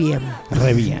 Re bien.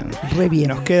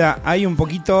 Nos queda ahí un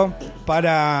poquito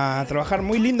para trabajar.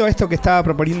 Muy lindo esto que estaba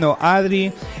proponiendo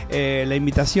Adri. La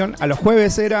invitación a los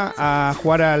jueves era a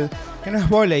jugar al... que no es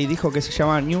volei, dijo que se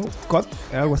llama New Code,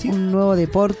 algo así. Un nuevo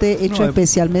deporte hecho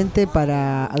especialmente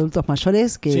para adultos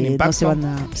mayores que sin impacto. No se van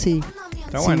a... Sí.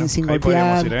 Pero bueno, sin ahí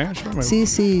golpear. Podríamos ir,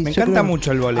 Sí. Me encanta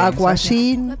mucho el volei.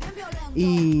 Aquagym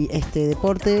y este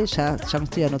deporte, ya me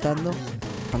estoy anotando.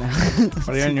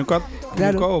 Para ir al New Code.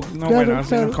 Claro, Bueno,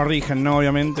 así nos corrigen, ¿no?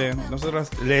 Obviamente. Nosotros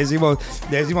le decimos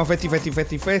festi.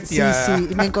 Sí.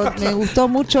 Me gustó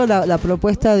mucho la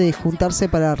propuesta de juntarse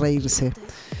para reírse.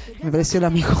 Me pareció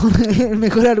el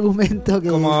mejor argumento que...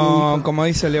 Como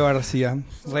dice Leo García,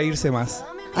 reírse más.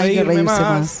 Hay que reírse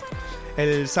más.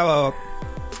 El sábado...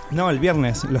 No, el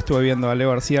viernes lo estuve viendo a Leo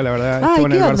García, la verdad. Ay,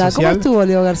 ¿qué onda? ¿Cómo estuvo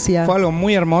Leo García? Fue algo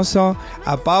muy hermoso.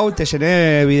 A Pau te llené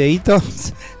de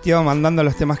videitos. Te iba mandando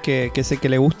los temas que sé que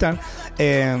le gustan.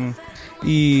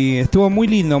 Y estuvo muy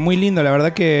lindo. La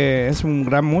verdad que es un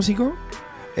gran músico.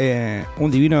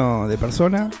 Un divino de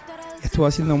persona. Estuvo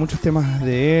haciendo muchos temas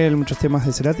de él, muchos temas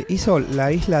de Cerati. Hizo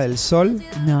La Isla del Sol.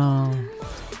 No.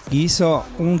 Y hizo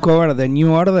un cover de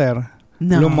New Order.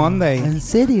 No. Blue Monday. ¿En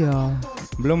serio?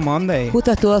 Blue Monday.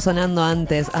 Justo estuvo sonando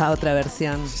antes a otra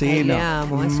versión. Sí, le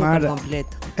amo, es súper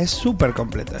completo. Es súper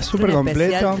completo,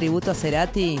 especial tributo a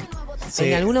Cerati. Sí.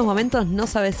 En algunos momentos no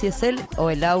sabes si es él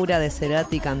o el aura de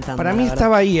Cerati cantando. Para mí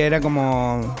estaba ahí, era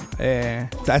como...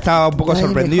 estaba un poco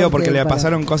sorprendido porque le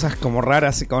pasaron cosas como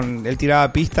raras. Él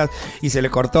tiraba pistas y se le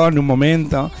cortó en un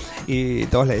momento y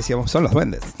todos le decíamos, son los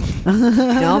duendes.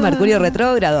 No, Mercurio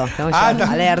retrógrado.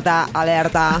 Alerta.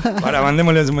 Ahora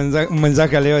mandémosle un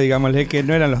mensaje a Leo, digámosle que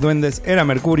no eran los duendes, era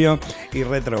Mercurio y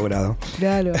retrógrado.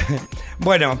 Claro.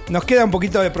 Bueno, nos queda un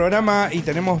poquito de programa y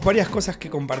tenemos varias cosas que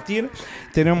compartir.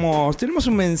 Tenemos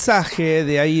un mensaje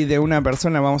de ahí de una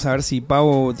persona, vamos a ver si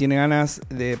Pau tiene ganas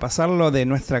de pasarlo, de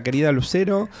nuestra querida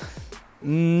Lucero.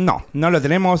 No lo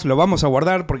tenemos, lo vamos a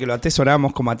guardar porque lo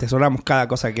atesoramos como atesoramos cada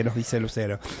cosa que nos dice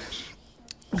Lucero.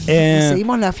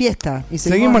 Seguimos la fiesta. Y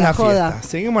seguimos la joda.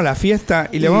 Seguimos la fiesta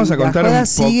y le vamos a contar un poquito. La joda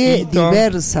sigue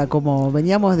diversa, como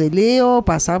veníamos de Leo,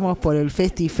 pasamos por el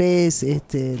FestiFest,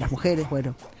 las mujeres,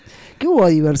 bueno. Que hubo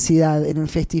diversidad en el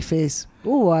FestiFest.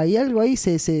 Hay algo ahí,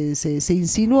 se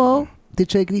insinuó,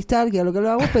 techo de cristal, que era lo que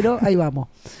hablábamos, pero ahí vamos.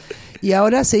 Y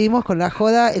ahora seguimos con la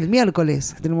joda el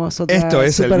miércoles. Tenemos otra. Esto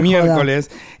es el miércoles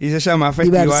joda. Y se llama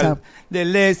Festival Diversa. de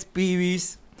Les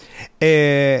Pibis.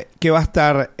 Que va a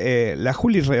estar la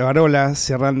Juli Rivarola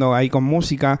cerrando ahí con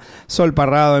música, Sol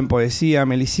Parrado en poesía,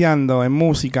 Meliciando en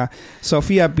música,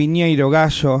 Sofía Piñeiro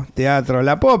Gallo, teatro,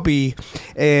 La Popi,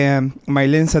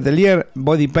 Mailén Satelier,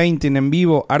 body painting en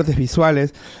vivo, artes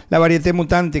visuales, La Varieté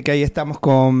Mutante, que ahí estamos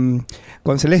con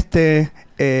Celeste,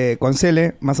 con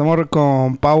Cele, Más Amor,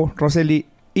 con Pau, Roseli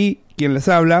y quien les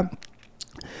habla.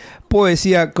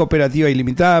 Poesía cooperativa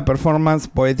ilimitada, performance,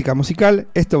 poética musical.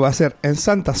 Esto va a ser en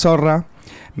Santa Zorra.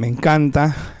 Me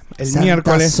encanta.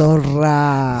 Miércoles.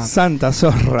 Santa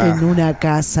Zorra. En una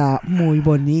casa muy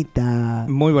bonita.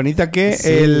 Muy bonita que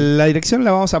sí. La dirección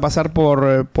la vamos a pasar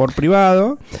por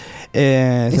privado.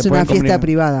 Es una fiesta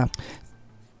privada.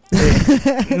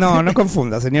 No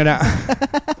confunda, señora.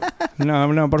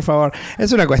 No, por favor.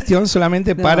 Es una cuestión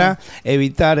solamente para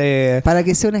evitar... para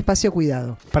que sea un espacio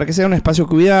cuidado. Para que sea un espacio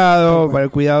cuidado, para el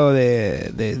cuidado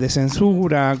de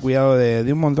censura, cuidado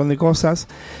de un montón de cosas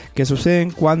que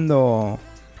suceden cuando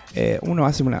uno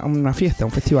hace una fiesta,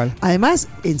 un festival. Además,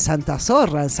 en Santa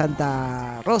Zorra, en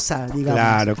Santa Rosa, digamos.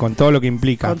 Claro, con todo lo que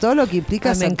implica. Con todo lo que implica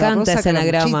me Santa encanta Rosa, ese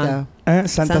anagrama.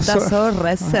 Santa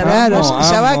Zorra es claro, hermoso.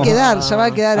 ya va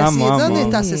a quedar así. ¿Dónde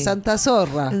estás en Santa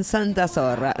Zorra? En Santa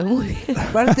Zorra. Muy bien.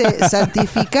 Aparte,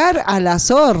 santificar a la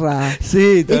zorra.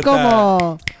 Sí, total. Es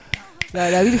como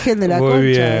la Virgen de la Muy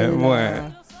Concha.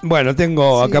 Bien, bueno,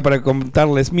 tengo acá para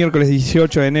contarles, miércoles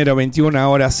 18 de enero, 21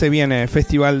 horas, se viene el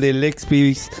Festival del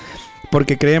Ex-Pibis,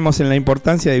 porque creemos en la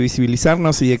importancia de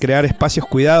visibilizarnos y de crear espacios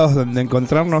cuidados donde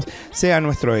encontrarnos sea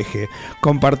nuestro eje,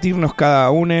 compartirnos cada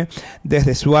uno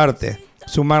desde su arte,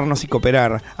 sumarnos y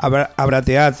cooperar. Habrá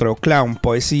teatro, clown,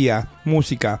 poesía,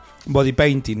 música, body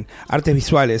painting, artes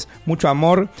visuales, mucho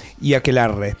amor y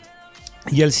aquelarre.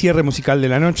 Y el cierre musical de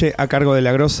la noche a cargo de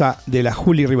la grosa de la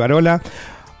Juli Rivarola.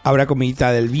 Habrá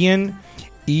comidita del bien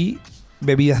y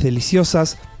bebidas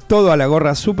deliciosas. Todo a la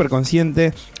gorra súper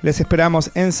consciente. Les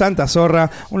esperamos en Santa Zorra,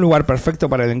 un lugar perfecto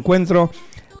para el encuentro.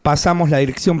 Pasamos la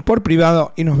dirección por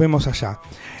privado y nos vemos allá.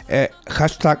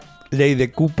 Hashtag ley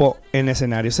de cupo en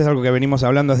escenarios. Es algo que venimos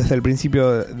hablando desde el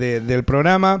principio del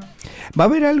programa. Va a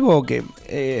haber algo que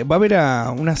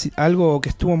algo que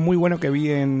estuvo muy bueno que vi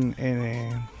en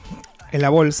la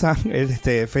bolsa,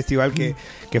 este festival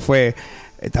que fue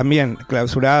también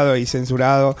clausurado y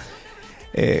censurado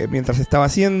mientras estaba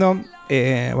haciendo.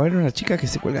 Va a haber una chica que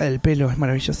se cuelga del pelo, es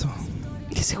maravilloso.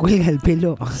 ¿Que se cuelga el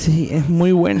pelo? Sí, es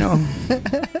muy bueno.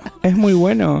 Es muy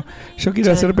bueno. Yo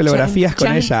quiero hacer pelografías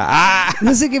con ella. ¡Ah!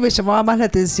 No sé qué me llamaba más la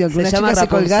atención, que una chica se Rapunzel.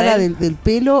 colgara del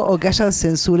pelo o que hayan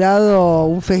censurado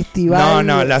un festival.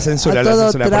 No, la censura,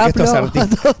 porque esto es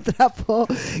artista. A todo trapo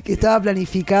que estaba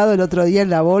planificado el otro día en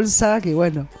la bolsa, que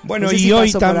bueno. Bueno, no sé y si hoy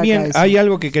pasó por también acá hay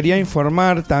algo que quería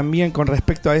informar también con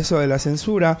respecto a eso de la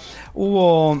censura.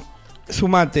 Hubo...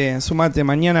 Sumate,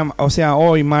 mañana, o sea,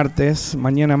 hoy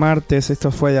mañana martes,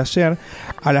 esto fue de ayer,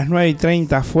 a las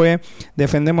 9:30 fue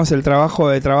Defendemos el trabajo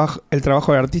de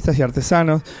artistas y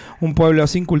artesanos. Un pueblo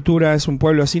sin cultura es un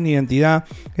pueblo sin identidad.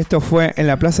 Esto fue en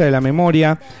la Plaza de la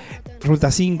Memoria, Ruta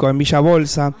 5, en Villa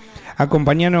Bolsa.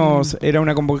 Acompañanos, era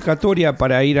una convocatoria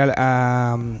para ir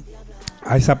a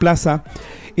esa plaza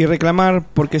y reclamar,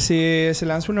 porque se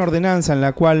lanzó una ordenanza en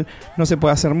la cual no se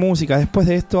puede hacer música. Después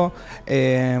de esto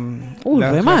re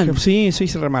mal. Sí,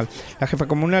 re mal. La jefa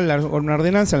comunal una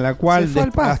ordenanza en la cual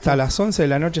hasta las 11 de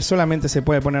la noche solamente se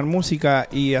puede poner música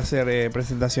y hacer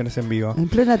presentaciones en vivo. En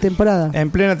plena temporada.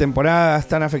 En plena temporada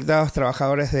están afectados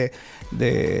trabajadores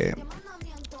de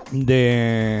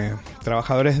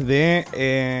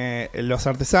los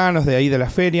artesanos de ahí de la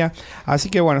feria. Así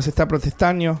que bueno, se está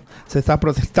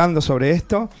protestando sobre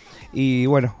esto. Y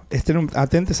bueno, estén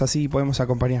atentos, así podemos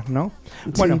acompañar, ¿no?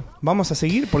 Sí. Bueno, vamos a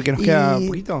seguir porque nos queda un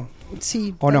poquito.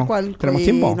 Sí, ¿o no? Cual. ¿Tenemos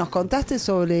tiempo? Nos contaste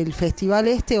sobre el festival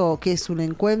o que es un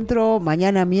encuentro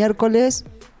mañana miércoles.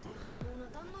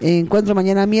 Encuentro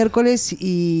mañana miércoles,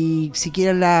 y si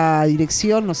quieren la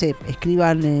dirección, no sé,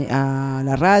 escriban a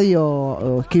la radio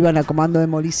o escriban a Komando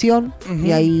Demolicion,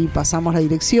 y ahí pasamos la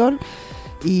dirección.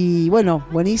 Y bueno,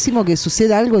 buenísimo que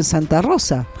suceda algo en Santa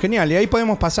Rosa. Genial, y ahí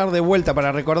podemos pasar de vuelta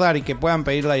para recordar y que puedan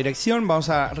pedir la dirección. Vamos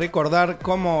a recordar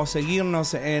cómo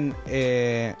seguirnos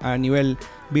a nivel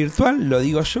virtual, lo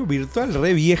digo yo, virtual,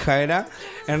 re vieja era,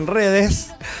 en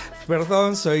redes.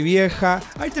 Perdón, soy vieja.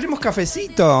 ¡Ay, tenemos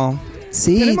cafecito!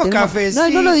 Sí, tenemos cafecito.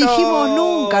 No lo dijimos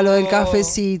nunca, lo del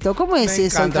cafecito. ¿Cómo es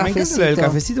eso, el cafecito? Me encanta lo del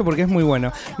cafecito porque es muy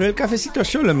bueno. Lo del cafecito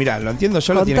yo lo entiendo,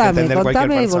 yo lo tiene que entender cualquier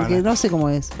persona. Porque no sé cómo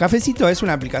es. Cafecito es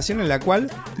una aplicación en la cual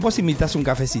vos invitás un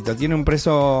cafecito. Tiene un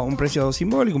precio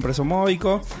simbólico, un precio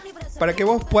módico, para que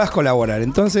vos puedas colaborar.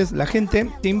 Entonces la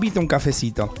gente te invita un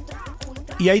cafecito.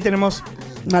 Y ahí tenemos...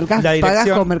 ¿Pagás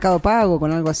con Mercado Pago,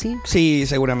 con algo así? Sí,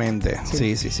 seguramente.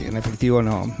 Sí. En efectivo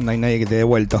no hay nadie que te dé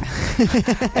vuelto.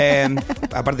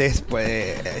 Aparte es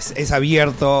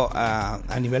abierto a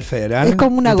nivel federal. Es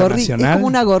como una gorrita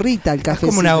el cafecito.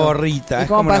 Es como una gorrita. Es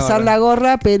como pasar la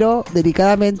gorra, pero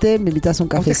delicadamente me invitas un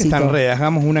cafecito. Ustedes que están re,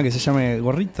 hagamos una que se llame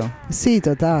gorrito. Sí,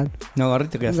 total. No,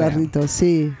 gorrito que hace. Gorrito,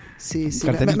 sí.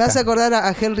 Me hace acordar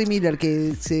a Henry Miller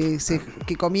que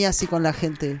comía así con la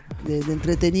gente, le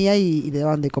entretenía y le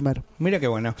daban de comer. Mira qué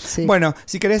bueno. Sí. Bueno,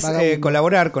 si querés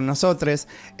colaborar con nosotros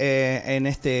en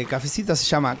este cafecito, se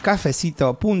llama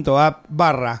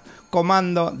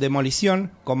cafecito.app/Komando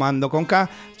Demolicion, comando con K.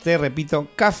 Te repito,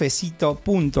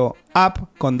 cafecito.app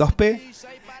con 2P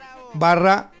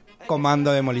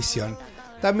 /Komando Demolición.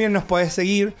 También nos podés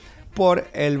seguir por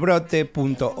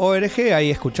elbrote.org,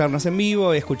 ahí escucharnos en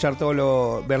vivo y escuchar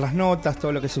ver las notas,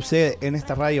 todo lo que sucede en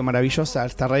esta radio maravillosa,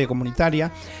 esta radio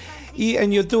comunitaria. Y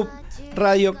en YouTube,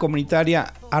 radio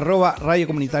comunitaria, @radio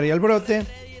comunitaria El Brote,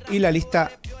 y la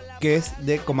lista que es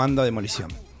de Komando Demolición.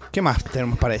 ¿Qué más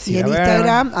tenemos para decir? Y en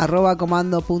Instagram,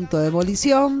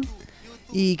 @comando.demolición.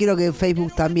 Y creo que en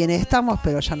Facebook también estamos,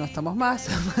 pero ya no estamos más.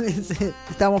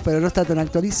 Estamos, pero no está tan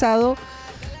actualizado.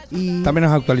 ¿Está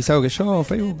menos actualizado que yo,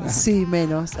 Facebook? Sí,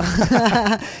 menos.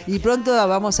 Y pronto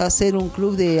vamos a hacer un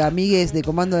club de amigues de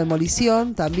Komando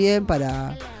Demolición también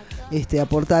para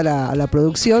aportar a la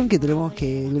producción, que tenemos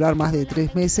que durar más de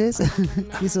 3 meses.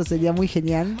 Eso sería muy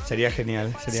genial. Sería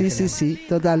genial. Sí,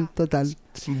 total.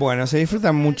 Bueno, se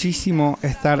disfruta muchísimo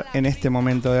estar en este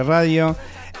momento de radio.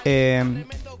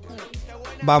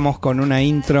 Vamos con una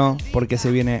intro porque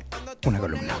se viene una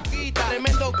columna.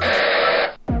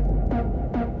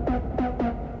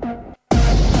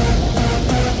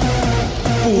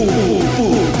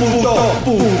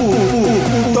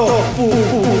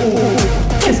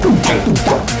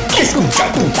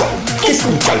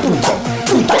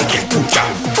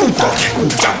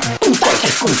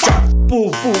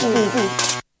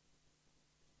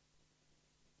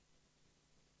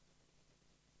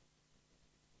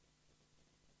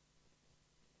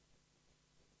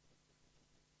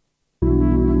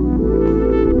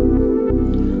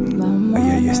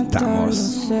 Ahí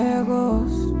estamos.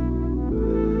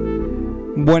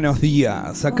 Buenos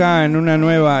días, acá en una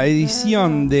nueva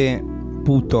edición de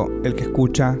Puto, el que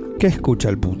escucha. ¿Qué escucha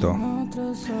el puto?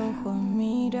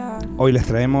 Hoy les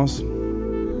traemos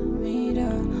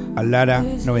a Lara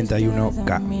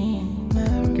 91K.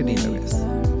 Qué lindo que es.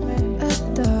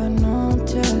 Esta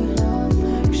noche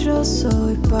yo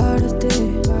soy parte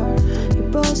y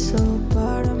paso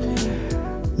para mí.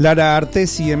 Lara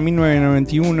Artesi en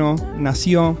 1991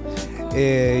 nació.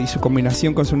 Y su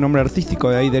combinación con su nombre artístico,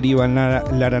 de ahí deriva en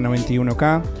Lara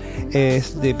 91K.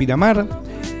 Es de Pinamar.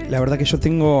 La verdad que yo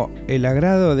tengo el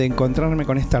agrado de encontrarme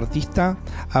con esta artista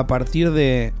a partir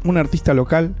de un artista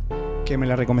local que me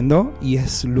la recomendó, y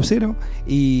es Lucero.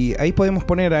 Y ahí podemos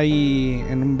poner,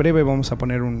 en un breve vamos a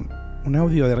poner un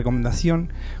audio de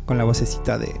recomendación con la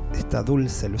vocecita de esta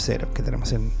dulce Lucero que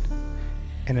tenemos en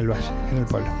el valle, en el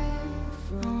pueblo.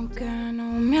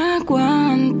 Me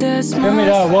aguantes más.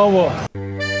 Mira, bobo.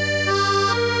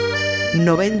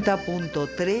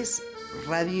 90.3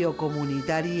 Radio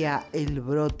Comunitaria El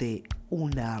Brote,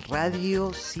 una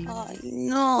radio sin... Ay,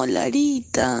 no,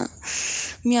 Larita,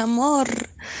 mi amor.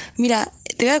 Mira,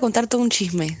 te voy a contar todo un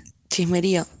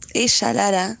chismerío. Ella,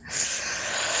 Lara,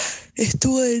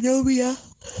 estuvo de novia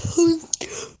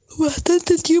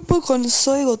bastante tiempo con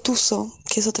Zoe Gotuso,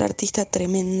 que es otra artista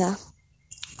tremenda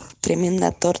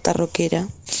torta rockera.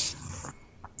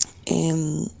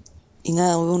 Y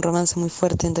nada, hubo un romance muy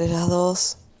fuerte entre las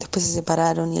dos. Después se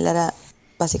separaron y Lara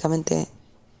básicamente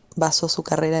basó su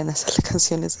carrera en hacerle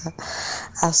canciones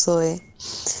a Zoe.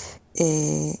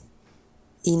 Y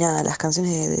nada, las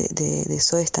canciones de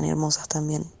Zoe están hermosas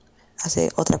también.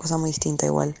 Hace otra cosa muy distinta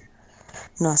igual.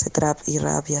 No hace trap y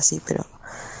rap y así, pero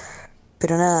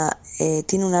nada,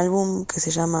 tiene un álbum que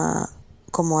se llama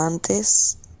Como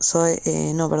Antes.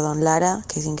 Lara,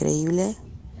 que es increíble.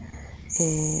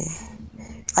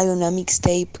 Hay una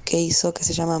mixtape que hizo que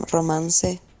se llama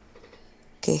Romance,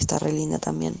 que está re linda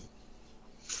también.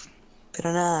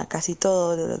 Pero nada, casi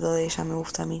todo lo de ella me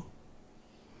gusta a mí.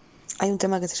 Hay un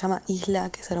tema que se llama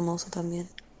Isla, que es hermoso también.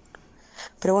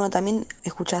 Pero bueno, también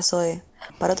escuché a Zoe,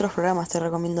 Para otros programas te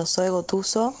recomiendo Zoe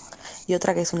Gotuso y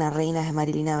otra que es una reina de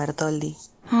Marilina Bertoldi.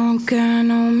 Aunque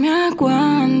no me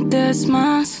aguantes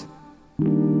más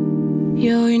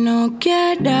y hoy no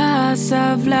quieras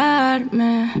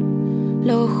hablarme,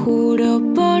 lo juro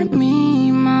por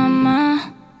mi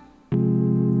mamá,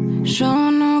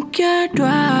 yo no quiero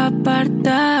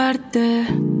apartarte,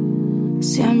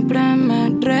 siempre me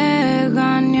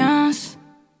regañas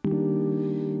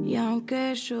y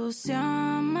aunque yo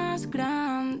sea más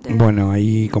grande. Bueno,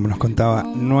 ahí como nos contaba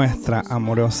nuestra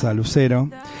amorosa Lucero.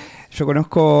 Yo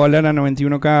conozco a Lara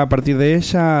 91K a partir de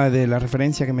ella, de la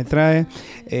referencia que me trae.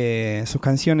 Sus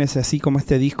canciones, así como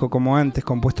este disco, como antes,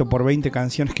 compuesto por 20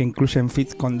 canciones que incluyen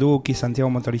feats con Duki, Santiago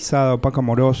Motorizado, Paco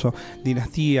Amoroso,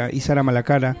 Dinastía y Sara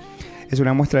Malacara. Es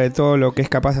una muestra de todo lo que es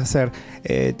capaz de hacer.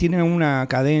 Tiene una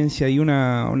cadencia y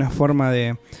una forma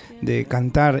de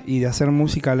cantar y de hacer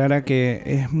música, Lara, que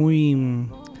es muy,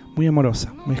 muy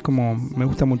amorosa. Es como, me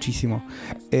gusta muchísimo.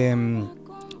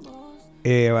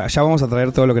 Ya vamos a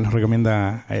traer todo lo que nos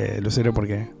recomienda Lucero,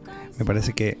 porque me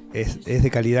parece que es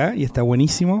de calidad y está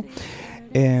buenísimo.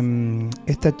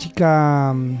 Esta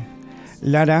chica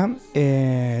Lara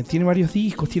tiene varios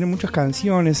discos, tiene muchas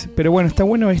canciones, pero bueno, está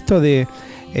bueno esto de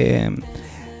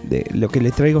lo que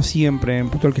le traigo siempre en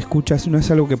Punto al que escuchas. No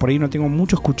es algo que por ahí no tengo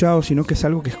mucho escuchado, sino que es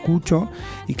algo que escucho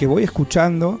y que voy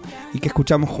escuchando y que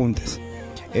escuchamos juntos.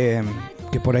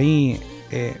 Que por ahí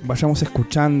vayamos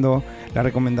escuchando la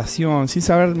recomendación sin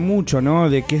saber mucho, ¿no?,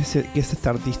 de qué es este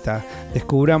artista.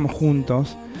 Descubramos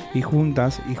juntos y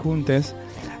juntas y juntes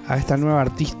a esta nueva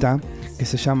artista que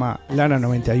se llama Lara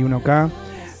 91K.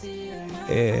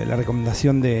 La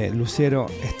recomendación de Lucero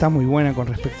está muy buena con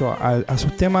respecto a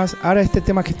sus temas. Ahora este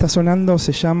tema que está sonando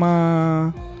se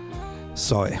llama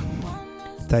Zoe.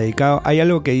 Está dedicado. Hay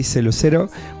algo que dice Lucero: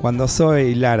 cuando Zoe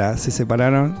y Lara se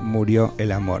separaron, murió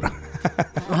el amor.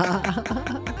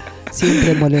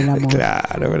 Siempre muere el amor.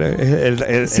 Claro,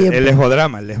 el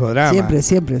lesbodrama, el lesbodrama.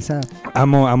 Siempre, ¿sabes?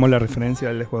 Amo la referencia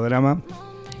al lesbodrama.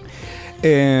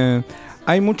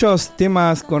 Hay muchos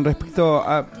temas con respecto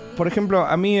a, por ejemplo,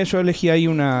 a mí yo elegí ahí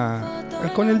una.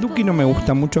 Con el Duki no me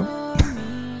gusta mucho.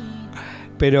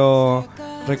 Pero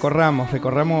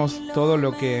recorramos todo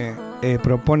lo que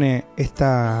propone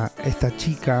esta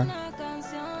chica.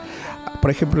 Por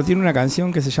ejemplo, tiene una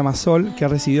canción que se llama Sol, que ha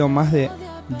recibido más de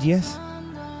 10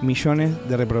 millones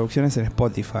de reproducciones en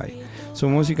Spotify. Su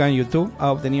música en YouTube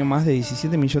ha obtenido más de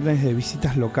 17 millones de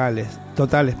visitas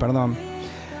totales.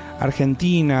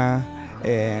 Argentina,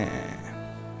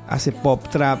 hace pop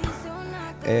trap,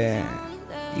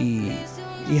 y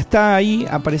está ahí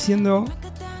apareciendo,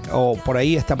 o por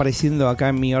ahí está apareciendo acá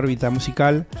en mi órbita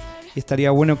musical, y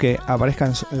estaría bueno que aparezca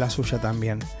en la suya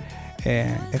también.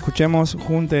 Escuchemos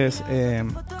juntos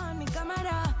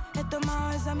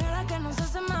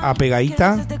a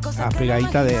pegadita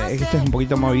de este es un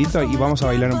poquito movidito, y vamos a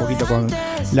bailar un poquito con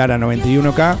Lara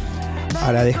 91K.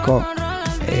 Agradezco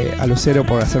a Lucero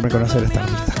por hacerme conocer a esta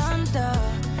artista.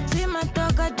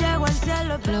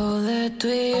 Lo de tú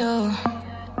y yo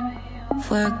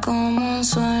fue como un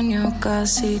sueño,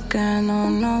 casi que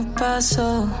no nos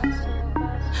pasó.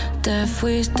 Te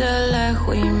fuiste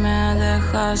lejos y me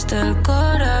dejaste el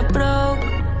corazón broke.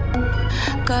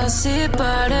 Casi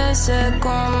parece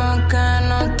como que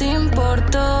no te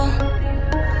importó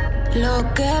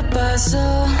lo que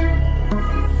pasó.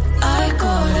 Ay,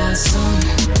 corazón,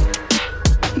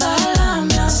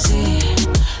 bálame así,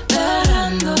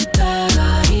 berrando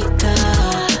pegadita.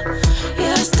 Y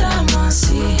estamos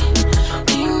así,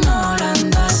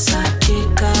 ignorando a esas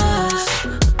chicas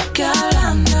que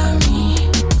hablan de mí.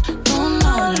 Tú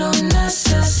no lo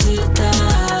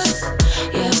necesitas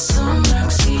y eso me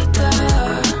excita.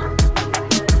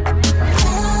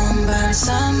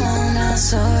 Conversamos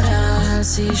unas horas,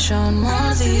 si yo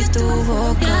mordí tu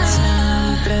boca.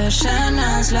 Siempre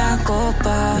llenas la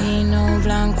copa, vino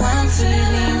blanco en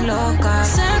feeling loca.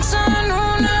 Sexo en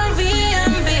una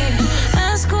Airbnb,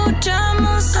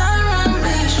 escuchamos R&B.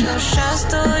 Yo ya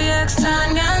estoy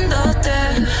extrañándote,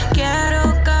 quiero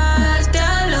caerte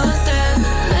al hotel.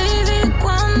 Baby,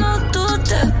 cuando tú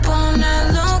te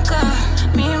pones loca, a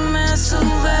mí me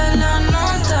sube la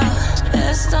nota.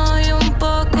 Estoy un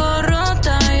poco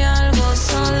rota y algo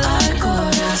sola. Ay,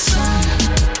 corazón,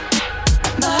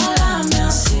 bálame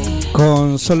así.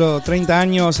 Con solo 30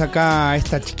 años, acá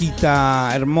esta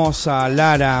chiquita hermosa,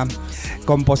 Lara,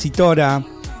 compositora,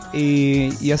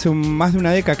 y hace más de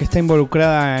una década que está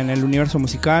involucrada en el universo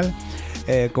musical,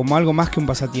 como algo más que un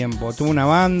pasatiempo. Tuvo una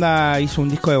banda, hizo un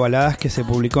disco de baladas que se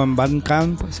publicó en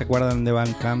Bandcamp. ¿Se acuerdan de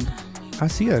Bandcamp?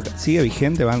 Sigue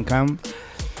vigente Bandcamp.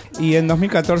 Y en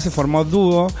 2014 formó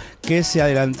Dúo, que se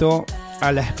adelantó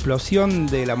a la explosión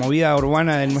de la movida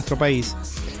urbana en nuestro país.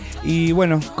 Y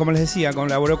bueno, como les decía,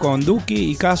 colaboró con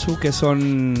Duki y Kazu, que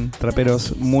son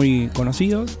raperos muy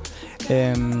conocidos.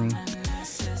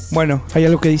 Bueno, hay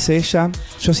algo que dice ella.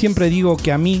 Yo siempre digo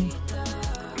que a mí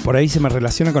por ahí se me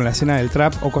relaciona con la escena del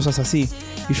trap o cosas así.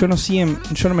 Y yo no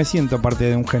me siento parte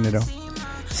de un género.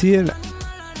 Sí,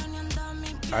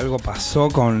 algo pasó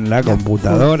con la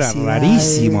computadora,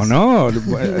 rarísimo, ¿no?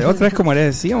 Otra vez, como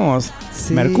les decíamos,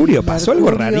 sí, Mercurio, pasó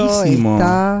algo rarísimo.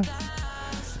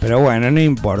 Pero bueno, no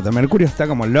importa, Mercurio está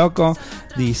como loco.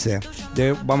 Dice,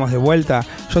 vamos de vuelta.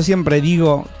 Yo siempre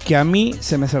digo que a mí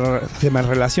se me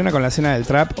relaciona con la escena del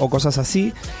trap o cosas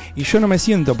así, y yo no me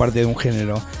siento parte de un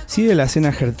género, sí de la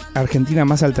escena argentina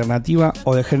más alternativa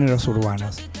o de géneros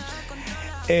urbanos.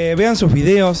 Vean sus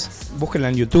videos, búsquenla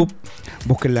en YouTube,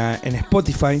 búsquenla en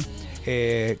Spotify.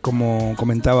 Como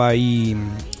comentaba ahí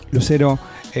Lucero,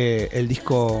 el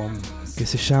disco que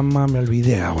se llama, me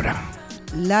olvidé ahora,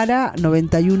 Lara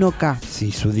 91K.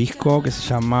 Sí, su disco que se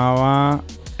llamaba,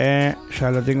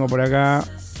 ya lo tengo por acá,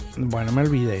 bueno, me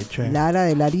olvidé, che. Lara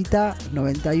de Larita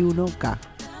 91K.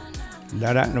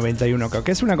 Lara 91K,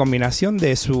 que es una combinación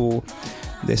de su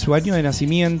año de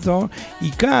nacimiento, y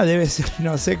K debe ser,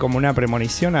 no sé, como una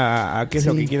premonición a qué es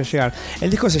lo que quiere llegar. El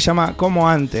disco se llama Como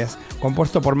Antes,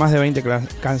 compuesto por más de 20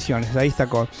 canciones. Ahí está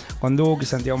con Duke y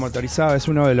Santiago Motorizado, es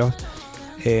uno de los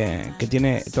que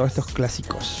tiene todos estos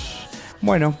clásicos.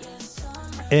 Bueno,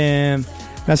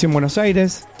 nació en Buenos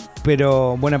Aires,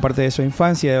 pero buena parte de su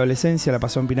infancia y adolescencia la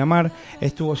pasó en Pinamar.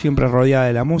 Estuvo siempre rodeada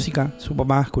de la música. Su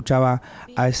mamá escuchaba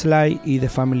a Sly y The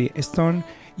Family Stone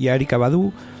y a Erykah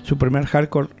Badu. Su primer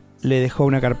hardcore le dejó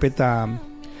una carpeta,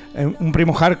 un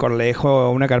primo hardcore le dejó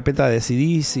una carpeta de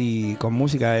CDs y con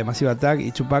música de Massive Attack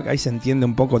y Tupac. Ahí se entiende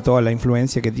un poco toda la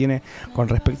influencia que tiene con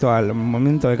respecto al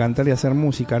momento de cantar y hacer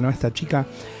música, ¿no? Esta chica,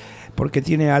 porque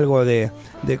tiene algo de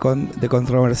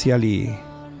controversial y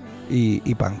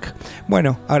punk.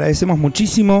 Bueno, agradecemos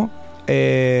muchísimo.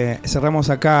 Cerramos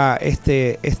acá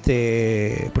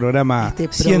este programa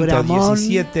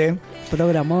 117.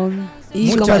 Programón.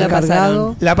 ¿Y cómo la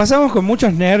pasaron? La pasamos con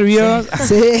muchos nervios.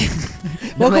 Sí.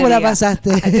 ¿Vos cómo la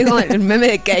pasaste? Tengo el meme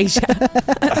de Keisha.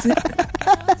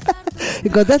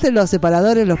 ¿Encontraste los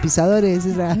separadores, los pisadores?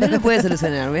 No lo puede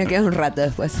solucionar, me voy a quedar un rato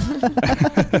después.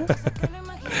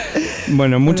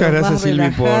 Bueno, muchas gracias, Silvi,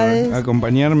 por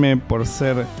acompañarme, por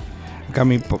ser acá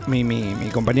mi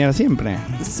compañera siempre.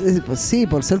 Sí,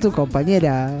 por ser tu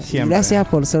compañera. Siempre. Gracias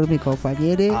por ser mi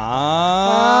compañera.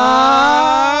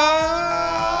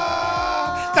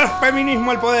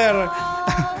 Transfeminismo al poder.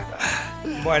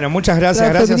 Bueno, muchas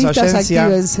gracias, audiencia.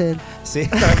 Actívense. Sí,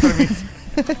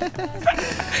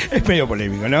 es medio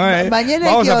polémico, ¿no? Mañana,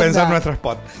 vamos a onda? pensar nuestro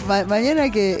spot. Mañana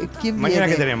Mañana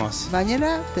 ¿qué tenemos?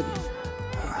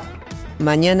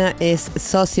 Mañana es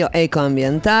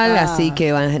socioecoambiental, así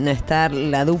que van a estar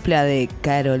la dupla de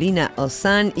Carolina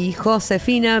Ozán y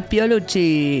Josefina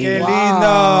Piolucci. ¡Qué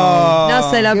lindo! No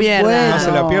se lo pierdan. Bueno, no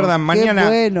se lo pierdan. Mañana,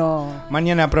 bueno.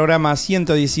 Mañana programa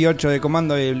 118 de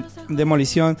Komando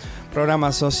Demolición,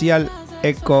 programa social,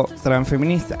 eco,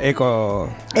 transfeminista, eco,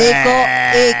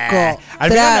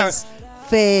 transfeminista.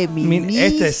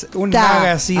 Este es un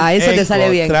magazine. Eso te sale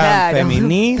bien,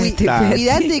 transfeminista. Claro.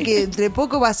 Cuidate que entre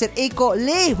poco va a ser eco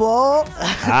lesbo,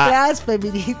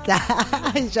 transfeminista.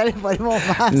 Ya le ponemos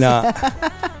más. No.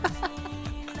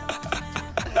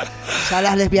 Ya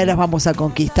las lesbianas vamos a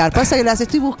conquistar. Pasa que las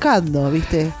estoy buscando,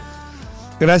 ¿viste?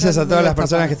 Gracias a todas las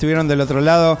personas que estuvieron del otro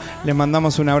lado. Les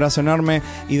mandamos un abrazo enorme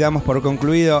y damos por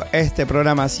concluido este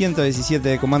programa 117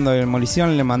 de Komando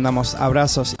Demolición. Les mandamos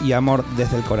abrazos y amor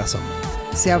desde el corazón.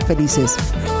 Sean felices.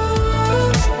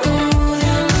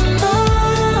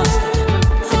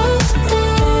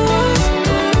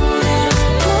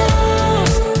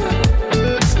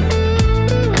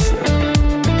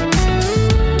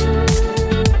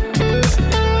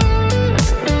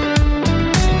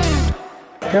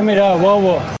 ¿Qué mirá,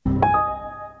 bobo?